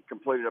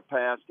completed a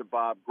pass to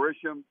Bob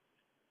Grisham.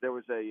 There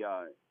was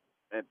a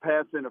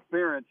pass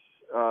interference.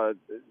 The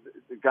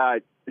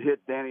guy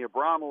hit Danny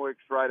Abramowicz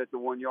right at the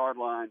 1 yard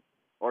line,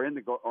 or in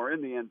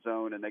the end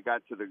zone, and they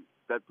got to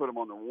that put him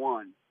on the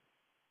 1.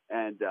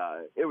 And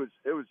it was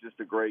just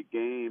a great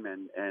game,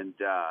 and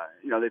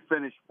they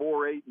finished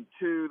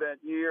 4-8-2 that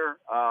year,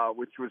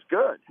 which was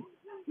good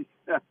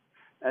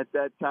at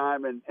that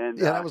time. And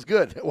that was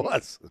good. It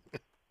was.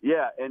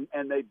 Yeah, and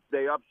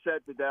they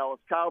upset the Dallas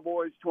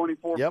Cowboys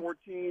 24-14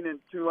 in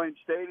Tulane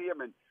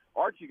Stadium, and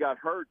Archie got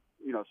hurt,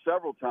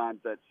 several times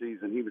that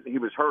season. He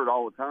was hurt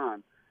all the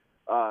time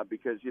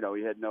because he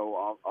had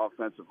no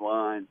offensive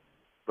line.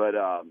 But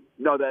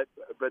that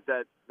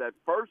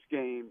first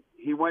game,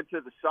 he went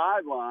to the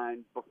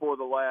sideline before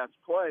the last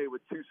play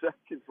with 2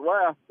 seconds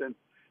left, and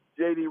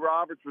J.D.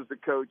 Roberts was the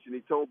coach, and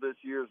he told this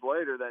years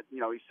later that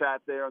he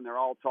sat there and they're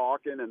all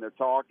talking and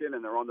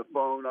they're on the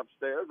phone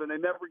upstairs, and they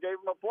never gave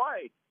him a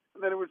play.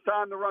 And then it was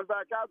time to run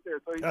back out there,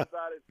 so he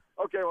decided,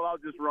 okay, well, I'll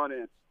just run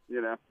in.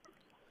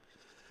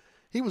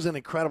 He was an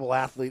incredible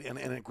athlete and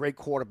a great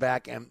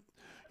quarterback, and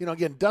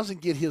again,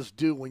 doesn't get his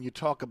due when you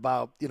talk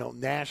about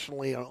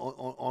nationally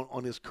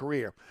on his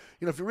career.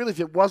 If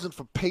it wasn't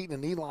for Peyton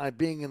and Eli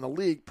being in the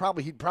league,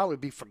 he'd probably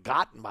be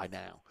forgotten by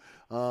now.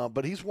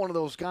 But he's one of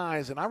those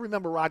guys, and I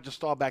remember Roger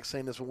Staubach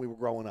saying this when we were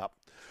growing up.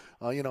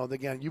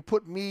 Again, you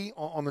put me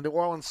on the New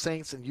Orleans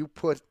Saints and you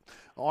put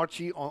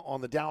Archie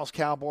on the Dallas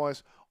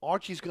Cowboys.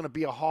 Archie's going to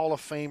be a Hall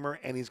of Famer,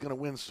 and he's going to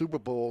win Super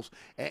Bowls.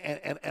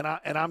 And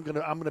I'm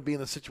going to be in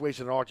the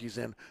situation that Archie's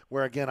in,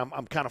 where again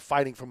I'm kind of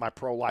fighting for my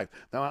pro life.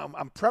 Now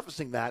I'm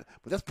prefacing that,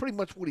 but that's pretty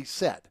much what he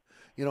said.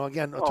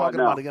 Again,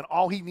 about again,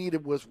 all he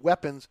needed was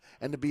weapons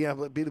and to be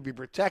able to be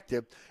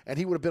protected, and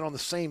he would have been on the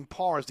same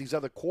par as these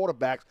other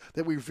quarterbacks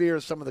that we revere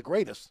as some of the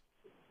greatest.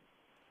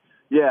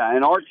 Yeah,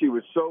 and Archie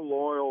was so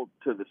loyal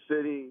to the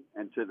city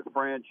and to the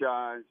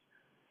franchise,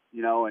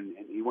 and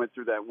he went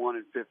through that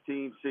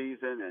 1-15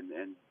 season,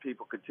 and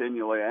people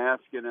continually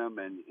asking him,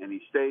 and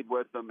he stayed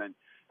with them. And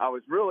I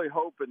was really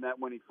hoping that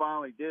when he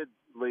finally did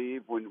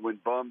leave, when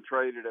Bum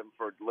traded him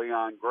for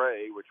Leon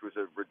Gray, which was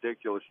a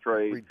ridiculous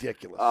trade.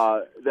 Ridiculous.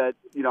 That,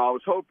 I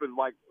was hoping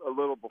like a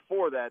little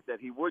before that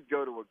he would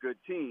go to a good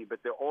team.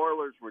 But the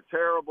Oilers were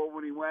terrible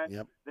when he went.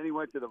 Yep. Then he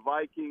went to the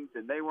Vikings,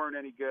 and they weren't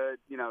any good.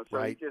 So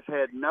right. He just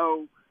had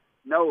no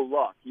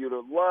luck. You'd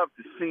have loved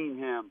to seen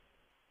him,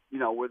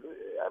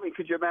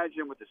 could you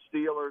imagine with the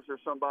Steelers or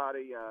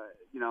somebody, I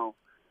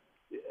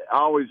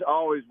always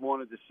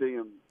wanted to see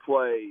him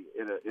play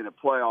in a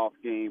playoff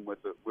game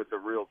with a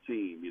real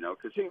team,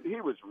 because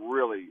he was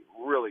really,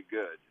 really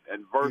good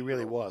and versatile. He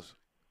really was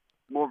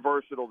more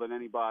versatile than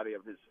anybody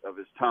of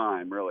his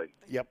time, really.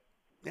 Yep.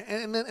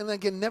 And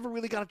again, never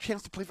really got a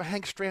chance to play for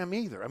Hank Stram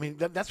either. I mean,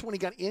 that's when he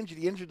got injured.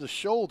 He injured the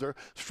shoulder.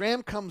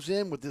 Stram comes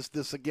in with this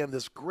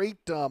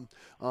great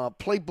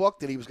playbook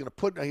that he was going to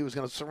put. He was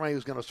going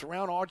to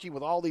surround Archie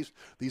with all these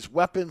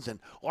weapons, and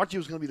Archie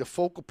was going to be the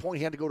focal point.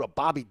 He had to go to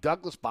Bobby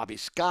Douglas, Bobby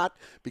Scott,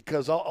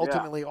 because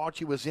ultimately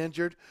Archie was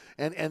injured.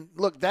 And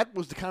look, that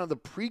was the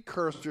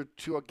precursor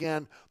to,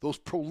 again, those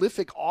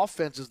prolific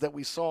offenses that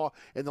we saw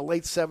in the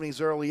late 70s,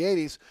 early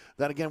 80s.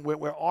 That again,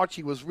 where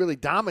Archie was really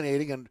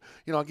dominating, and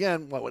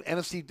again.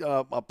 NFC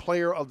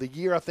Player of the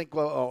Year, I think,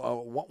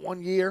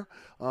 1 year,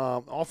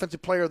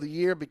 Offensive Player of the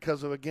Year,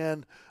 because of,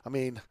 again,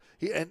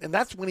 and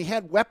that's when he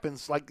had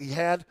weapons like he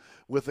had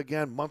with,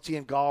 again, Muncie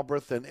and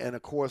Galbraith and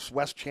of course,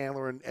 Wes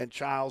Chandler and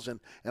Childs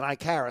and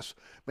Ike Harris.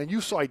 You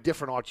saw a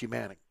different Archie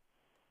Manning.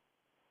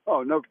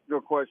 Oh, no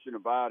question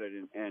about it.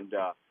 And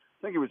I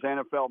think he was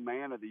NFL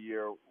Man of the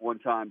Year one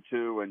time,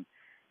 too, and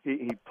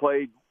he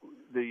played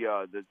the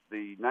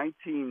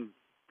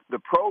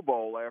Pro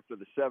Bowl after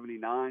the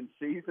 79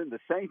 season. The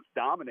Saints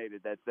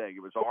dominated that thing.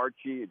 It was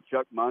Archie and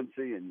Chuck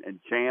Muncie and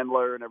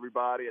Chandler and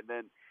everybody. And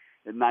then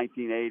in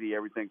 1980,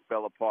 everything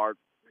fell apart,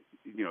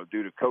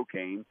 due to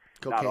cocaine.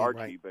 Not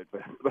Archie, right.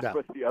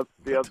 but the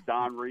other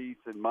Don Reese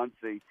and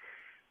Muncie.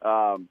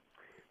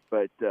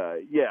 It's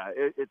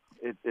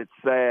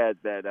sad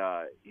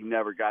that he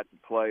never got to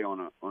play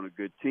on a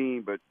good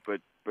team. But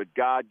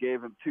God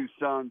gave him two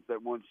sons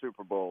that won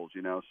Super Bowls.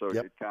 So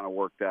Yep. It kind of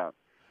worked out.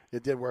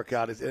 It did work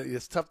out.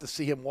 It's tough to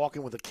see him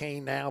walking with a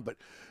cane now, but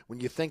when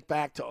you think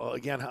back to,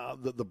 again, how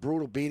the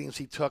brutal beatings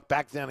he took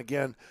back then,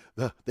 again,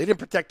 they didn't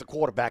protect the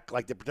quarterback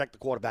like they protect the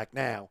quarterback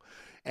now.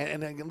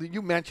 And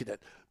you mentioned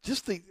it.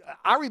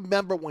 I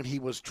remember when he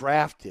was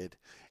drafted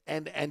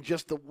and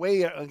just the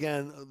way,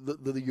 again,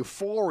 the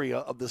euphoria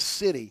of the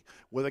city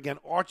with, again,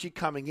 Archie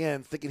coming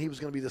in, thinking he was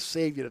going to be the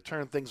savior to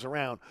turn things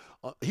around.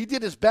 He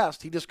did his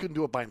best. He just couldn't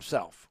do it by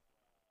himself.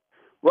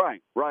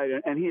 Right.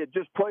 And he had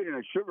just played in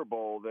a Sugar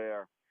Bowl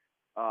there.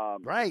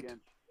 Right.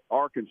 Against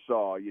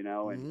Arkansas,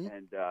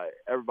 and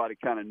everybody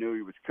kind of knew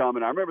he was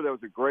coming. I remember there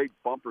was a great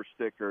bumper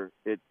sticker.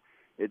 It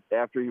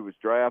after he was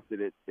drafted,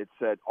 it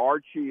said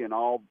Archie in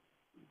all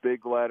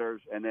big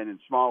letters, and then in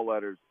small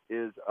letters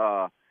is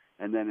and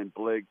then in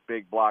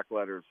big block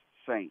letters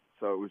Saint.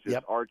 So it was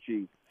just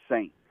Archie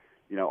Saint.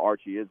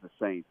 Archie is a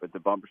Saint, but the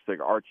bumper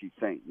sticker Archie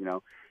Saint.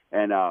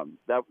 And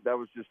that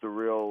was just a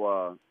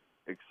real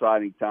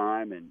exciting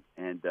time, and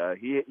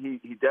he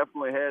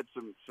definitely had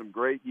some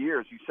great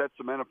years. He set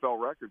some NFL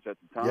records at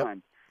the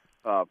time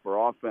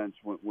for offense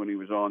when he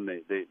was on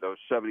those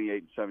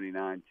 78 and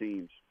 79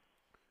 teams.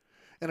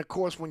 And of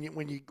course, when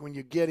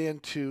you get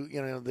into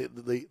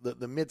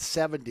the mid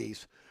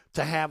 70s,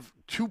 to have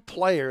two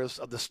players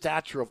of the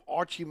stature of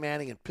Archie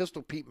Manning and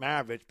Pistol Pete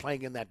Maravich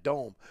playing in that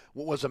dome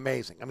was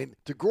amazing.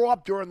 To grow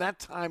up during that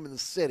time in the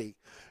city,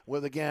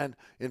 with, again,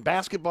 in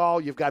basketball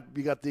you got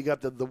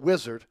the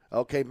Wizard,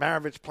 okay,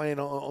 Maravich playing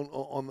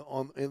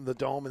on in the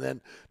dome, and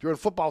then during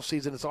football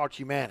season it's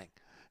Archie Manning.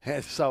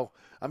 And so,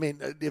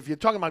 if you're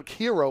talking about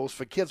heroes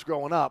for kids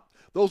growing up,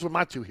 those were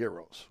my two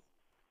heroes.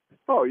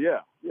 Oh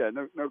yeah,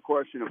 no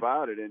question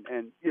about it.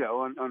 And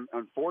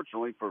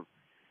unfortunately for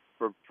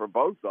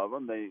both of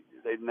them,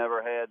 they've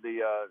never had the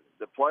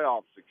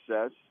playoff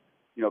success.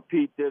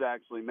 Pete did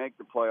actually make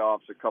the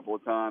playoffs a couple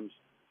of times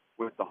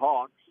with the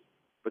Hawks,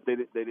 but they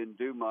didn't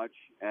do much.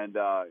 And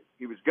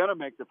he was going to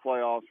make the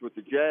playoffs with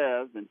the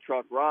Jazz and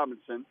Truck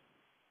Robinson,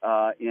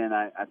 and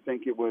I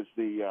think it was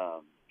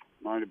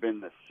might have been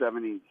the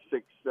 76-77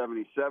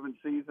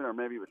 season, or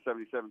maybe it was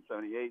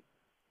 77-78.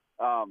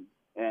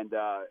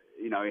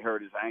 He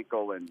hurt his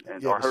ankle and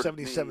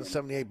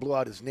 77-78 blew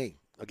out his knee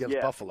against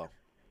Buffalo.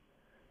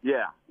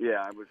 Yeah,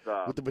 it was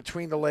with the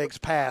between the legs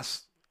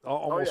pass,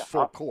 almost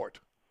full court.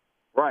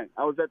 Right,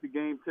 I was at the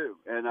game too,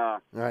 and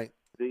right.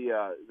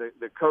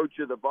 The coach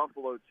of the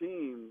Buffalo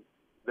team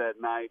that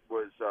night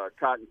was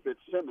Cotton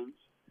Fitzsimmons,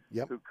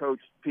 who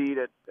coached Pete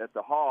at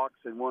the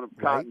Hawks, and one of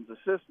Cotton's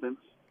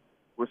assistants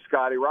was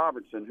Scotty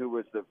Robertson, who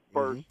was the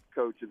first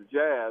coach of the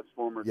Jazz,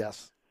 former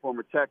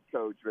former Tech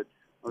coach. But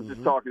I was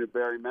just talking to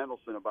Barry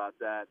Mendelson about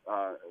that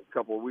a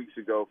couple of weeks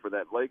ago for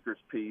that Lakers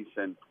piece,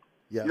 and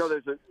yes. you know,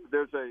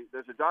 there's a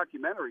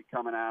documentary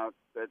coming out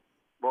that,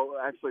 well,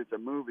 actually it's a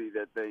movie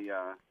that they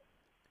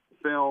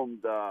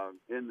filmed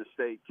in the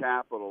state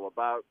capitol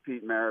about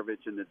Pete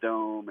Maravich and the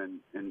Dome,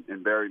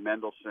 and Barry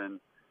Mendelson,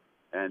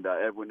 and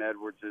Edwin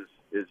Edwards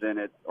is in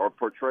it, or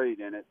portrayed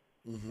in it.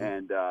 Mm-hmm.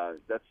 And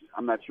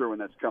I'm not sure when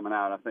that's coming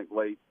out. I think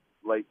late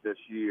this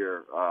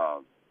year,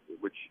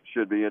 which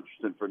should be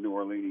interesting for New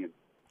Orleanians.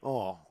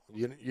 Oh,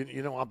 you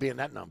know I'll be in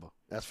that number.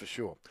 That's for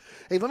sure.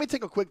 Hey, let me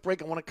take a quick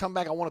break. I want to come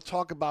back. I want to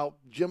talk about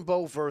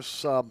Jimbo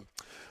versus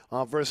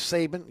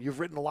Saban.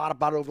 You've written a lot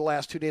about it over the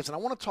last 2 days. And I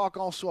want to talk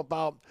also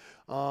about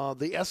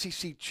the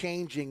SEC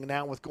changing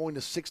now with going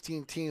to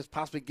 16 teams,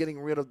 possibly getting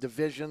rid of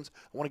divisions.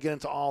 I want to get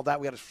into all that.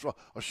 We had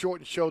a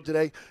shortened show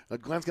today.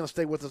 Glenn's going to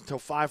stay with us until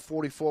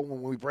 5:44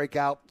 when we break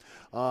out.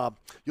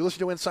 You listen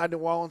to Inside New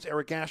Orleans.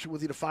 Eric Asher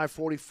with you to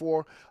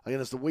 5:44.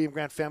 Again, it's the William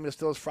Grant Family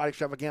Distillers Friday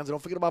Extravaganza.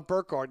 Don't forget about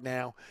Burkhardt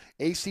now.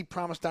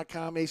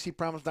 acpromise.com,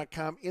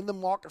 acpromise.com. In the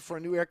market for a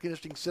new air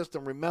conditioning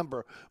system,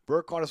 remember,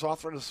 Burkhardt is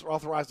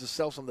authorized to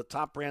sell some of the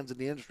top brands in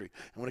the industry.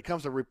 And when it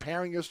comes to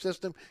repairing your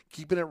system,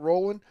 keeping it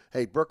rolling,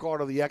 hey,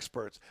 Burkhardt are the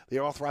experts. They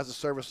are authorized to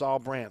service all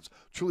brands.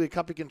 Truly a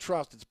company you can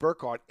trust. It's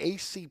Burkhardt,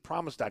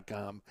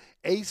 acpromise.com,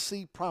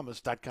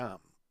 acpromise.com.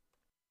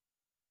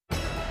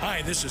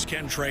 Hi, this is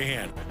Ken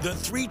Trahan. The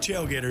Three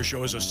Tailgaters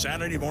Show is a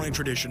Saturday morning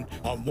tradition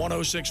on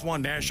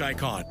 106.1 Nash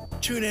Icon.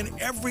 Tune in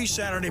every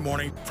Saturday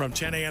morning from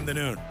 10 a.m. to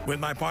noon with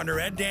my partner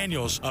Ed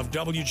Daniels of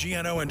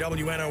WGNO and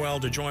WNOL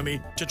to join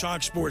me to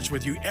talk sports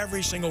with you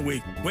every single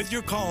week with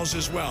your calls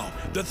as well.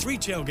 The Three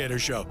Tailgaters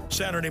Show,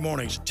 Saturday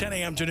mornings, 10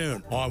 a.m. to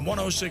noon on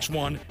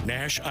 106.1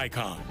 Nash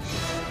Icon.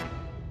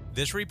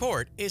 This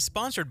report is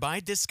sponsored by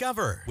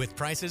Discover. With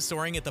prices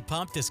soaring at the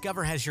pump,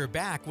 Discover has your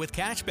back with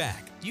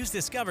cashback. Use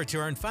Discover to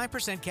earn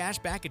 5% cash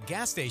back at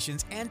gas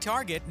stations and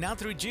Target now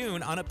through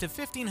June on up to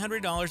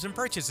 $1,500 in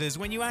purchases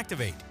when you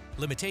activate.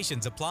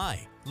 Limitations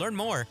apply. Learn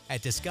more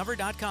at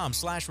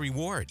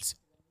discover.com/rewards.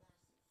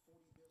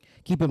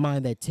 Keep in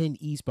mind that 10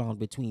 eastbound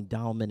between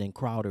Dowman and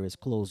Crowder is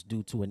closed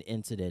due to an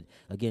incident.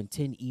 Again,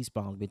 10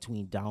 eastbound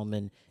between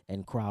Dowman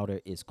and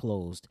Crowder is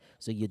closed.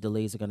 So your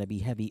delays are going to be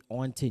heavy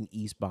on 10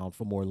 eastbound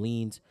from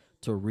Orleans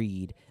to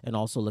Reed. And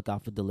also look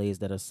out for delays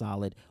that are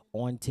solid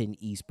on 10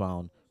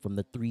 eastbound from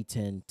the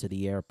 310 to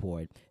the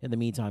airport. In the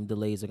meantime,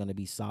 delays are going to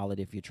be solid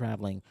if you're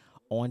traveling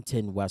on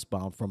 10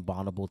 westbound from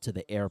Bonneville to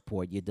the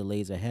airport. Your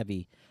delays are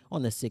heavy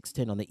on the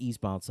 610 on the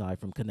eastbound side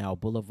from Canal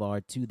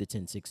Boulevard to the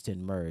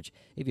 10610 merge.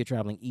 If you're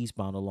traveling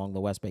eastbound along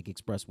the West Bank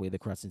Expressway, the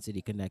Crescent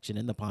City Connection,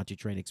 and the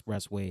Pontchartrain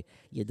Expressway,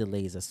 your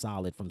delays are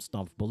solid from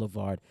Stumpf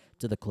Boulevard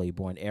to the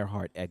Claiborne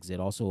Earhart exit.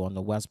 Also on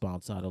the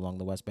westbound side along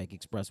the West Bank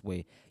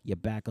Expressway, your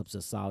backups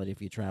are solid if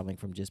you're traveling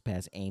from just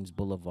past Ames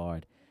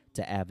Boulevard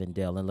to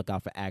Avondale. And look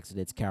out for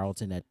accidents: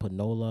 Carrollton at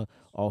Panola,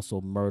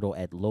 also Myrtle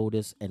at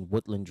Lotus, and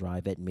Woodland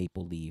Drive at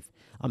Maple Leaf.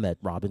 I'm at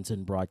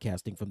Robinson,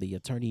 broadcasting from the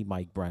Attorney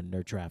Mike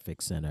Brenner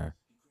Traffic Center.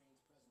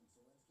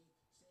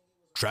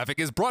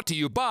 Traffic is brought to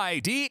you by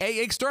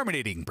DA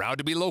Exterminating, proud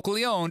to be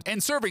locally owned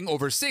and serving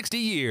over 60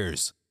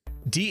 years.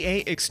 DA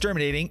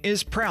Exterminating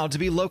is proud to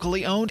be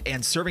locally owned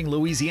and serving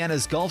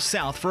Louisiana's Gulf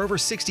South for over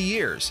 60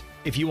 years.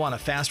 If you want a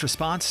fast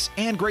response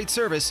and great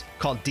service,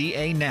 call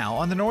DA now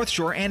on the North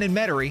Shore and in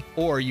Metairie,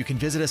 or you can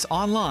visit us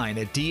online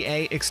at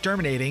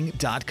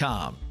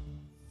daexterminating.com.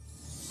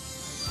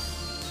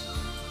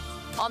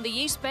 On the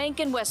East Bank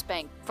and West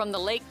Bank, from the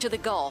lake to the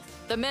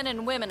Gulf, the men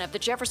and women of the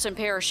Jefferson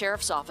Parish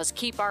Sheriff's Office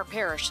keep our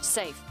parish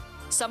safe.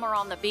 Some are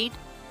on the beat,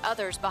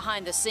 others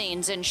behind the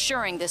scenes,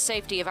 ensuring the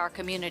safety of our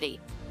community.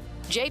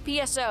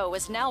 JPSO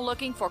is now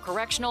looking for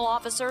correctional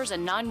officers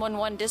and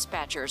 911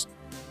 dispatchers.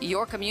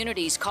 Your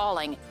community's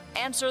calling.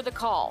 Answer the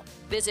call.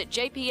 Visit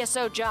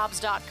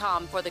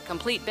jpsojobs.com for the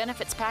complete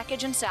benefits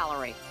package and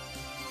salary.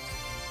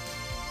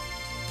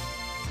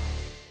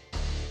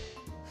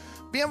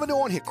 Bienvenue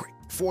on Hickory,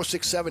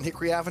 467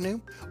 Hickory Avenue.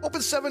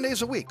 Open 7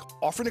 days a week,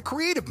 offering a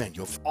creative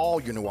menu of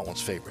all your New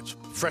Orleans favorites.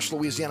 Fresh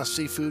Louisiana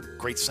seafood,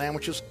 great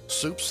sandwiches,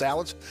 soups,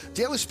 salads,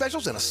 daily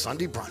specials, and a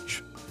Sunday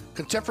brunch.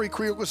 Contemporary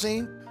Creole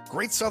cuisine,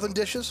 great Southern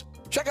dishes.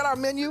 Check out our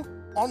menu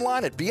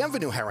online at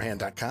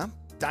bienvenueharahan.com.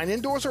 Dine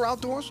indoors or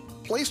outdoors.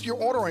 Place your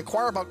order or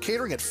inquire about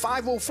catering at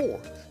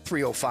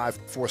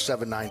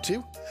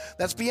 504-305-4792.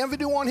 That's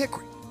Bienvenue on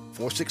Hickory,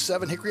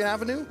 467 Hickory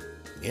Avenue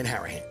in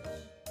Harahan.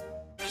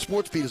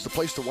 SportsBeat is the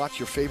place to watch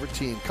your favorite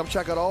team. Come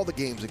check out all the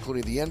games,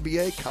 including the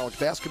NBA, college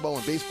basketball,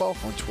 and baseball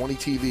on 20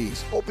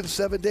 TVs. Open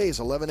 7 days,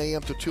 11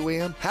 a.m. to 2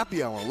 a.m.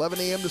 Happy hour, 11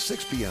 a.m. to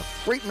 6 p.m.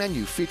 Great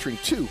menu featuring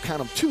two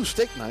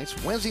steak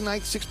nights. Wednesday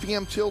night, 6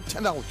 p.m. till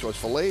 $10 choice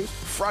fillets.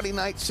 Friday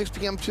night, 6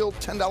 p.m. till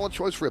 $10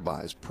 choice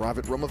ribeyes.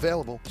 Private room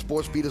available.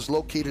 SportsBeat is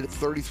located at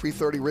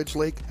 3330 Ridge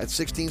Lake at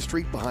 16th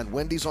Street behind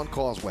Wendy's on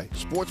Causeway.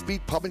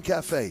 SportsBeat Pub and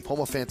Cafe, home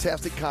of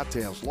fantastic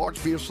cocktails,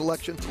 large beer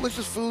selection,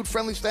 delicious food,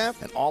 friendly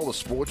staff, and all the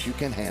sports you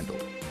can handle.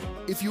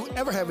 If you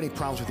ever have any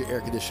problems with your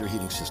air conditioner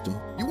heating system,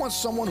 you want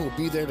someone who will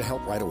be there to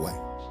help right away.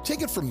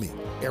 Take it from me,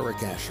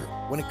 Eric Asher.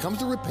 When it comes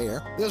to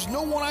repair, there's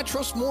no one I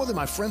trust more than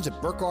my friends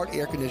at Burkhardt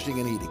Air Conditioning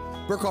and Heating.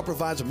 Burkhardt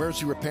provides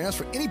emergency repairs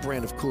for any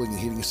brand of cooling and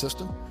heating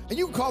system, and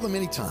you can call them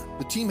anytime.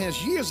 The team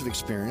has years of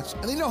experience,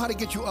 and they know how to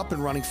get you up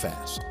and running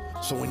fast.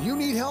 So when you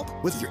need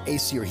help with your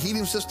AC or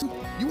heating system,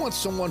 you want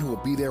someone who will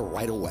be there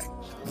right away.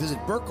 Visit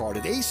Burkhardt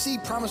at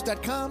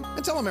acpromise.com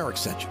and tell them Eric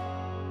sent you.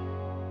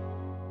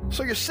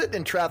 So you're sitting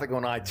in traffic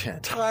on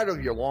I-10, tired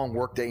of your long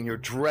workday and you're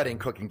dreading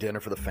cooking dinner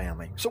for the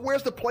family. So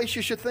where's the place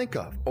you should think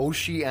of?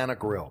 Oceana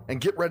Grill.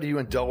 And get ready to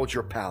indulge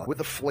your palate with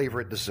the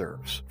flavor it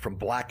deserves. From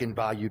blackened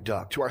bayou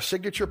duck to our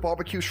signature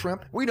barbecue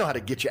shrimp, we know how to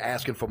get you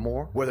asking for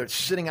more. Whether it's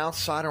sitting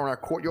outside or in our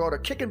courtyard or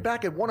kicking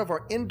back at one of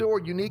our indoor,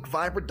 unique,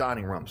 vibrant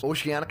dining rooms,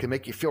 Oceana can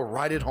make you feel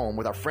right at home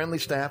with our friendly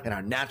staff and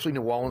our naturally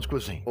New Orleans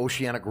cuisine.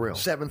 Oceana Grill,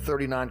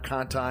 739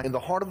 Conti, in the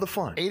heart of the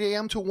fun, 8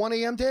 a.m. to 1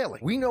 a.m. daily.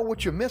 We know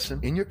what you're missing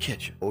in your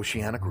kitchen.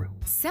 Oceana Grill.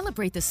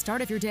 Celebrate the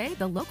start of your day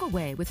the local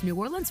way with New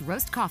Orleans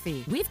Roast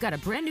Coffee. We've got a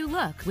brand new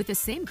look with the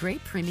same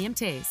great premium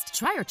taste.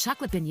 Try our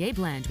chocolate beignet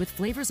blend with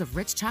flavors of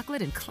rich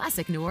chocolate and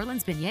classic New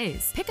Orleans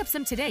beignets. Pick up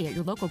some today at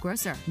your local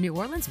grocer. New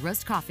Orleans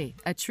Roast Coffee,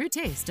 a true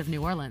taste of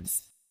New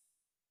Orleans.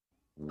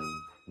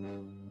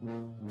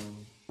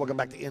 Welcome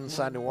back to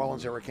Inside New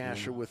Orleans. Eric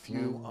Asher with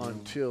you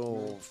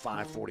until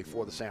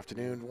 5:44 this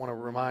afternoon. I want to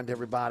remind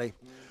everybody,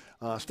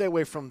 stay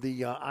away from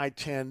the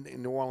I-10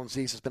 in New Orleans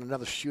East. There's been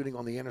another shooting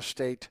on the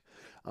interstate.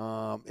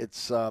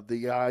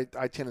 The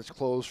I-10 is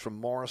closed from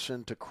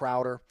Morrison to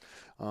Crowder.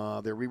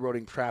 They're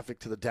rerouting traffic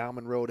to the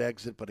Dowman Road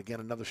exit, but again,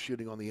 another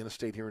shooting on the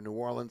interstate here in New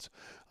Orleans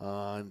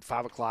and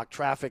 5 o'clock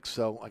traffic.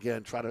 So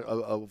again, try to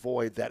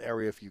avoid that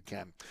area if you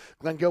can.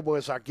 Glenn Gilboa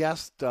is our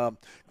guest.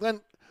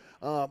 Glenn,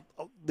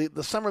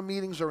 the summer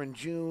meetings are in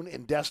June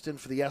in Destin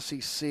for the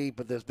SEC,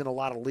 but there's been a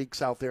lot of leaks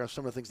out there.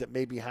 Some of the things that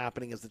may be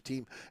happening as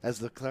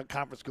the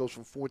conference goes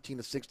from 14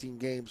 to 16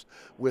 games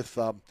with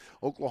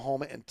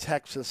Oklahoma and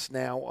Texas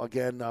now,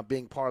 again,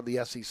 being part of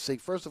the SEC.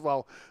 First of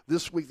all,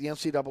 this week the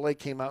NCAA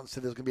came out and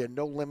said there's going to be a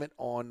no limit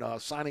on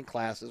signing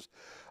classes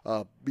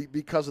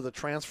because of the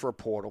transfer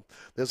portal.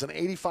 There's an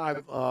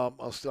 85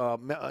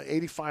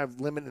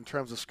 limit in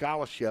terms of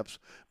scholarships,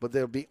 but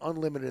there'll be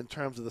unlimited in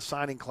terms of the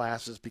signing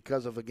classes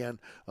because of, again,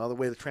 the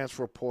way the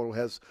transfer portal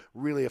has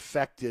really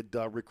affected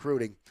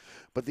recruiting.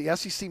 But the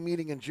SEC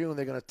meeting in June,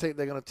 they're going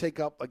to take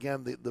up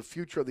again the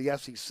future of the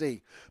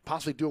SEC,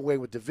 possibly do away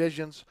with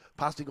divisions,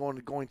 possibly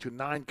going to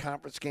 9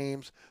 conference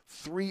games,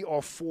 3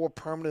 or 4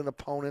 permanent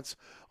opponents,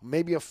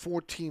 maybe a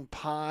 4-team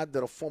pod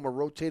that'll form a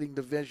rotating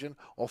division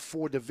or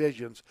 4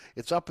 divisions.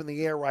 It's up in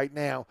the air right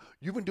now.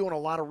 You've been doing a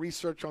lot of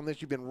research on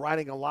this. You've been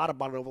writing a lot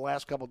about it over the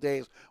last couple of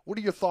days. What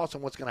are your thoughts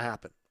on what's going to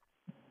happen?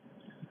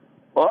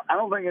 Well, I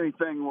don't think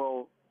anything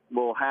will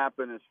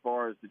happen as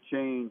far as the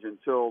change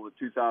until the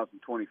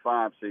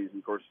 2025 season.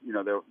 Of course, you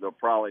know, they'll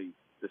probably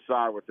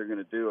decide what they're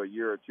going to do a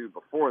year or two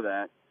before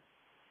that.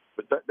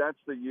 But that's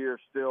the year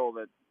still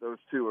that those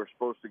 2 are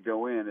supposed to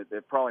go in.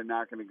 They're probably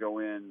not going to go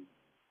in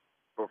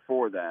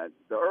before that.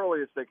 The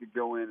earliest they could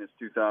go in is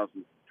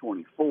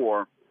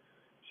 2024.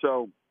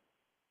 So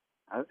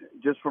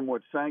just from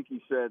what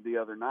Sankey said the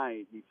other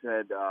night, he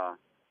said,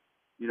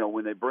 you know,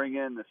 when they bring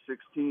in the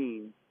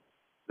 16,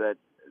 that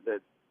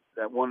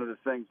one of the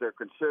things they're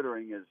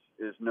considering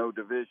is no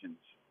divisions.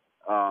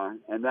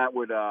 And that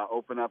would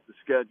open up the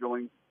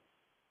scheduling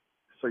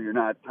so you're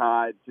not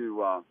tied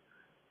to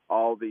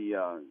all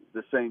the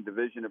same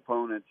division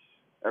opponents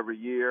every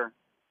year.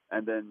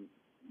 And then,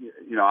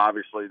 you know,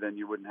 obviously then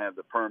you wouldn't have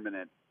the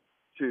permanent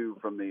 2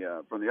 from the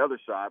other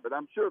side. But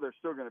I'm sure there's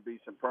still going to be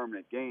some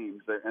permanent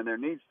games there, and there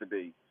needs to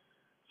be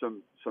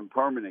some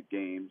permanent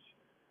games.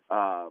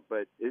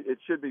 But it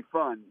should be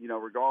fun, you know,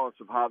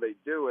 regardless of how they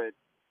do it.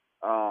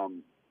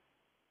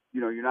 You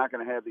know, you're not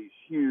going to have these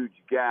huge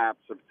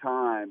gaps of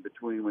time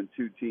between when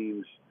 2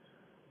 teams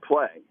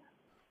play.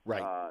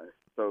 Right.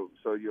 So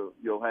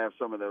you'll have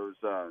some of those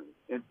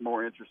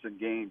more interesting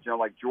games. You know,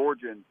 like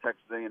Georgia and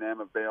Texas A&M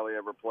have barely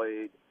ever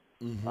played.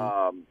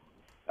 Mm-hmm.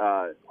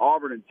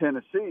 Auburn and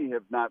Tennessee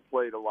have not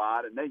played a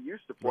lot, and they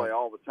used to play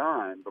all the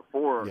time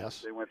before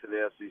they went to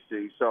the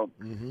SEC. So,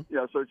 you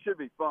know, so it should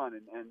be fun,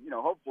 and you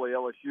know, hopefully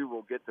LSU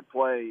will get to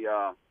play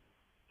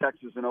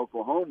Texas and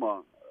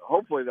Oklahoma.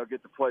 Hopefully they'll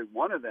get to play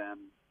one of them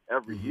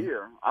every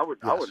year. I would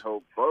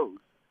hope both,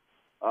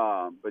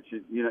 but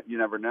you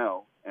never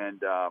know,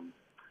 and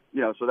you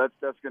know, so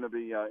that's going to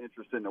be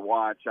interesting to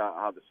watch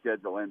how the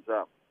schedule ends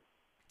up.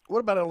 What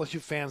about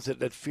LSU fans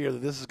that fear that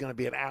this is going to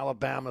be an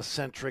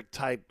Alabama-centric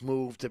type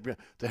move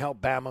to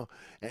help Bama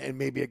and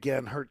maybe,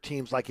 again, hurt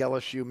teams like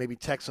LSU, maybe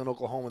Texas and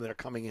Oklahoma that are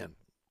coming in?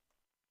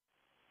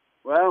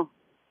 Well,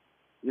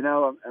 you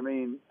know, I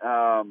mean,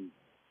 I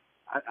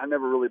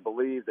never really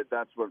believed that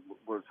that's what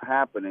was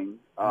happening.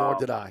 Nor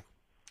did I.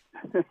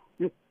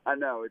 I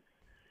know.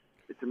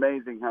 It's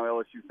amazing how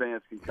LSU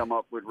fans can come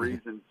up with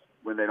reasons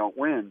when they don't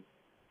win.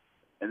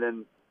 And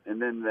then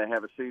they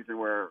have a season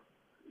where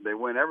they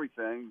win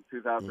everything,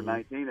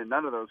 2019, and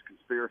none of those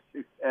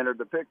conspiracies entered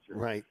the picture.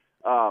 Right.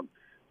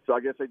 So So I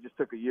guess they just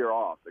took a year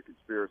off, the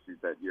conspiracies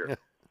that year.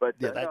 But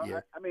that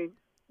year. I mean,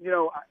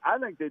 I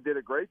think they did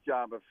a great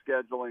job of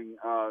scheduling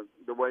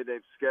the way they've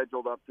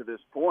scheduled up to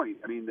this point.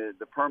 I mean,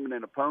 the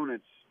permanent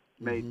opponents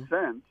made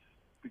sense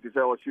because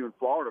LSU and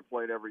Florida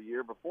played every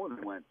year before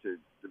they went to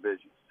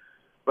divisions.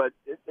 But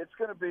it's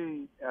going to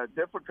be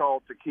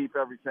difficult to keep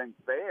everything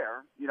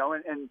fair,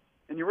 and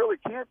you really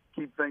can't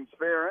keep things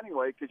fair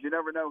anyway because you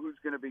never know who's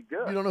going to be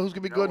good. You don't know who's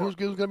going to be good and who's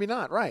going to be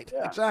not. Right.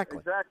 Yeah,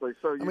 exactly.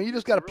 So you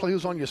just got to play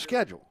who's on your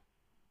schedule.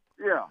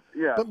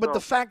 Yeah. But the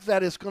fact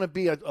that it's going to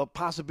be a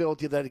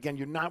possibility that, again,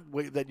 you're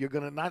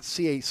going to not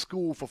see a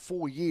school for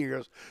 4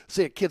 years.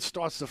 Say a kid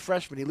starts as a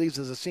freshman, he leaves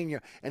as a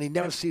senior, and he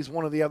never sees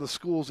one of the other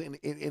schools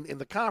in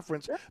the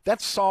conference.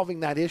 That's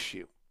solving that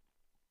issue.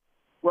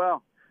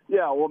 Well,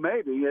 yeah, well,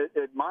 maybe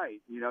it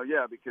might,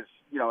 because,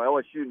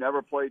 LSU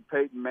never played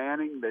Peyton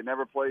Manning. They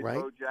never played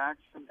Bo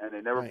Jackson, and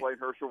they never played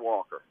Herschel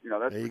Walker.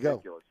 That's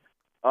ridiculous.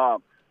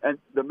 And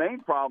the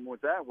main problem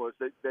with that was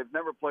they've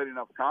never played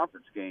enough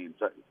conference games.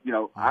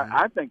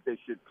 I think they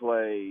should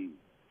play,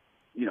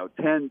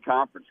 10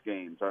 conference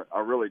games.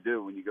 I really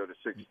do when you go to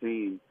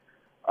 16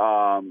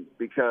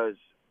 because,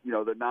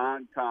 the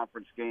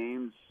non-conference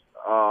games,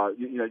 I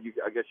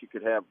guess you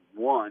could have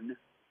one,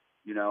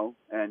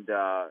 and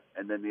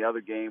then the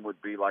other game would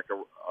be like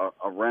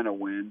a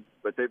rent-a-win.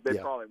 But they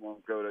probably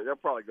won't go to – they'll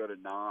probably go to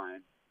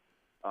 9.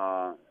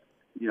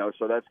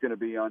 So that's going to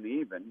be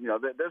uneven.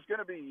 There's going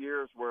to be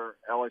years where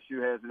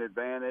LSU has an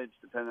advantage,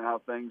 depending on how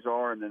things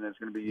are, and then there's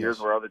going to be years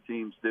where other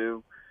teams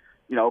do.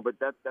 But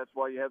that's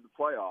why you have the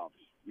playoffs.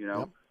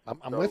 Yep.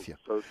 I'm with you.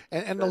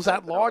 And those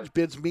at-large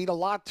bids mean a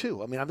lot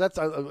too. I mean, that's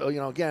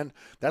again,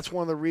 that's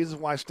one of the reasons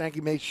why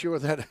Stanky made sure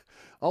that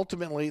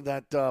ultimately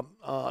that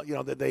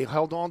that they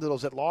held on to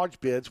those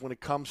at-large bids when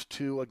it comes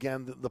to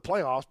again the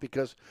playoffs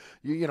because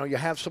you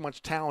have so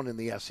much talent in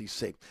the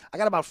SEC. I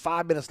got about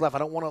 5 minutes left. I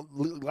don't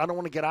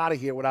want to get out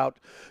of here without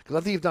because I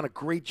think you've done a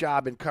great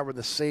job in covering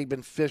the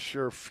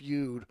Saban-Fisher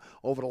feud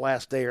over the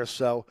last day or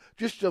so.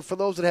 Just for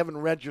those that haven't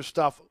read your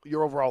stuff,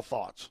 your overall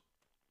thoughts.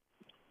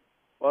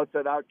 Well, it's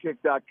at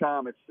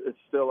Outkick.com. It's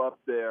still up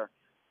there.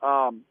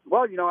 I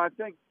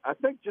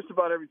think just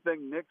about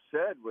everything Nick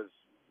said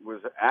was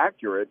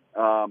accurate.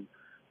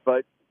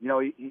 But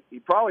he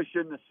probably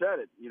shouldn't have said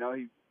it.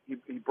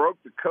 He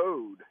broke the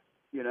code.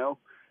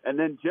 And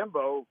then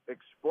Jimbo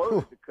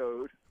exploded the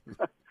code.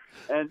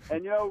 and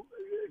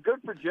good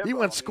for Jimbo. He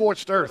went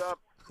scorched earth.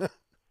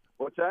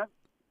 What's that?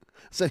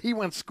 So he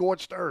went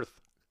scorched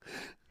earth.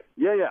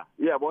 Yeah.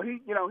 Well,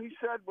 he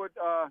said what.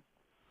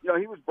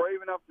 He was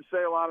brave enough to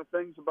say a lot of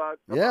things about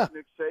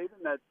Nick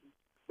Saban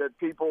that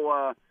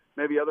people,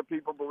 maybe other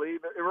people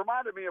believe. It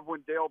reminded me of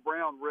when Dale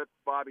Brown ripped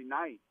Bobby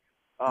Knight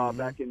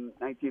back in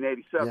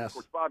 1987. Yes. Of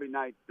course, Bobby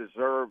Knight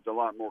deserved a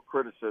lot more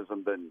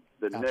criticism than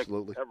Nick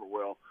ever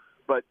will.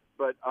 But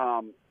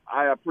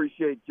I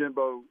appreciate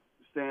Jimbo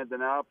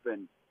standing up,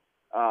 and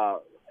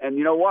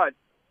you know what?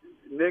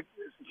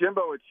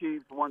 Jimbo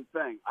achieved one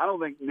thing. I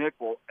don't think Nick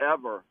will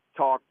ever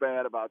talk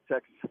bad about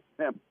Texas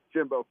A&M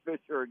Jimbo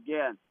Fisher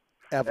again.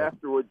 Ever.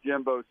 After what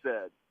Jimbo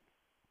said.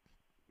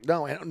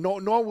 No,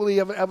 nor will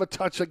he ever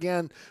touch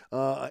again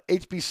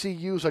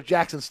HBCUs or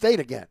Jackson State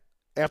again.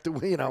 After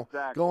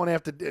going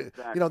after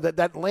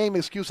that lame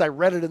excuse. I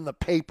read it in the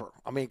paper.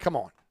 I mean, come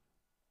on.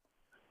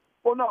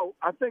 Well, no,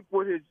 I think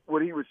what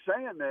he was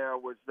saying there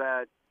was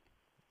that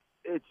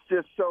it's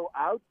just so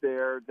out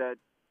there that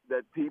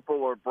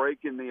people are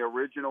breaking the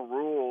original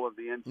rule of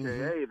the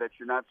NCAA that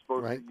you're not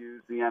supposed to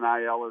use the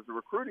NIL as a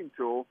recruiting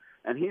tool.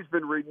 And he's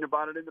been reading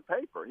about it in the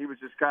paper. He was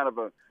just kind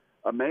of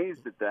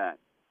amazed at that.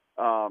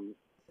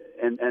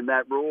 And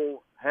that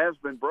rule has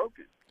been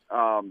broken.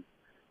 I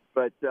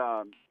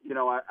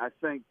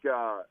think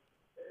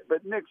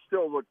but Nick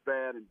still looked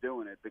bad in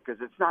doing it because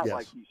it's not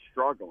like he's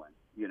struggling,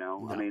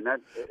 No. I mean,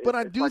 but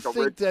I do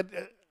think that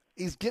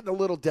he's getting a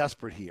little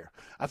desperate here.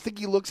 I think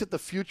he looks at the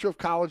future of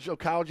college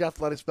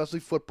athletics, especially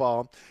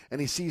football,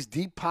 and he sees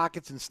deep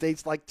pockets in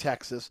states like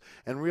Texas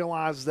and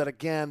realizes that,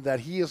 again, that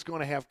he is going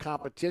to have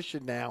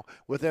competition now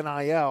with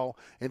NIL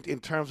in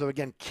terms of,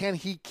 again, can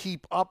he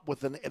keep up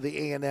with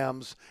the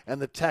A&Ms and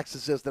the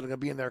Texases that are going to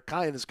be in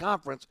his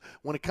conference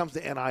when it comes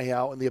to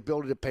NIL and the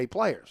ability to pay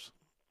players?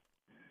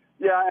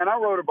 Yeah, and I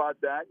wrote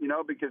about that,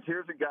 because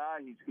here's a guy,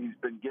 he's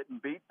been getting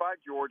beat by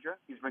Georgia.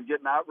 He's been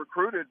getting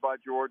out-recruited by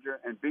Georgia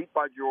and beat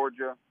by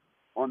Georgia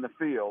on the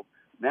field.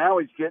 Now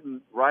he's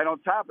getting, right on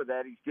top of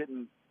that, he's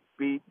getting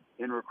beat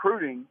in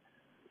recruiting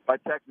by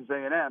Texas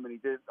A&M, and he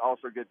did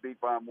also get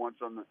beat by him once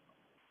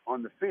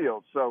on the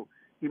field. So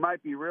he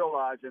might be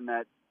realizing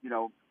that,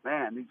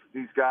 man,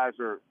 these guys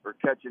are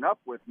catching up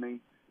with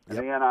me. And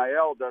the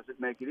NIL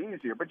doesn't make it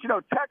easier. But,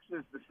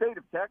 Texas, the state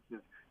of Texas,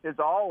 has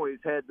always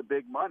had the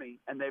big money,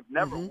 and they've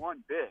never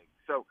won big.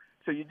 So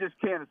you just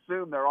can't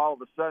assume they're all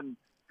of a sudden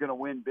going to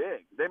win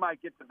big. They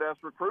might get the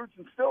best recruits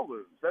and still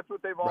lose. That's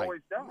what they've always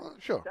done. Well,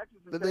 sure.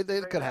 Texas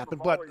they could happen,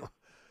 but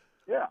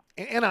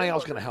NIL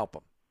is going to help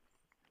them.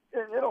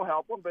 It'll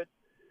help them, but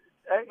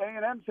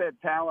A&M's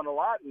had talent a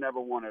lot and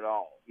never won it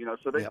all.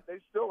 So they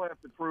still have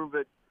to prove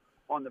it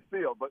on the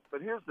field. But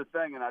here's the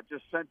thing, and I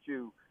just sent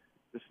you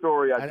the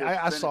story.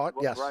 I saw it.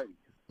 Yes. Right.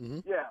 Mm-hmm.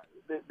 Yeah.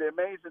 The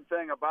amazing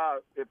thing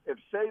about if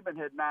Saban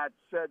had not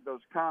said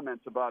those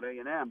comments about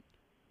A&M,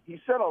 he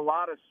said a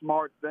lot of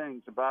smart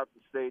things about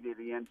the state of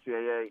the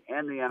NCAA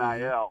and the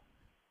NIL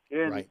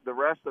in the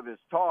rest of his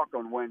talk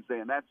on Wednesday,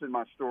 and that's in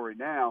my story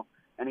now.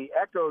 And he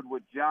echoed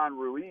what John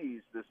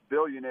Ruiz, this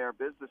billionaire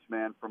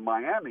businessman from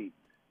Miami,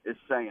 is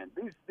saying.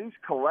 These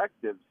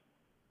collectives,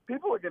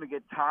 people are going to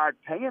get tired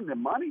paying the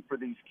money for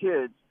these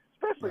kids,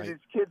 especially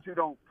these kids who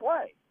don't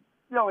play.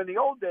 You know, in the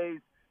old days,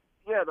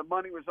 the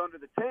money was under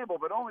the table,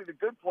 but only the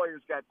good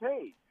players got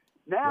paid.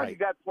 Now you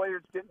got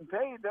players getting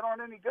paid that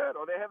aren't any good,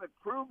 or they haven't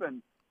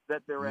proven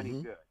that they're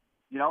any good.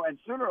 You know, and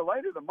sooner or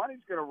later the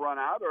money's going to run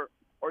out,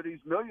 or these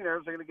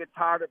millionaires are going to get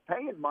tired of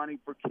paying money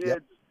for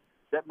kids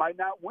that might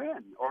not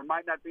win or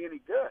might not be any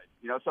good.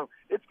 You know, so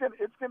it's going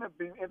to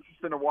be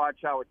interesting to watch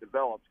how it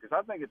develops, because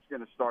I think it's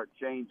going to start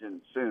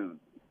changing soon.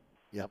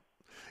 Yep.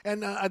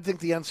 And I think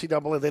the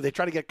NCAA, they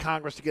try to get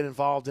Congress to get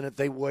involved in it.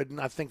 They wouldn't.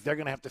 I think they're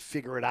going to have to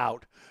figure it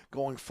out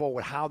going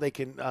forward, how they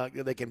can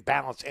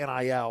balance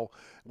NIL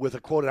with a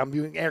quote, I'm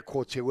using air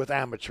quotes here, with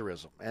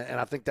amateurism. And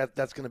I think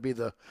that's going to be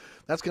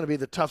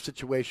the tough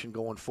situation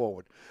going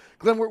forward.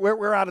 Glenn,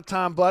 we're out of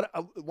time, bud.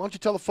 Why don't you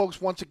tell the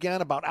folks once again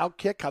about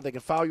Outkick, how they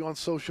can follow you on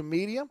social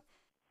media?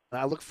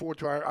 And I look forward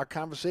to our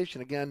conversation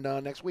again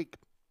next week.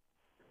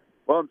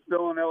 Well, I'm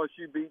still on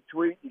LSU Beat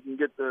Tweet. You can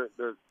get the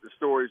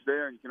stories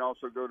there, and you can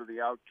also go to the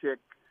Outkick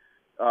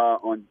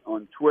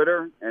on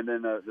Twitter, and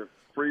then the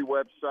free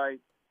website,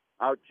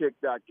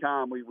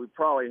 Outkick.com. We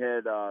probably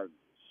had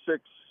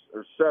 6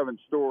 or 7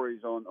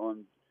 stories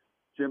on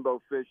Jimbo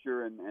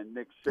Fisher and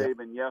Nick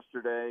Saban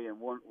yesterday,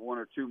 and one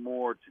or two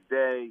more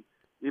today.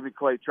 Even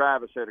Clay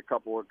Travis had a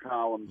couple of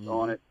columns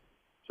on it.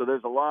 So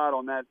there's a lot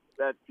on that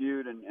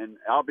feud, and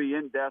I'll be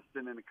in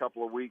Destin in a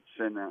couple of weeks,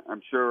 and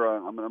I'm sure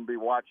I'm going to be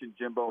watching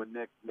Jimbo and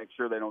Nick, make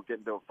sure they don't get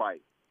into a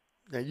fight.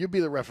 Yeah, you be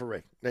the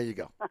referee. There you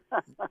go.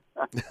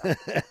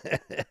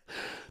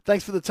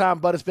 Thanks for the time,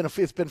 bud. It's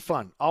been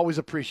fun. Always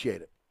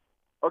appreciate it.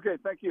 Okay,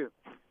 thank you.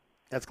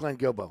 That's Glenn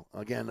Guilbeau.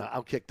 Again,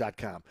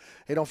 Outkick.com.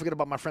 Hey, don't forget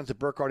about my friends at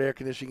Burkhardt Air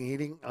Conditioning and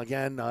Heating.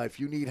 Again, if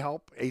you need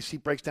help, AC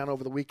breaks down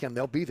over the weekend,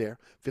 they'll be there.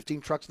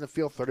 15 trucks in the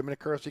field, 30-minute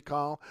courtesy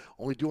call.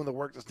 Only doing the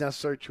work that's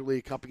necessary. Truly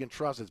a company and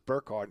trust. It's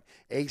Burkhardt.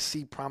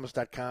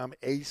 ACPromise.com.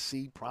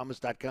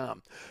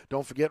 ACPromise.com.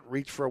 Don't forget,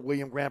 reach for a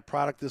William Grant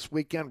product this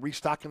weekend.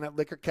 Restocking that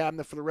liquor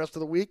cabinet for the rest of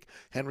the week.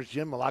 Henry's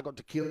Gin, Malago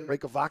Tequila,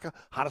 Reyka Vodka,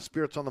 hottest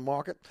spirits on the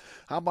market.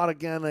 How about,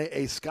 again,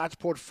 a Scotch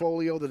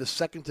portfolio that is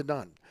second to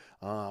none?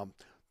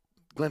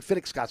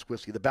 Glenfiddich Scotch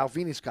Whiskey, the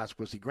Balvenie Scotch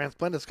Whiskey, Grand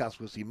Splendid Scotch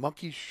Whiskey,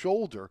 Monkey's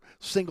Shoulder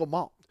Single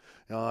Malt.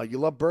 You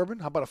love bourbon?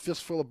 How about a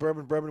fistful of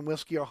bourbon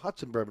whiskey, or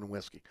Hudson bourbon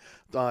whiskey?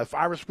 If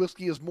Irish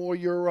whiskey is more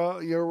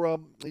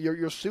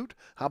your suit,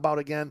 how about,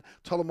 again,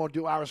 Tullamore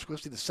Dew Irish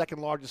whiskey, the second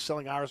largest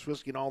selling Irish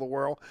whiskey in all the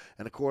world.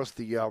 And, of course,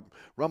 the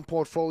rum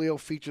portfolio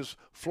features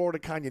Florida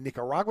Caña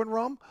Nicaraguan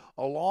rum,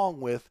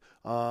 along with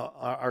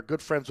our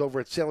good friends over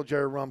at Sailor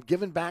Jerry Rum,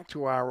 giving back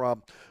to our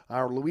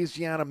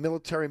Louisiana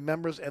military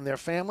members and their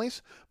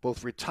families,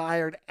 both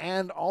retired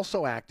and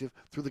also active,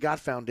 through the God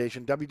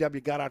Foundation,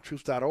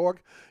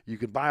 www.gotourtroops.org. You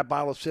can buy a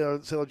bottle of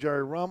Sailor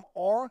Jerry Rum,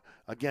 or,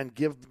 again,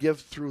 give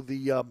through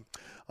the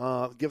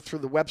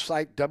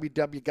website,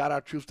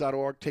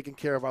 www.gotourtroops.org, taking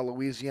care of our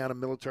Louisiana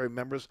military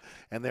members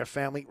and their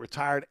family,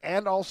 retired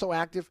and also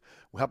active.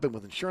 We're helping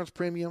with insurance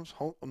premiums,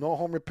 no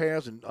home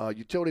repairs, and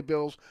utility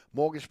bills,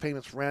 mortgage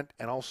payments, rent,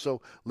 and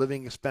also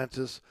living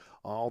expenses,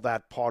 all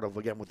that part of,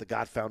 again, what the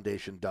God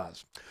Foundation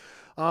does.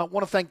 I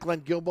want to thank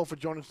Glenn Guilbeau for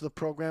joining us in the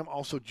program.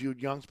 Also,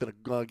 Jude Young. It's been,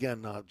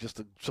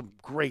 some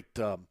great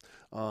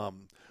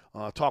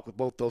talk with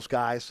both those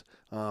guys.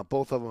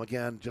 Both of them,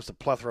 again, just a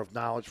plethora of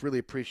knowledge. Really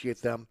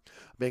appreciate them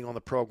being on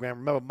the program.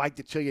 Remember, Mike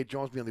DeCillier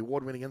joins me on the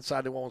award-winning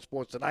Inside New Orleans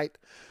Sports tonight,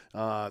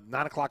 9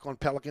 o'clock on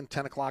Pelican,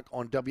 10 o'clock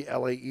on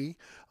WLAE.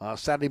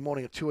 Saturday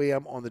morning at 2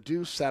 a.m. on The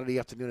Deuce. Saturday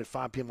afternoon at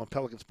 5 p.m. on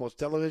Pelican Sports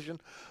Television.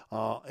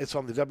 It's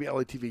on the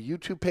WLATV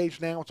YouTube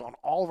page now. It's on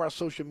all of our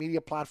social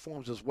media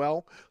platforms as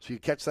well, so you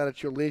catch that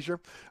at your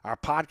leisure. Our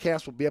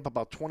podcast will be up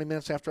about 20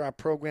 minutes after our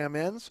program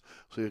ends.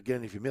 So,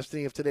 again, if you missed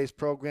any of today's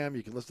program,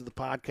 you can listen to the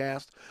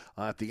podcast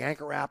at the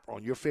Anchor app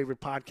or on your favorite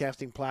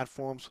podcasting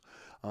platforms.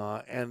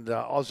 And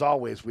as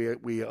always,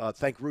 we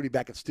thank Rudy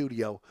back at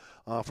studio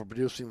for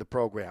producing the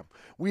program.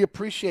 We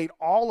appreciate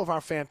all of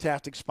our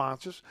fantastic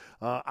sponsors.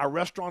 Our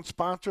restaurant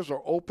sponsors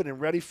are open and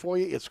ready for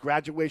you. It's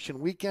graduation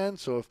weekend,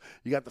 so if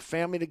you got the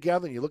family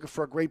together and you're looking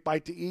for a great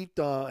bite to eat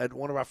at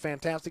one of our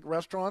fantastic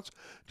restaurants,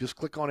 just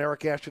click on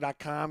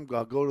ericasher.com.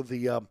 Go to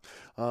the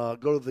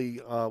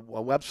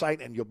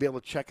website, and you'll be able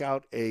to check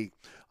out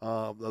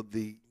all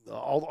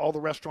the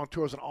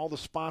restaurateurs and all the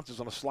sponsors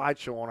on a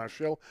slideshow on our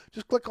show.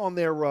 Just click on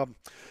their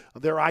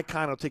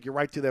icon. It'll take you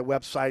right to their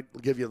website.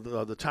 It'll give you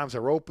the times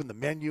they're open, the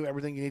menu,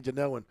 everything you need to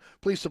know. And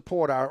please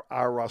support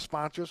our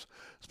sponsors,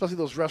 especially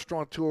those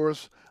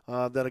restaurateurs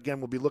that, again,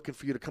 will be looking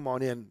for you to come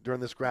on in during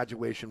this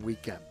graduation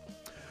weekend.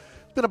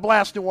 It's been a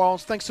blast, New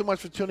Orleans. Thanks so much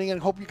for tuning in.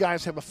 Hope you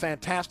guys have a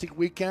fantastic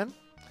weekend.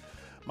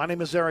 My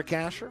name is Eric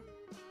Asher.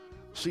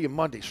 See you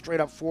Monday, straight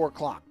up 4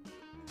 o'clock.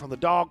 From the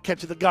dog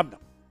catching the governor.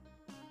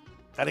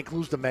 That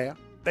includes the mayor.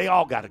 They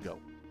all got to go.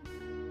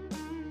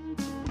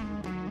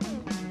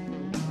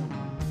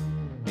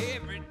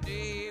 Every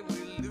day we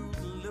lose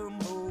a little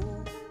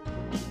more.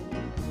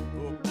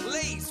 A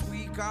place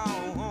we call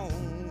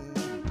home.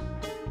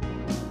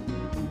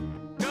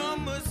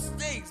 Dumb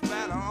mistakes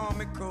by the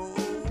Army Corps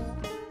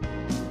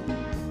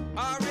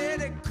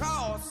already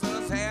cost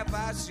us half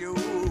our show.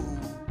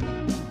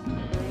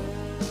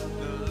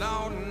 The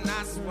Lord and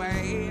I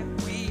swear